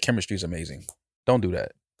like, oh, their chemistry is amazing. Don't do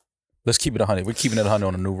that. Let's keep it 100. We're keeping it 100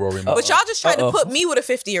 on a new Rory. But y'all just tried to put me with a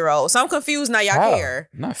 50-year-old. So I'm confused now. Y'all How? care.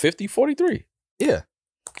 Not 50, 43. Yeah.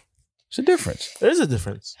 It's a difference. There is a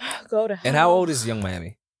difference. Go to hell. And how old is Young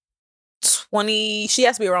Miami? 20. She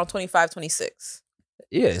has to be around 25, 26.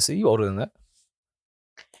 Yeah, so you older than that.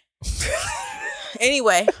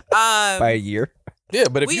 Anyway, By a year. Yeah,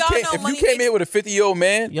 but if We you all came, know if you money came makes- in with a 50-year-old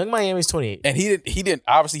man Young Miami's 28. and he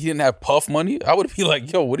didn't have Puff money, I would be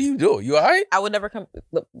like, yo, what are you doing? You all right? I would never come.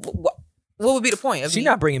 What would be the point? of She's me-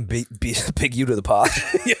 not bringing big you to the pod.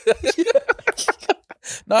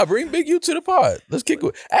 Nah, bring Big U to the pod. Let's kick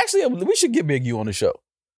it. Actually, we should get Big U on the show.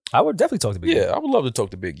 I would definitely talk to Big Yeah, U. I would love to talk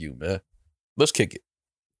to Big U, man. Let's kick it.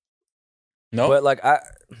 No? But like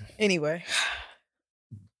Anyway,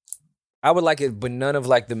 I would like it, but none of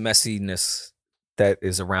like the messiness that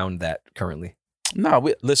is around that currently. Nah,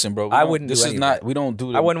 listen, bro. I wouldn't This do is any of not. that. We don't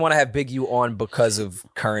do. I wouldn't want to have Big U on because of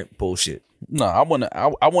current bullshit. No, I want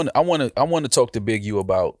to talk to Big U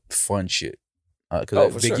about fun shit.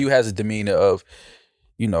 Because for Big sure. U has a demeanor of,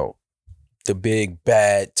 you know, the big,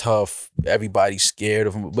 bad, tough, everybody's scared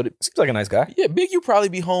of him. But Seems like a nice guy. yeah, Big U probably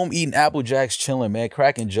be home eating Apple Jacks, chilling, man,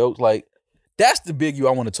 cracking jokes. Like, that's the Big U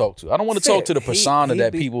I want to talk to. I don't want to talk to the persona He'd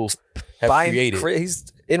that be people have buying created.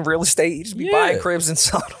 He's in real estate. He just be Yeah. buying cribs and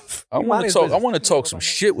selling them. I want to talk. I want to talk some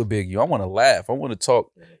shit with Big U. I want to laugh. I want to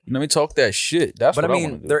talk. You know what I mean? Talk that shit. That's But what I I want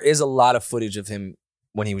to mean, do. there is a lot of footage of him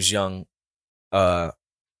when he was young,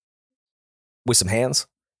 with some hands.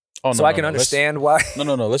 Oh, So no, I no, can no. understand why. No.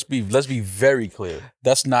 Let's be very clear.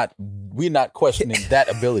 That's not. We're not questioning that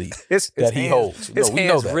ability His that he hands, holds. His No, we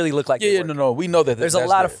hands know that. really look like they Yeah, work. no. We know that. There's a that's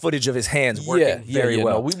lot of there. footage of his hands working very No,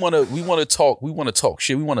 well. we want to talk. We want to talk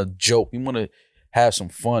shit. We want to joke. We want to have some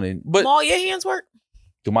fun. But Maul, your hands work?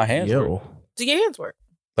 do my hands work? Do your hands work?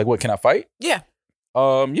 Like what? Can I fight? Yeah.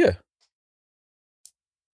 Yeah.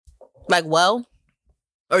 Like, well?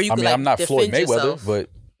 Or you I could, mean, like, I'm not Floyd defend Mayweather, yourself. but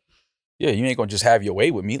yeah, you ain't gonna just have your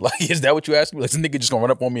way with me. Like, is that what you asked me? Like, this nigga just gonna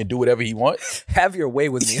run up on me and do whatever he wants? Have your way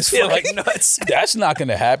with me. It's Yeah, fucking nuts. That's not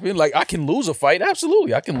gonna happen. Like, I can lose a fight.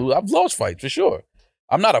 Absolutely, I can lose. I've lost fights for sure.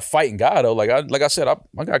 I'm not a fighting guy though. Like I said, I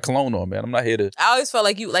got cologne on, man. I'm not here to. I always felt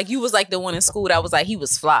like you was like the one in school that was like, he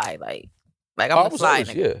was fly. Like I'm I the was fly always,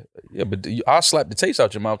 nigga. yeah. But I'll slap the taste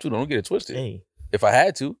out your mouth too. Don't get it twisted. Hey. If I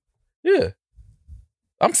had to, yeah.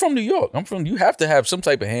 I'm from New York. You have to have some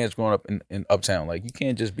type of hands growing up in Uptown. Like, you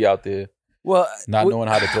can't just be out there Well, not knowing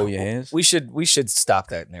how to throw your hands. We should stop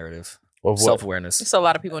that narrative. Of what? Self-awareness. There's a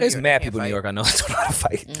lot of people in New There's York. mad that people in can't New York I know that don't know how to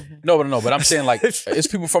fight. No, but I'm saying, like, it's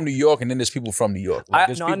people from New York and then there's people from New York. Like,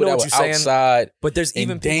 there's I people know that what were you're saying, outside but there's in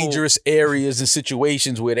even people- dangerous areas and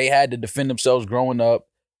situations where they had to defend themselves growing up.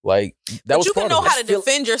 Like, that But was you can part know of it. how to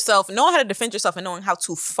defend yourself. Knowing how to defend yourself and knowing how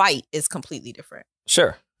to fight is completely different.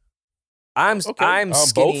 Sure. I'm both.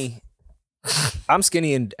 skinny. I'm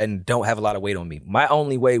skinny and don't have a lot of weight on me. My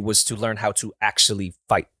only way was to learn how to actually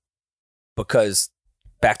fight. Because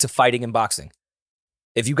back to fighting and boxing.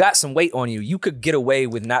 If you got some weight on you, you could get away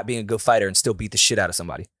with not being a good fighter and still beat the shit out of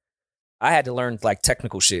somebody. I had to learn like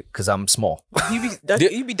technical shit because I'm small. You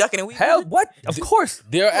be ducking and weaving. Hell, what? Of course.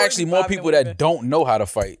 There are actually more people that don't know how to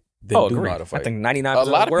fight than do know how to fight. I think 99% A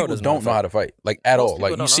lot of the world people doesn't don't know how to fight, like at Most all. people Like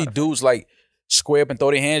don't you know see how to dudes like square up and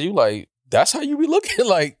throw their hands. You like that's how you be looking.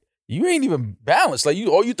 Like you ain't even balanced. Like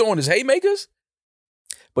all you throwing is haymakers.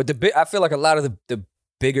 But I feel like a lot of the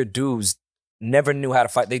bigger dudes never knew how to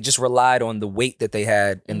fight. They just relied on the weight that they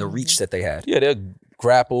had and the reach that they had. Yeah, they'll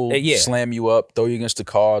grapple, Yeah. slam you up, throw you against the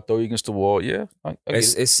car, throw you against the wall. Yeah, I get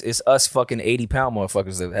it. It's us fucking 80-pound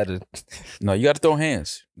motherfuckers that had to. No, you got to throw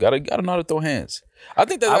hands. Gotta know how to throw hands. I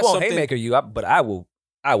think that's I won't something. haymaker you up, but I will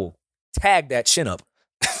tag that chin up.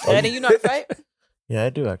 Eddie, you know how to fight? Yeah, I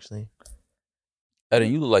do actually. Eddie,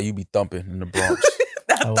 you look like you be thumping in the Bronx.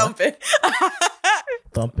 Not what? thumping.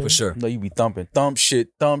 Thumping. For sure. No, you be thumping, thump shit.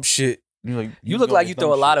 You look like you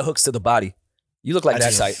throw a lot of hooks to the body. You look like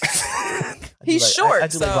that type. He's short, I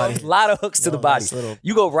do like so- body. A lot of hooks to the body. nice little-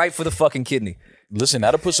 You go right for the fucking kidney. Listen,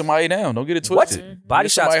 that'll put somebody down. Don't get it What? twisted. Body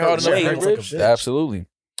Get shots somebody hard hurt enough way to hurt more. Like a ribs. bitch. Absolutely.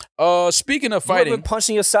 Speaking of You ever fighting, been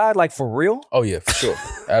punching your side like for real? oh yeah, for sure,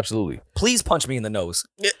 absolutely. Please punch me in the nose.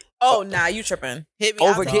 Oh, nah, you tripping. Hit me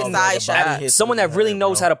Over over getting side the shot. body hit. Someone that really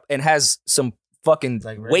knows how to and has some fucking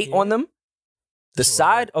Like right weight here? on them. The Sure.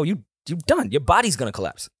 side, oh, you done. Your body's gonna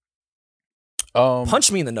collapse.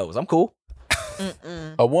 Punch me in the nose. I'm cool.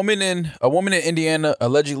 Mm-mm. A woman in Indiana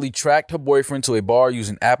allegedly tracked her boyfriend to a bar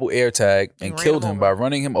using Apple AirTag and And ran killed him him over. by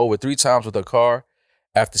running him over 3 times with her car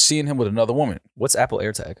after seeing him with another woman. What's Apple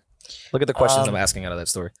AirTag? Look at the questions Um, I'm asking out of that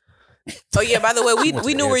story. Oh yeah, by the way, What's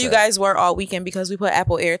we the knew where you AirTag? guys were all weekend because we put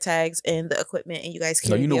Apple AirTags in the equipment and you guys No,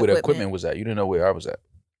 carried you knew the where the equipment was at. You didn't know where I was at.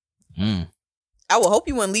 I would hope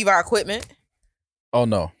you wouldn't leave our equipment. Oh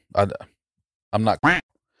no, I'm not.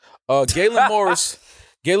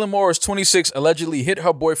 Galen Morris, 26, allegedly hit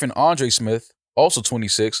her boyfriend Andre Smith, also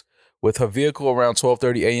 26, with her vehicle around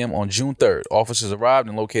 12:30 a.m. on June 3rd. Officers arrived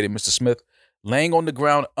and located Mr. Smith laying on the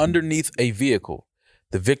ground underneath a vehicle.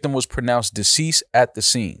 The victim was pronounced deceased at the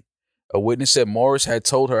scene. A witness said Morris had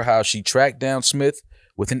told her how she tracked down Smith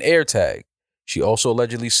with an AirTag. She also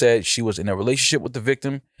allegedly said she was in a relationship with the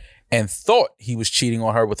victim and thought he was cheating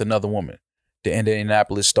on her with another woman. The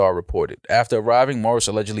Indianapolis Star reported. After arriving, Morris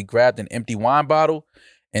allegedly grabbed an empty wine bottle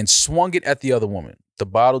and swung it at the other woman. The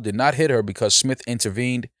bottle did not hit her because Smith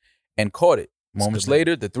intervened and caught it. Moments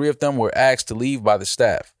later, the 3 of them were asked to leave by the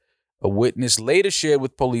staff. A witness later shared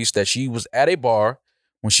with police that she was at a bar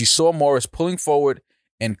when she saw Morris pulling forward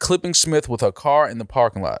and clipping Smith with her car in the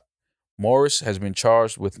parking lot. Morris has been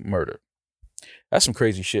charged with murder. That's some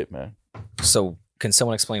crazy shit, man. So can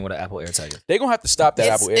someone explain what an Apple AirTag is? They're going to have to stop that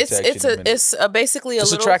Apple AirTag shit in a minute. It's basically a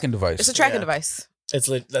It's a little tracking device. It's a tracking Yeah. device. It's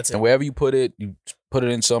that's it. And wherever you put it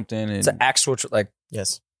in something. And It's an actual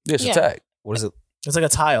Yes. it's Yeah. a tag. what is it? It's like a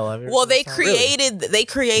tile. Have you ever Well, seen they a tile?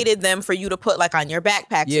 created them for you to put like on your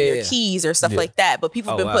backpacks Yeah, or your yeah. keys or stuff Yeah. like that. But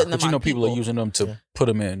people Oh, have been wow. putting them But you on know, people are using them to put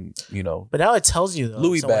them in, But now it tells you though.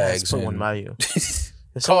 Louis if someone has bags put one and- by you.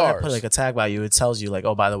 If someone had cars. put like a tag by you, it tells you like,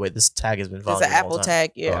 oh, by the way, this tag has been It's following an you the whole Apple time.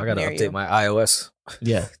 tag. Yeah, I gotta near update you. my iOS.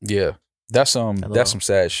 Yeah. Yeah. That's some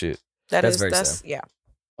sad shit. That's very sad. Yeah.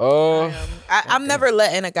 Uh I'm never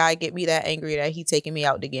letting a guy get me that angry that he taking me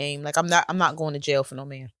out the game. Like I'm not going to jail for no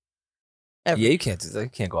man. Ever. Yeah, you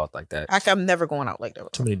can't go out like that. I'm never going out like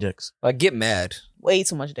that. Too many dicks. Like get mad. Way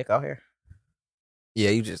too much dick out here. Yeah,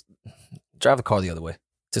 you just drive the car the other way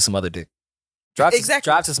to some other dick. Drive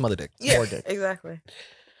to some other dick. Yeah, More dick. exactly.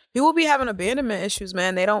 People be having abandonment issues,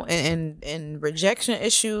 man. They don't and rejection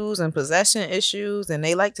issues and possession issues, and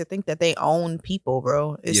they like to think that they own people,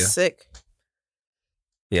 bro. It's Yeah. sick.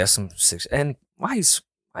 Yeah, some six. And why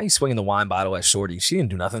you swinging the wine bottle at Shorty? She didn't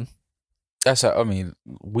do nothing. that's how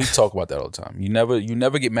we talk about that all the time. You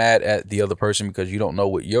never get mad at the other person because you don't know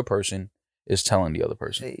what your person is telling the other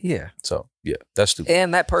person. Yeah. So yeah, that's stupid.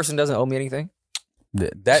 And that person doesn't owe me anything.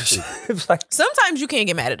 That too. It's like, Sometimes you can't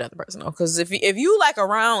get mad at the other person though, because if you like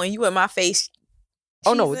around and you in my face,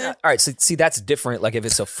 oh no. cheesing, All right. So see, that's different. Like if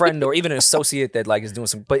it's a friend or even an associate that like is doing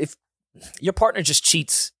some. But if your partner just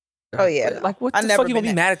cheats. Oh, yeah. Like what I've the never fuck you gonna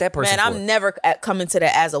been be mad at that person? man, for? I'm never coming to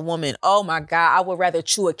that as a woman. Oh my god, I would rather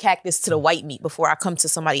chew a cactus to the white meat before I come to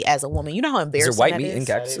somebody as a woman. You know how Is embarrassing there white that meat is? in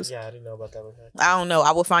cactuses? Yeah, I didn't know about that. I don't know.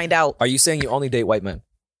 I will find out. Are you saying you only date white men?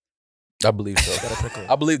 I believe so. Gotta prickle.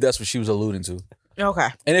 I believe that's what she was alluding to. Okay.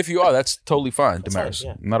 And if you are, that's totally fine, That's Damaris.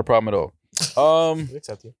 fine, yeah. Not a problem at all. We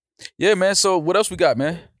accept you. Yeah, man. So what else we got,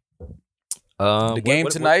 man? The game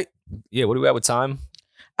tonight. Yeah, what do we have with time?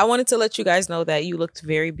 I wanted to let you guys know that you looked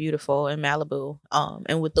very beautiful in Malibu.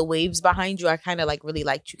 And with the waves behind you, I kind of like really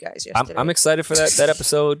liked you guys yesterday. I'm excited for that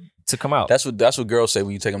episode to come out. That's what girls say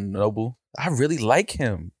when you take them to Nobu. I really like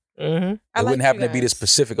him. Mm-hmm. It wouldn't happen to be this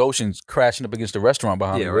Pacific Ocean crashing up against the restaurant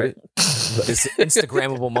behind me, right? It's an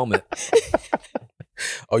Instagrammable moment.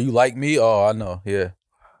 Oh, you like me? Oh, I know. Yeah,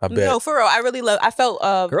 I bet. No, for real. I really love. I felt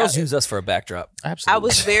girls use us for a backdrop. Absolutely. I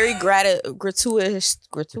was very gratuitous.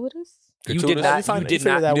 You did not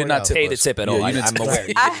pay the tip at all. I'm aware.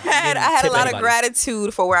 I had a lot of anybody.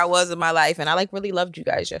 gratitude for where I was in my life, and I like really loved you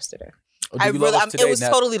guys yesterday. Oh, do you love us today? It was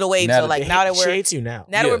totally the wave. So like now that She hates you now.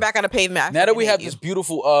 that we're back on the pavement, Now that we have this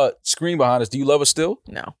beautiful screen behind us, do you love us still?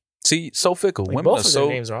 No. See, so fickle. Like, Women both are of so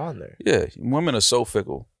their names are on there. Yeah, women are so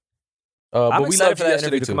fickle. I'm but we excited loved for you that yesterday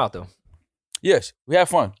interview to too. come out though. Yes, we had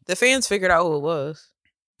fun. The fans figured out who it was.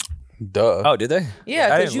 Duh. Oh, did they? Yeah,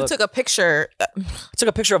 I because didn't you look. took a picture. I took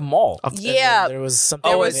a picture of Maul. Yeah. There was something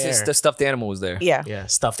Oh, there. it's the stuffed animal was there. Yeah. Yeah,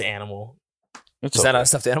 stuffed animal. It's Is that okay. not a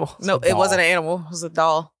stuffed animal? No, It's a it wasn't doll. an animal. It was a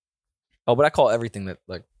doll. Oh, but I call everything that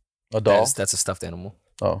like a doll? that's a stuffed animal.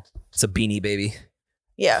 Oh. It's a beanie baby.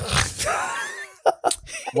 Yeah.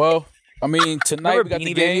 Well, I mean, tonight Remember we got the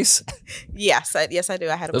Beanie game. Babies? Yes, I do.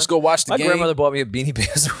 I had a Let's bunch. go watch the My game. grandmother bought me a beanie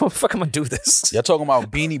bears. What the fuck am I gonna do with this? Y'all talking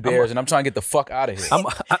about Beanie Bears, and I'm trying to get the fuck out of here.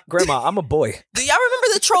 Grandma, I'm a boy. Do y'all remember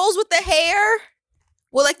the trolls with the hair?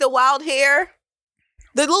 With like the wild hair?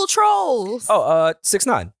 The little trolls. Oh,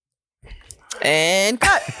 6ix9ine. And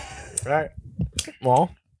cut. All right. Well,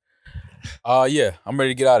 Yeah, I'm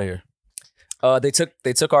ready to get out of here.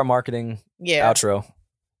 They took our marketing Yeah. outro.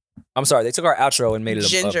 I'm sorry, they took our outro and made it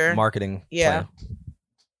Ginger. a marketing Yeah. plan.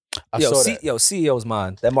 I saw that. CEO's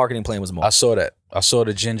mine. That marketing plan was I mine. saw that. I saw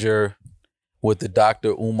the ginger with the Dr.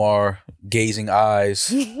 Umar gazing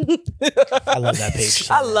eyes. I love that page.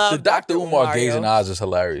 I love The Dr. Umar yo. gazing eyes is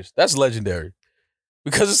hilarious. That's legendary.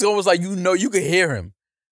 Because it's almost like you can hear him.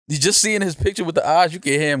 You just seeing his picture with the eyes, you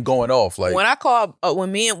can hear him going off. Like When I called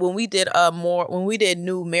when we did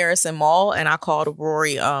new Maris and Maul, and I called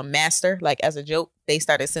Rory Master, like as a joke, they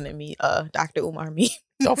started sending me Dr. Umar me.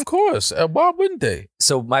 of course. Why wouldn't they?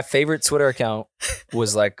 So my favorite Twitter account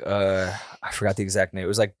was like I forgot the exact name. It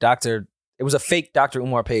was like it was a fake Dr.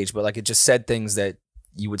 Umar page, but like it just said things that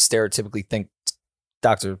you would stereotypically think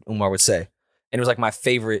Dr. Umar would say. And it was like my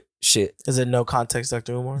favorite shit. Is it no context,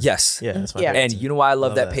 Dr. Umar? Yes. Yeah, that's my Yeah. favorite And too. you know why I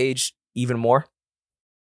love Love that that. page even more?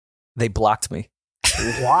 They blocked me.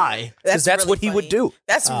 Why? Because that's really what he funny. would do.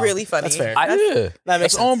 That's Oh, really funny. That's fair. I- That's- Yeah. that That's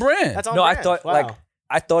makes on sense. brand. That's on No, I brand. thought Wow.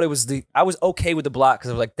 I thought it was I was okay with the block because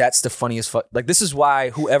I was like, that's the funniest fuck. Like, this is why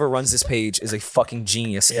whoever runs this page is a fucking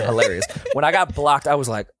genius and Yeah. hilarious. When I got blocked, I was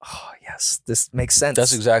like, oh yes, this makes sense.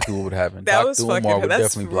 That's exactly what would happen. That Dr. was Umar fucking. would That's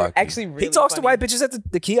definitely block you. actually really He talks funny. to white bitches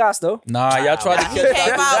at the kiosk though. Nah, y'all tried to Nah, he catch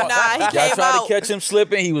came out. Nah, he Y'all came tried out. to catch him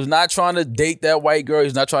slipping. He was not trying to date that white girl.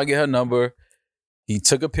 He's not trying to get her number. He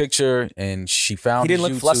took a picture and she found. He didn't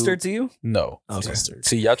his look YouTube. flustered to you? No. Okay.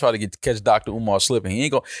 See, y'all try to catch Dr. Umar slipping.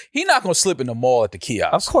 He not gonna slip in the mall at the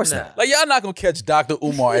kiosk. Of course not. Like y'all not gonna catch Dr.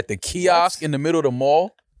 Umar at the kiosk in the middle of the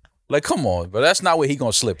mall. Like, come on, but that's not where he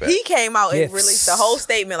gonna slip at. He came out and Gifts. released the whole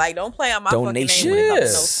statement like, "Don't play on my Donation. fucking name when it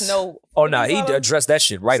comes to Yes. no snow." Oh no, he addressed that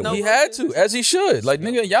shit right Snow- away. He had to, as he should. Like,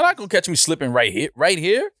 nigga, y'all not gonna catch me slipping right here. Right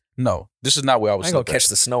here? No, this is not where I I was ain't gonna slipping. catch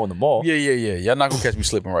the snow in the mall. Yeah. Y'all not gonna catch me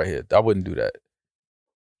slipping right here. I wouldn't do that.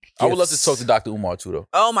 I would love to Gifts. talk to Dr. Umar too, though.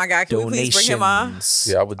 Oh my God! Can we please bring him on? Donations.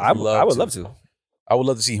 Yeah, I would. I would love to. I would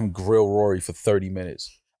love to see him grill Rory for 30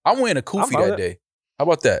 minutes. I'm wearing a kufi fine with that day. How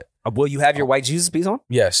about that? Will you have your white Jesus piece on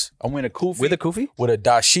Yes, I'm wearing a kufi with a kufi? with a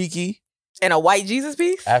dashiki. And a white Jesus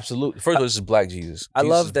piece? Absolutely. First of all, this is black Jesus. I Jesus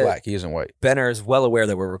love is that- black. He isn't white. Benner is well aware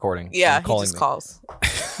that we're recording. Yeah, and he calling just me. calls.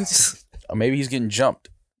 Or maybe he's getting jumped.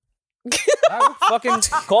 Fucking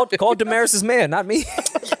call Damaris's man, not me.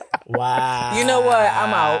 Wow. You know what?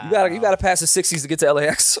 I'm out. You gotta pass the 60s to get to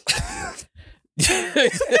LAX.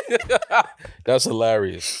 That's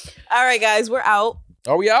hilarious. All right, guys, we're out.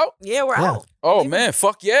 Are we out? Yeah, we're Yeah. out. Oh man,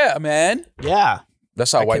 fuck yeah, man. Yeah.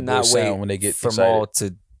 That's how I white cannot boys wait sound when they get for excited. Maul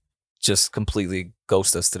to just completely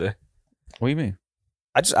ghost us today. What do you mean?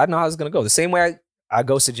 I know how it's gonna go. The same way I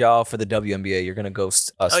ghosted y'all for the WNBA, you're gonna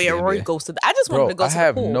ghost us. Oh for yeah, the Rory NBA. ghosted. I just wanted Bro, to go I to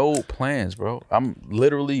have the pool. no plans, bro. I'm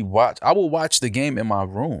literally I will watch the game in my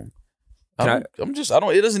room. Can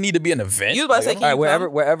It doesn't need to be an event. You was about to say, Like, can All right, you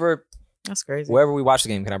wherever That's crazy. we watch the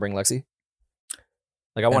game, can I bring Lexi?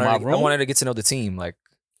 Like I In my room? wanted to get to know the team. Like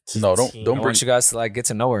No, don't I bring. want you guys to like get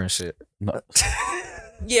to know her and shit. No.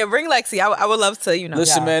 Yeah, bring Lexi. I would love to,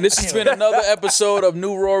 Listen, man, this has been another episode of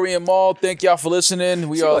New Rory and Mal. Thank y'all for listening.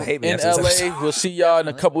 We are hate me in after this LA. episode. We'll see y'all in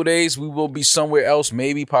a couple of days. We will be somewhere else,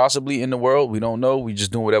 maybe, possibly in the world. We don't know. We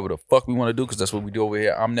just doing whatever the fuck we want to do because that's what we do over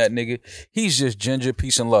here. I'm that nigga. He's just Ginger.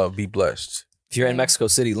 Peace and love. Be blessed. If you're in Mexico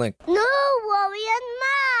City, link. No